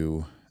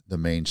into the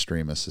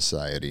mainstream of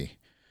society.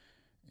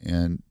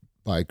 And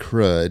by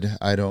crud,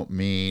 I don't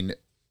mean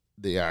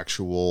the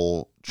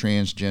actual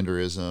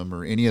transgenderism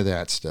or any of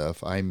that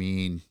stuff. I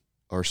mean,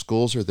 our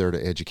schools are there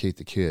to educate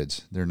the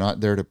kids. They're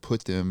not there to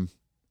put them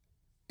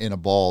in a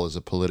ball as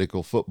a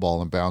political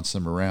football and bounce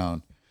them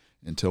around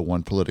until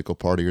one political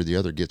party or the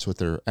other gets what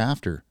they're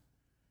after.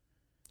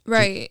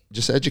 Right.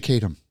 Just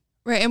educate them.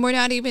 Right, and we're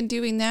not even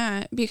doing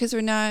that because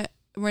we're not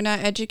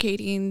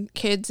educating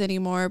kids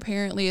anymore.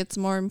 Apparently, it's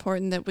more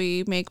important that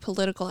we make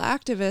political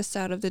activists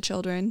out of the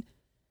children.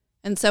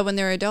 And so when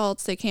they're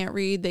adults, they can't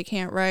read, they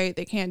can't write,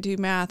 they can't do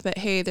math, but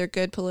hey, they're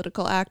good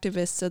political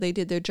activists, so they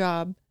did their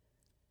job.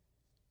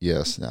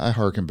 Yes, I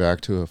hearken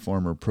back to a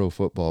former pro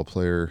football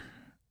player.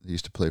 He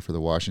used to play for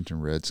the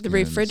Washington Redskins. The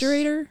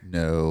refrigerator?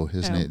 No,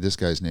 this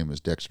guy's name was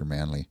Dexter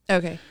Manley.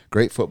 Okay.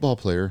 Great football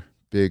player,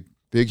 big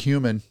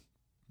human,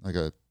 like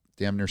a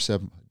damn near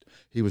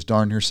he was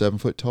darn near 7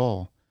 foot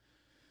tall.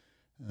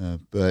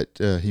 But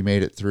he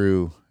made it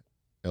through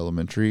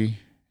elementary,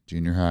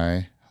 junior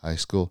high, high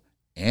school,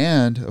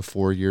 and a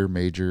 4-year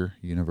major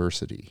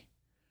university.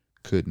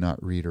 Could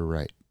not read or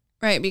write.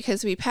 Right,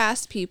 because we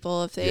pass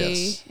people if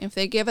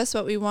they give us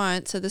what we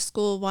want. So the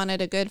school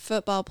wanted a good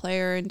football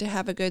player and to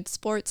have a good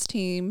sports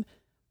team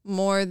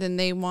more than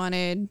they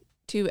wanted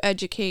to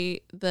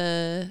educate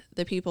the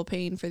people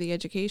paying for the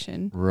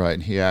education. Right,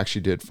 and he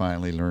actually did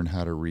finally learn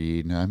how to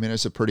read. And I mean,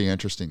 it's a pretty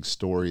interesting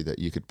story that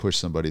you could push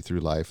somebody through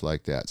life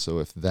like that. So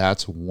if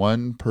that's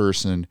one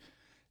person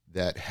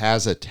that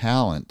has a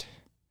talent,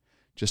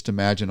 just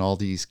imagine all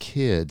these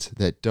kids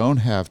that don't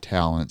have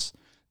talents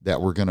that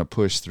we're going to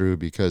push through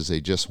because they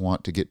just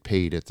want to get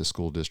paid at the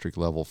school district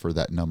level for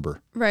that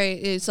number.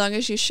 Right. As long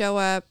as you show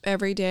up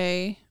every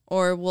day,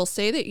 or we'll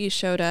say that you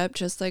showed up,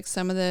 just like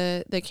some of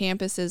the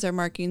campuses are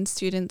marking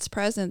students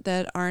present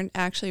that aren't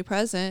actually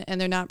present, and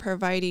they're not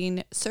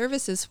providing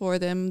services for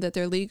them that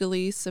they're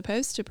legally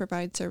supposed to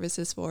provide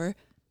services for.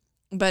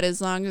 But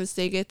as long as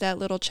they get that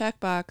little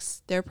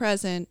checkbox, they're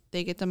present,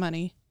 they get the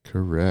money.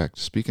 Correct.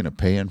 Speaking of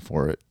paying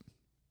for it,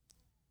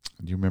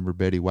 do you remember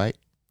Betty White?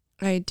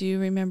 I do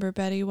remember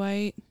Betty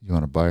White. You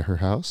want to buy her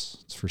house?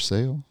 It's for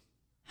sale.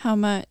 How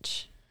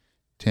much?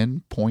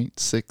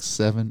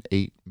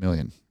 $10.678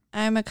 million.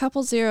 I'm a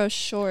couple zeros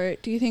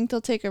short. Do you think they'll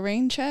take a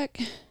rain check?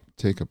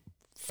 Take a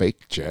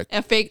fake check.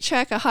 A fake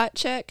check? A hot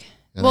check?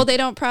 Well, they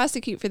don't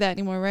prosecute for that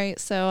anymore, right?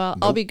 So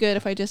I'll be good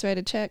if I just write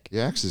a check.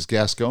 The axe is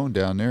Gascon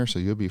down there, so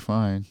you'll be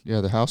fine.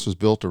 Yeah, the house was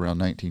built around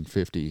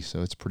 1950,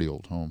 so it's a pretty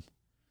old home.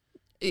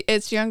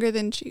 It's younger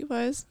than she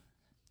was?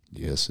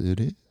 Yes, it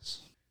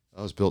is.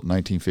 I was built in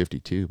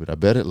 1952, but I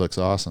bet it looks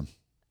awesome.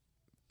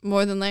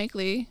 More than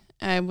likely.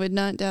 I would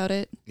not doubt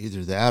it.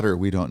 Either that or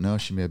we don't know.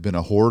 She may have been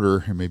a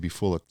hoarder and may be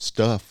full of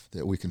stuff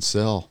that we can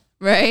sell.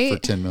 Right? For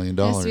 $10 million.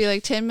 It has to be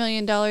like $10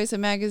 million a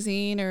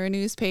magazine or a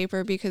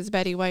newspaper because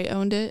Betty White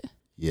owned it.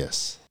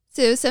 Yes.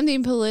 So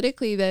something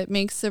politically that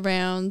makes the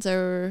rounds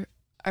are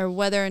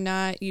whether or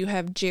not you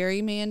have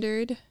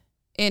gerrymandered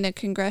in a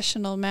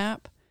congressional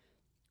map.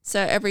 So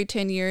every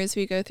 10 years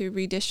we go through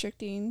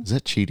redistricting. Is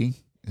that cheating?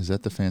 Is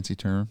that the fancy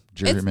term?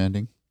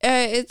 Gerrymandering?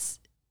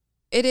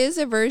 It is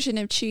a version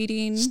of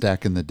cheating.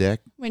 Stacking the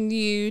deck? When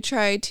you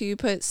try to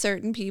put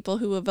certain people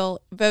who will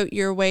vote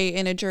your way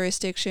in a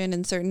jurisdiction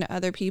and certain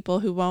other people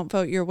who won't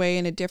vote your way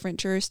in a different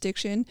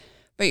jurisdiction,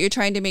 but you're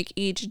trying to make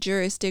each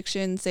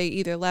jurisdiction, say,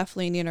 either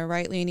left-leaning or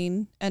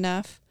right-leaning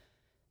enough.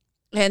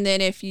 And then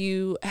if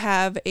you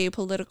have a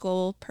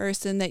political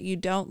person that you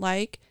don't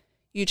like,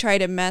 you try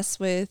to mess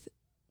with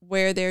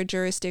where their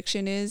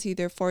jurisdiction is,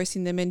 either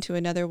forcing them into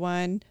another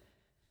one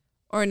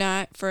or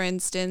not. For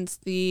instance,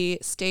 the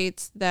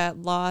states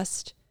that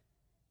lost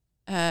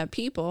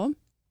people,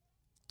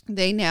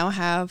 they now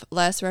have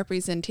less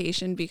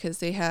representation because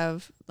they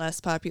have less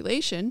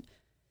population.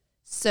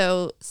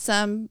 So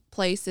some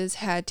places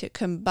had to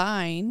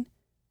combine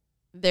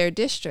their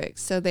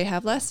districts, so they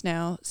have less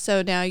now.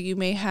 So now you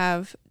may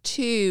have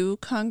two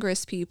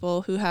Congress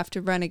people who have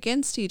to run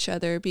against each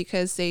other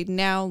because they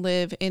now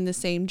live in the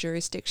same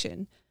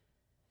jurisdiction.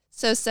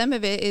 So some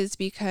of it is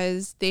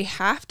because they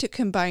have to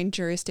combine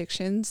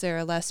jurisdictions, there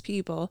are less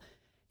people,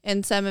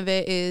 and some of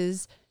it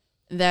is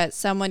that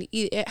someone,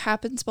 it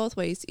happens both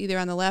ways, either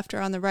on the left or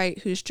on the right,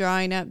 who's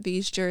drawing up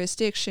these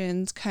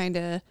jurisdictions kind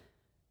of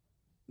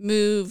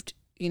moved,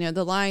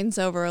 the lines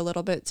over a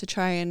little bit to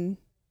try and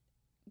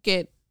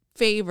get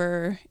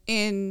favor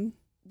in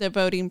the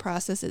voting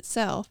process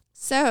itself.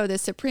 So the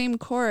Supreme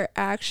Court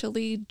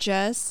actually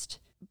just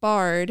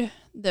barred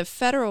the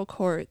federal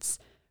courts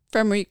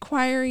from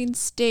requiring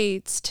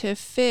states to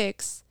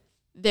fix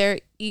their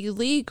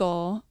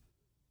illegal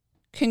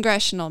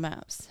congressional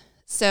maps.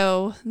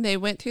 So they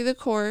went through the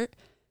court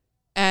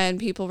and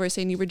people were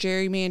saying you were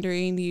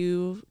gerrymandering,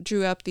 you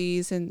drew up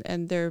these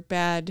and they're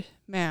bad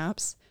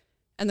maps.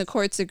 And the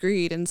courts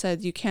agreed and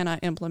said you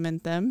cannot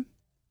implement them.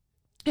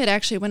 It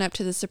actually went up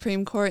to the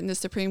Supreme Court, and the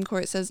Supreme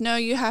Court says, no,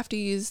 you have to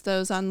use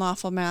those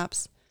unlawful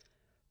maps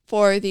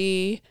for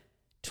the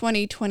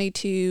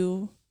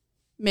 2022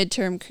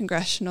 midterm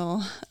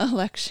congressional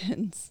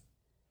elections.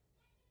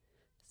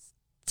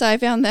 So I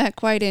found that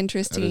quite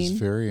interesting. That is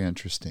very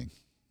interesting.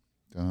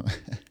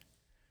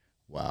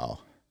 Wow.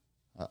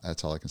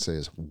 That's all I can say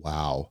is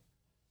wow.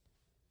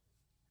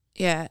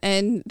 Yeah,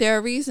 and there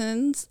are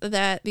reasons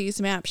that these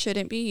maps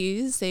shouldn't be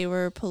used. They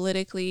were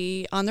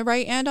politically, on the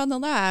right and on the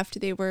left,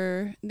 they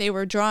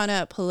were drawn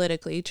up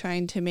politically,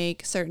 trying to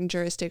make certain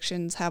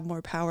jurisdictions have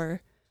more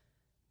power.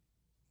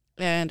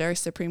 And our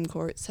Supreme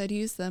Court said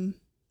use them.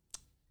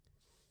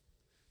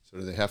 So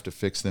do they have to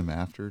fix them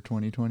after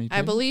 2022?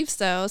 I believe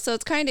so. So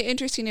it's kind of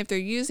interesting if they're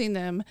using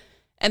them,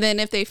 and then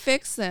if they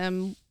fix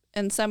them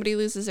and somebody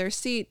loses their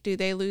seat, do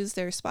they lose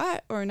their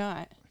spot or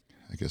not?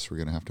 I guess we're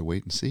going to have to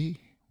wait and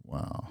see.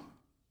 Wow.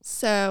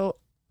 So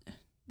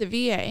the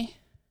VA,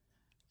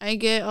 I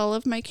get all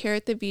of my care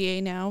at the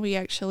VA now. We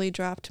actually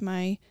dropped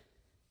my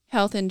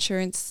health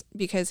insurance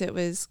because it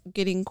was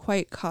getting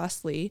quite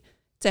costly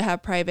to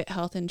have private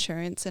health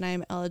insurance, and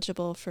I'm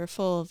eligible for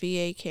full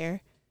VA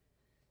care.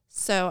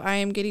 So I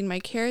am getting my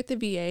care at the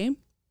VA.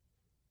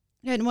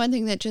 And one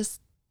thing that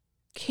just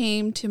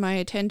came to my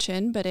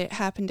attention, but it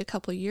happened a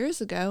couple years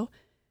ago,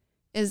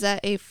 is that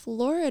a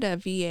Florida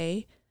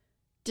VA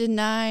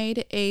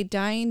denied a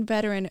dying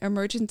veteran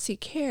emergency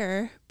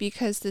care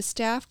because the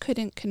staff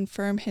couldn't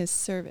confirm his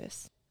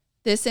service.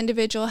 This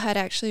individual had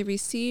actually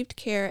received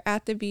care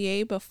at the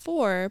VA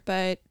before,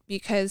 but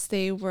because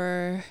they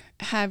were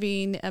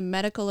having a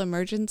medical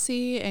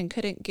emergency and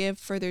couldn't give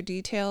further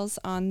details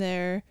on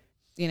their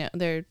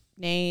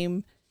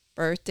name,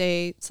 birth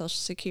date, social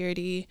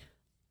security,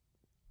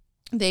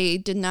 they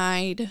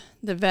denied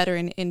the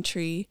veteran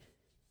entry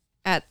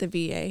at the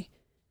VA.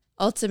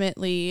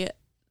 Ultimately,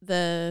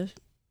 the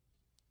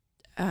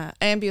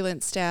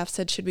ambulance staff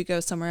said, should we go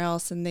somewhere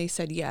else? And they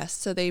said yes.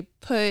 So they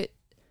put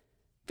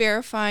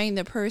verifying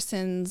the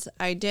person's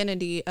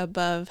identity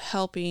above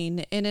helping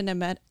in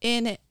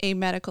a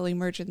medical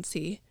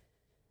emergency.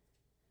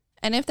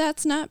 And if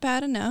that's not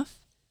bad enough,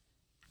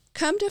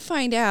 come to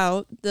find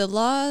out, the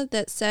law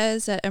that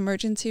says that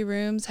emergency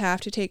rooms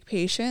have to take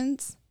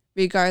patients,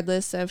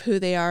 regardless of who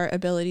they are,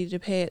 ability to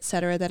pay,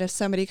 etc., that if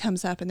somebody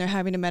comes up and they're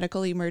having a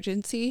medical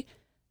emergency,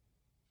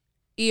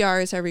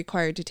 ERs are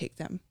required to take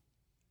them.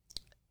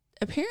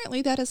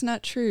 Apparently, that is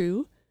not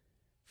true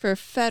for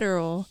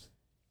federal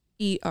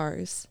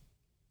ERs.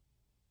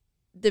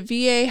 The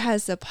VA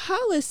has a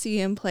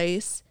policy in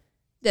place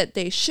that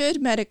they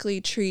should medically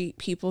treat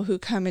people who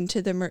come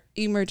into the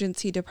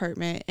emergency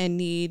department and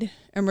need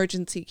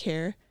emergency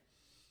care.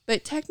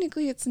 But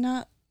technically, it's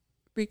not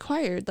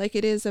required like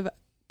it is of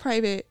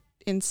private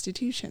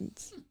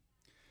institutions.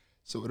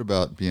 So what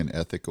about being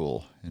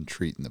ethical and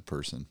treating the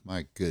person?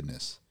 My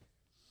goodness.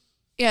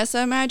 Yeah,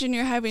 so imagine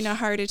you're having a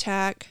heart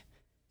attack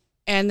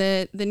and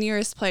the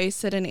nearest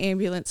place that an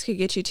ambulance could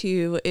get you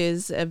to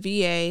is a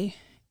VA,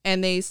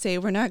 and they say,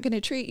 we're not going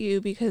to treat you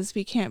because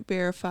we can't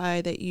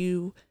verify that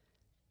you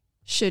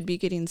should be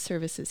getting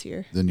services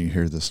here. Then you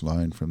hear this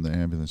line from the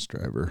ambulance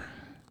driver.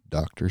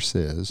 Doctor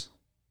says,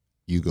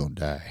 you gonna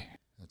die.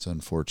 That's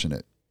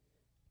unfortunate.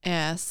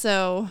 Yeah,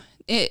 so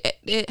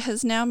it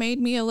has now made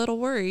me a little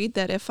worried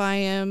that if I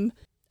am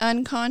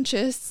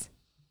unconscious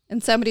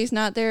and somebody's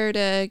not there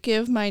to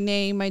give my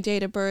name, my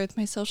date of birth,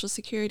 my social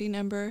security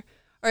number,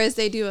 or as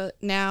they do it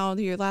now,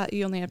 you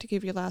only have to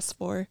give your last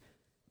four.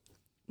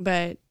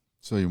 But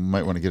so you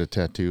might want to get a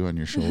tattoo on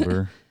your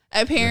shoulder.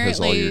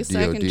 Apparently, that has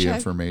all your DOD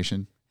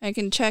information. I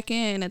can check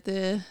in at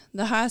the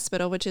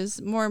hospital, which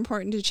is more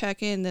important to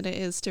check in than it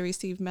is to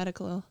receive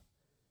medical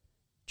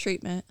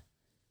treatment.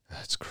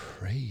 That's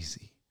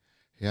crazy.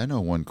 Yeah, I know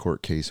one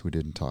court case we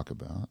didn't talk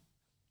about.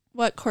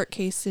 What court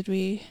case did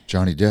we?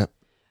 Johnny Depp.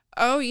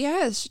 Oh,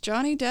 yes.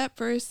 Johnny Depp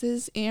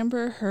versus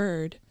Amber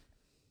Heard.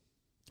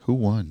 Who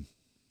won?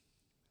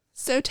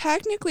 So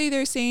technically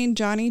they're saying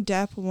Johnny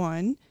Depp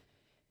won.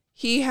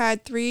 He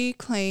had 3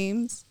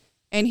 claims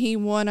and he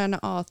won on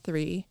all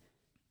 3.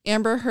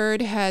 Amber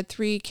Heard had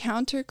 3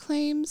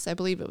 counterclaims. I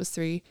believe it was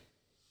 3.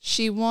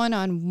 She won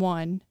on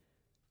 1.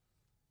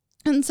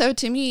 And so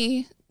to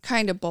me,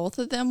 kind of both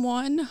of them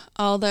won.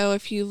 Although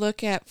if you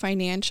look at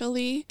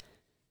financially,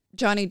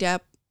 Johnny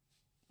Depp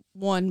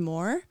won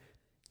more.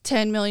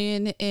 $10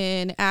 million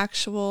in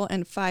actual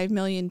and $5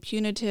 million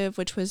punitive,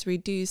 which was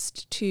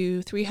reduced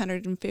to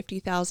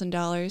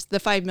 $350,000. The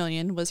 $5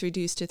 million was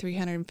reduced to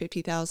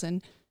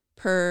 $350,000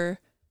 per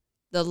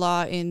the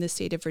law in the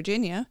state of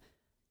Virginia.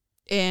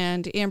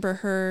 And Amber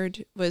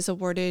Heard was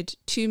awarded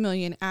 $2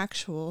 million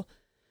actual.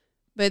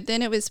 But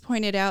then it was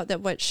pointed out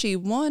that what she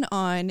won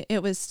on,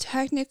 it was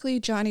technically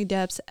Johnny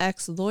Depp's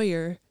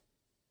ex-lawyer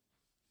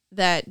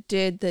that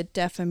did the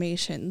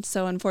defamation.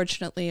 So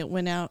unfortunately, it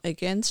went out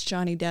against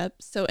Johnny Depp.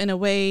 So in a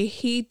way,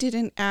 he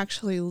didn't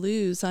actually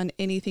lose on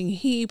anything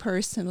he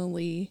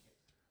personally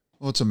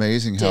Well, it's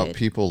amazing how did.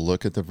 people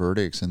look at the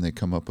verdicts and they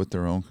come up with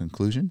their own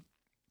conclusion.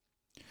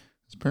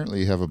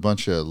 Apparently, you have a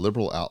bunch of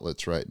liberal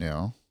outlets right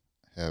now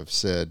have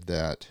said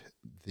that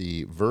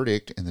the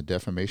verdict in the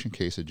defamation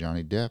case of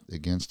Johnny Depp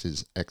against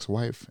his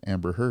ex-wife,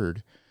 Amber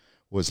Heard,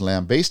 was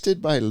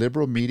lambasted by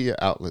liberal media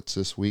outlets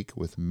this week,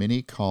 with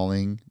many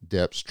calling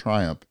Depp's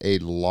triumph a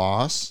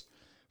loss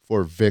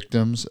for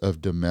victims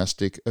of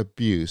domestic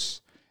abuse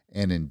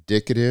and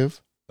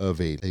indicative of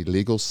a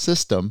legal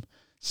system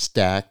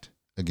stacked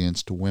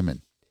against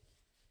women.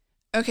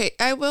 Okay,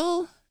 I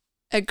will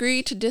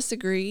agree to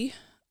disagree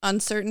on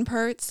certain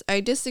parts.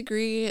 I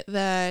disagree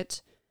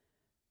that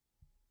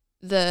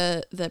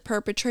the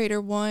perpetrator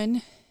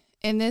won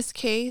in this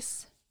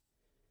case,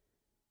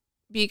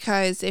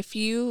 because if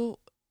you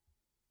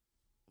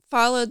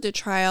followed the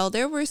trial,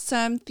 there were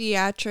some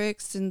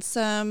theatrics and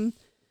some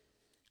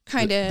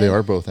kind of... They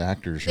are both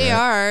actors, right? They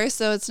are,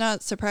 so it's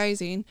not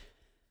surprising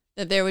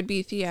that there would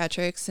be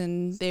theatrics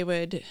and they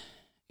would,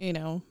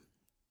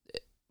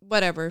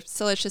 whatever.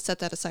 So let's just set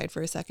that aside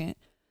for a second.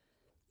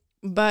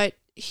 But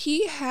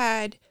he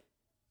had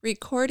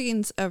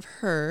recordings of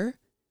her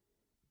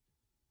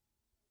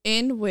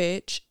in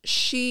which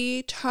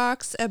she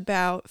talks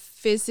about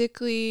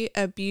physically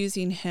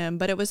abusing him,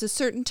 but it was a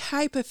certain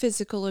type of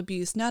physical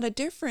abuse, not a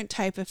different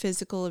type of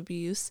physical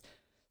abuse.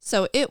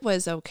 So it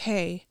was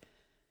okay.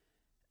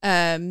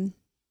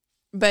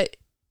 But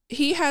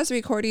he has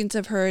recordings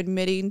of her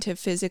admitting to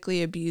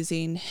physically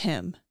abusing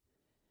him.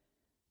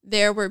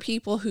 There were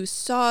people who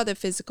saw the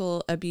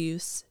physical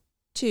abuse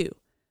too.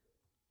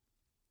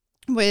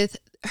 With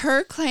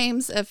her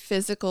claims of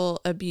physical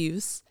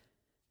abuse,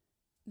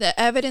 the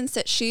evidence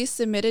that she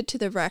submitted to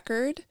the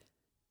record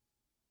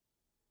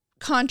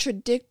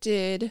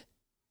contradicted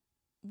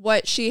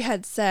what she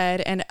had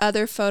said and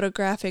other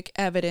photographic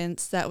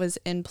evidence that was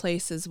in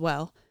place as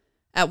well.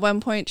 At one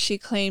point, she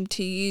claimed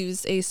to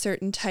use a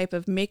certain type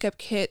of makeup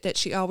kit that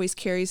she always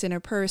carries in her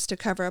purse to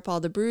cover up all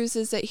the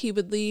bruises that he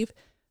would leave,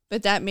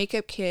 but that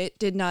makeup kit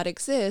did not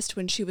exist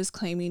when she was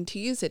claiming to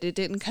use it. It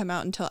didn't come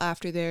out until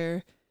after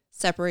their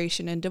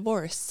separation and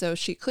divorce. So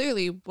she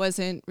clearly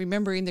wasn't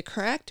remembering the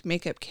correct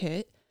makeup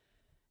kit.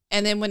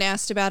 And then when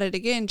asked about it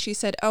again, she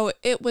said, oh,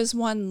 it was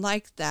one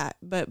like that,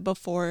 but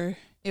before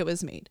it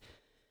was made.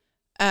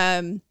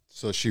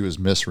 So she was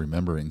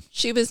misremembering.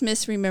 She was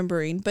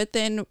misremembering. But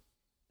then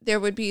there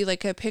would be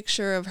like a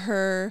picture of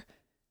her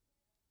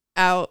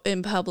out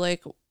in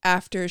public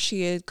after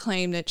she had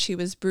claimed that she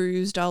was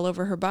bruised all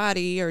over her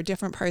body or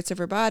different parts of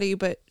her body,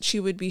 but she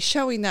would be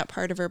showing that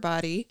part of her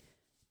body.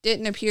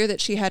 Didn't appear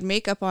that she had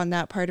makeup on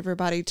that part of her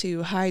body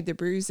to hide the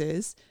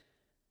bruises.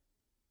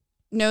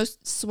 No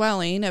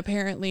swelling.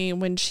 Apparently,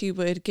 when she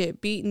would get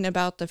beaten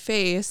about the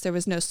face, there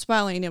was no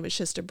swelling. It was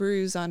just a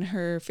bruise on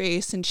her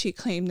face, and she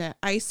claimed that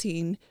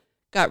icing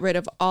got rid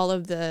of all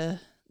of the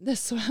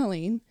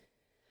swelling.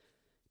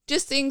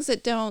 Just things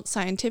that don't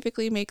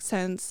scientifically make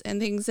sense and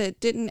things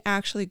that didn't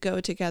actually go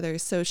together.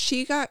 So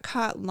she got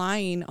caught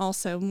lying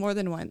also more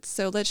than once.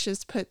 So let's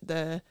just put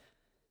the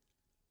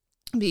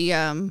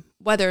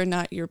whether or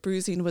not your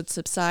bruising would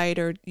subside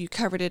or you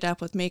covered it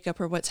up with makeup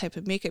or what type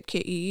of makeup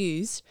kit you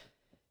used.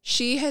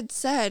 She had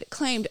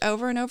claimed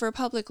over and over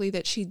publicly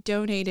that she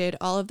donated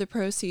all of the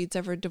proceeds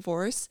of her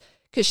divorce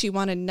because she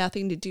wanted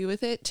nothing to do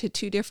with it to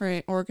 2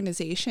 different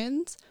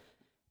organizations.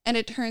 And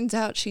it turns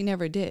out she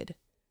never did.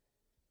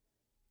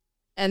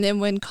 And then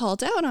when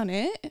called out on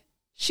it,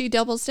 she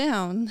doubles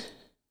down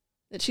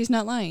that she's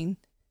not lying.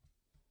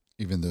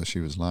 Even though she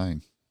was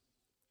lying.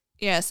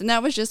 Yes, and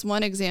that was just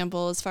one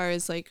example as far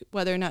as like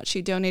whether or not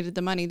she donated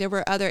the money. There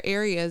were other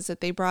areas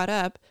that they brought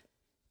up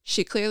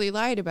she clearly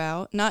lied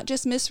about, not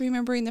just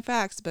misremembering the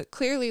facts, but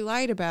clearly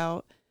lied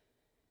about,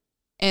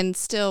 and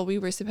still we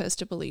were supposed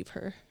to believe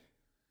her.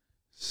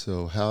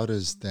 So how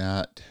does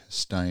that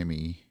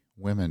stymie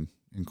women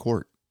in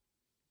court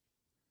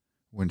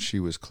when she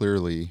was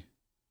clearly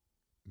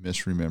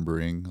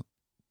misremembering,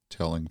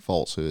 telling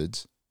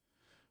falsehoods,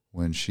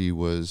 when she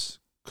was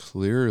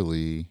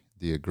clearly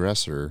the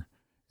aggressor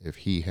if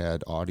he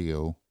had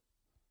audio?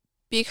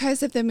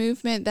 Because of the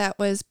movement that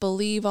was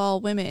believe all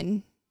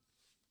women.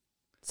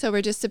 So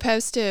we're just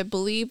supposed to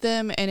believe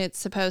them, and it's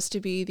supposed to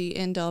be the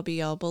end all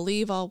be all.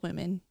 Believe all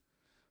women.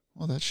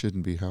 Well, that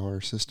shouldn't be how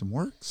our system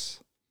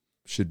works.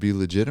 Should be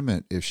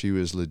legitimate. If she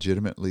was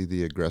legitimately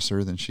the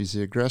aggressor, then she's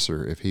the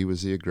aggressor. If he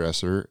was the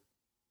aggressor,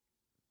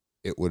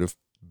 it would have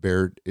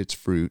bared its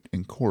fruit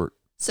in court.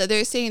 So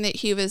they're saying that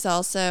he was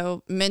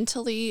also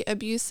mentally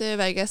abusive.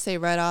 I guess they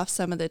read off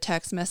some of the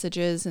text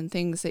messages and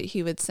things that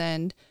he would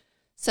send.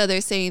 So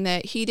they're saying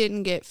that he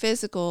didn't get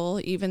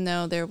physical, even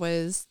though there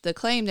was the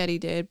claim that he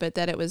did, but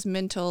that it was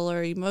mental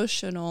or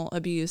emotional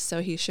abuse,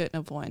 so he shouldn't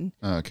have won.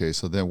 Okay,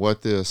 so then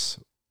what this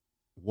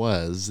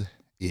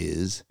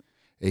is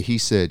a he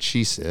said,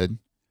 she said.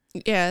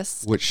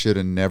 Yes. Which should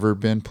have never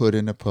been put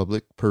in a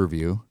public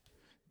purview.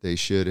 They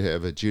should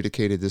have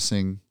adjudicated this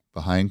thing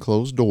behind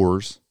closed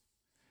doors,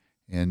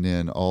 and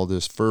then all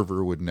this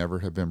fervor would never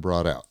have been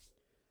brought out.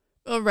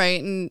 Well,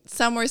 right, and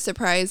some were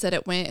surprised that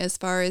it went as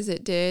far as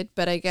it did,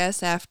 but I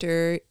guess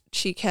after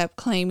she kept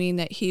claiming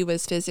that he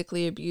was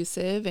physically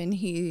abusive and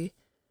he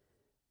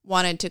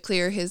wanted to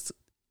clear his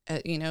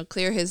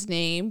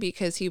name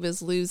because he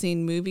was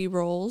losing movie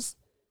roles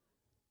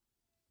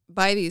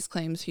by these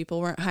claims, people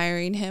weren't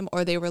hiring him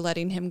or they were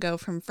letting him go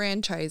from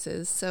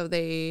franchises. So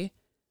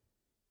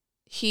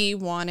he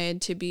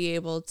wanted to be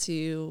able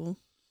to,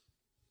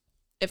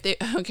 if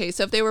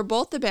they were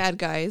both the bad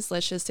guys,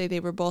 let's just say they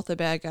were both the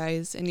bad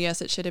guys, and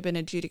yes, it should have been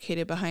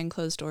adjudicated behind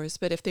closed doors,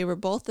 but if they were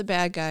both the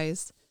bad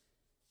guys,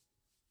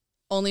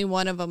 only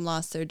one of them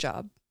lost their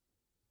job.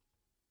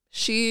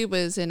 She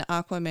was in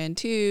Aquaman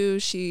 2.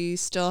 She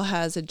still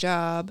has a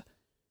job.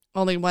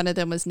 Only one of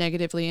them was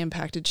negatively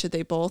impacted. Should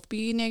they both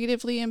be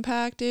negatively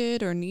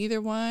impacted or neither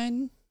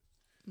one?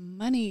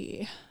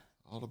 Money.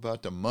 All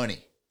about the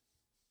money.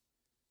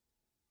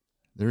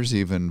 There's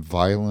even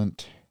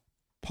violent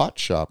pot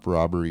shop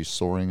robberies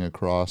soaring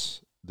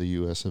across the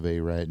U.S. of A.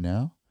 right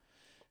now,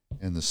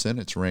 and the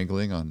Senate's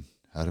wrangling on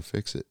how to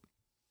fix it.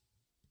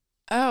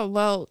 Oh,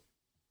 well,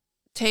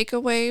 take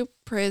away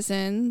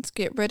prisons,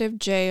 get rid of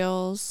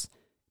jails,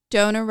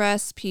 don't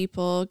arrest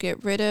people,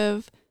 get rid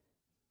of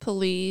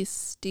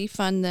police,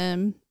 defund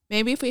them.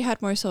 Maybe if we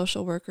had more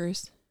social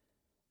workers.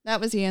 That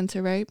was the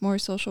answer, right? More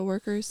social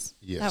workers?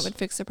 Yes. That would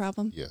fix the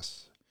problem?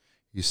 Yes.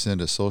 You send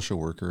a social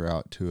worker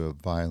out to a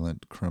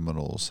violent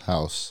criminal's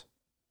house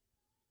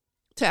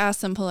to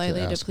ask them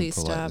politely to please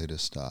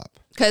stop.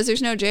 Because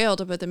there's no jail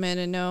to put them in,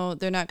 and no,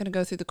 they're not going to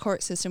go through the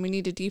court system. We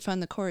need to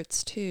defund the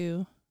courts,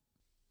 too.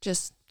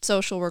 Just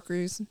social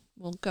workers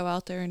will go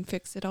out there and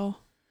fix it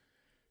all.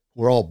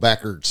 We're all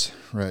backwards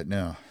right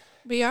now.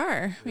 We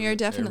are. We are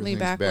definitely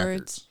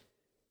backwards.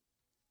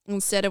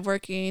 Instead of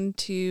working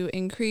to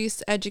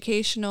increase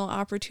educational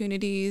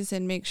opportunities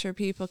and make sure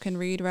people can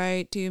read,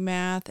 write, do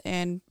math,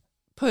 and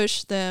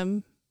push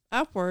them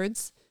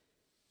upwards,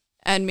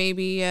 and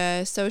maybe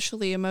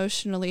socially,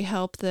 emotionally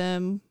help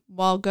them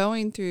while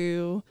going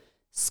through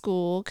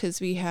school,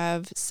 because we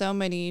have so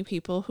many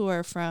people who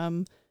are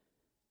from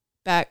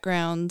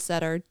backgrounds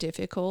that are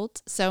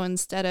difficult. So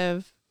instead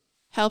of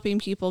helping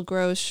people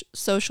grow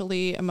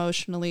socially,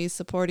 emotionally,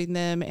 supporting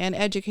them and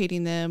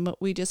educating them,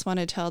 we just want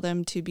to tell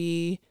them to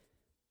be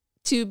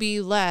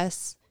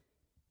less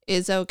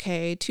is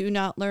okay, to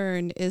not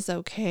learn is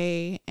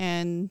okay,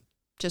 and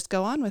just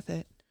go on with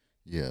it.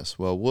 Yes.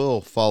 Well,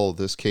 we'll follow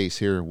this case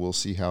here and we'll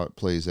see how it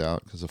plays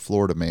out because a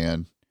Florida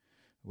man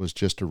was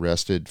just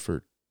arrested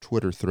for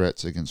Twitter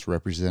threats against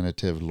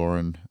Representative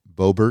Lauren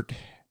Boebert.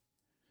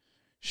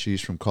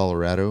 She's from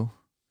Colorado.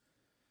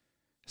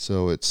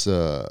 So it's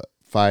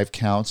 5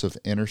 counts of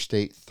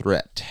interstate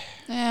threat.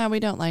 Yeah, we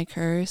don't like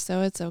her,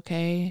 so it's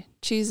okay.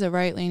 She's a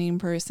right-leaning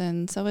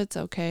person, so it's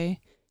okay.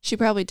 She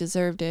probably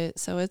deserved it,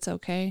 so it's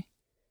okay.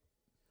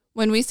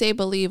 When we say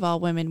believe all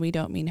women, we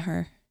don't mean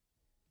her.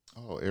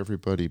 Oh,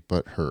 everybody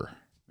but her.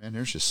 Man,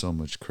 there's just so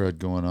much crud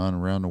going on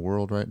around the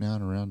world right now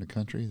and around the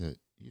country that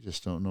you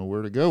just don't know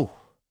where to go.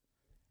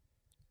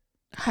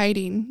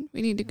 Hiding.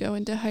 We need to go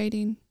into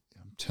hiding.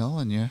 I'm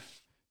telling you,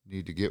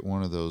 need to get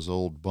one of those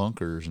old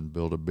bunkers and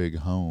build a big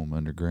home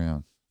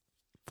underground.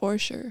 For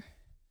sure.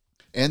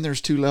 And there's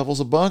 2 levels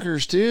of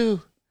bunkers,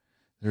 too.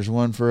 There's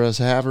one for us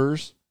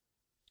havers.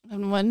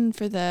 And one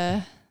for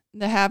the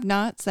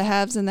have-nots, the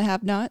haves and the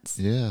have-nots.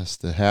 Yes,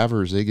 the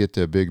havers, they get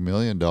the big $1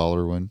 million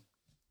one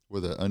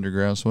with an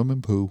underground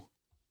swimming pool.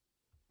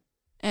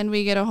 And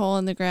we get a hole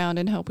in the ground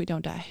and hope we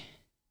don't die.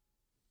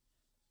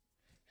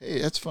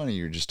 Hey, that's funny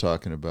you're just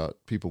talking about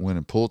people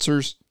winning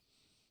Pulitzers,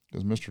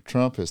 because Mr.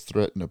 Trump has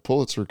threatened a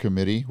Pulitzer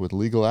committee with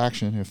legal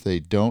action if they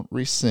don't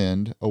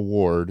rescind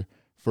award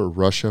for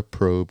Russia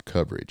probe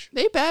coverage.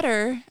 They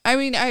better. I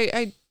mean,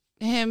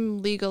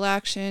 him, legal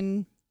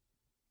action,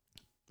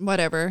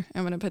 whatever.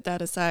 I'm going to put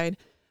that aside.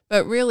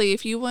 But really,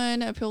 if you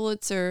won a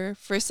Pulitzer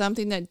for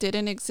something that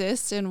didn't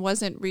exist and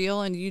wasn't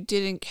real and you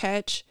didn't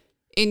catch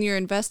in your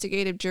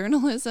investigative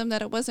journalism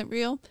that it wasn't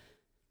real,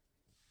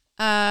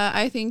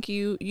 I think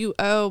you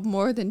owe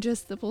more than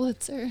just the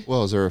Pulitzer.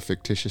 Well, is there a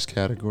fictitious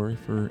category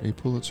for a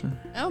Pulitzer?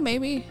 Oh,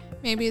 maybe.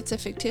 Maybe it's a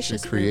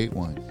fictitious. Should create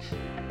one.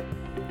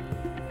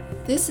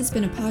 This has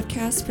been a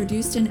podcast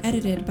produced and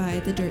edited by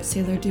the Dirt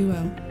Sailor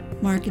Duo.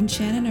 Mark and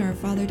Shannon are a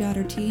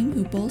father-daughter team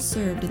who both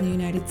served in the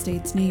United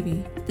States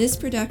Navy. This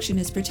production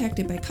is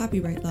protected by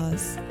copyright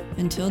laws.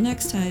 Until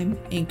next time,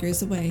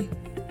 anchors away.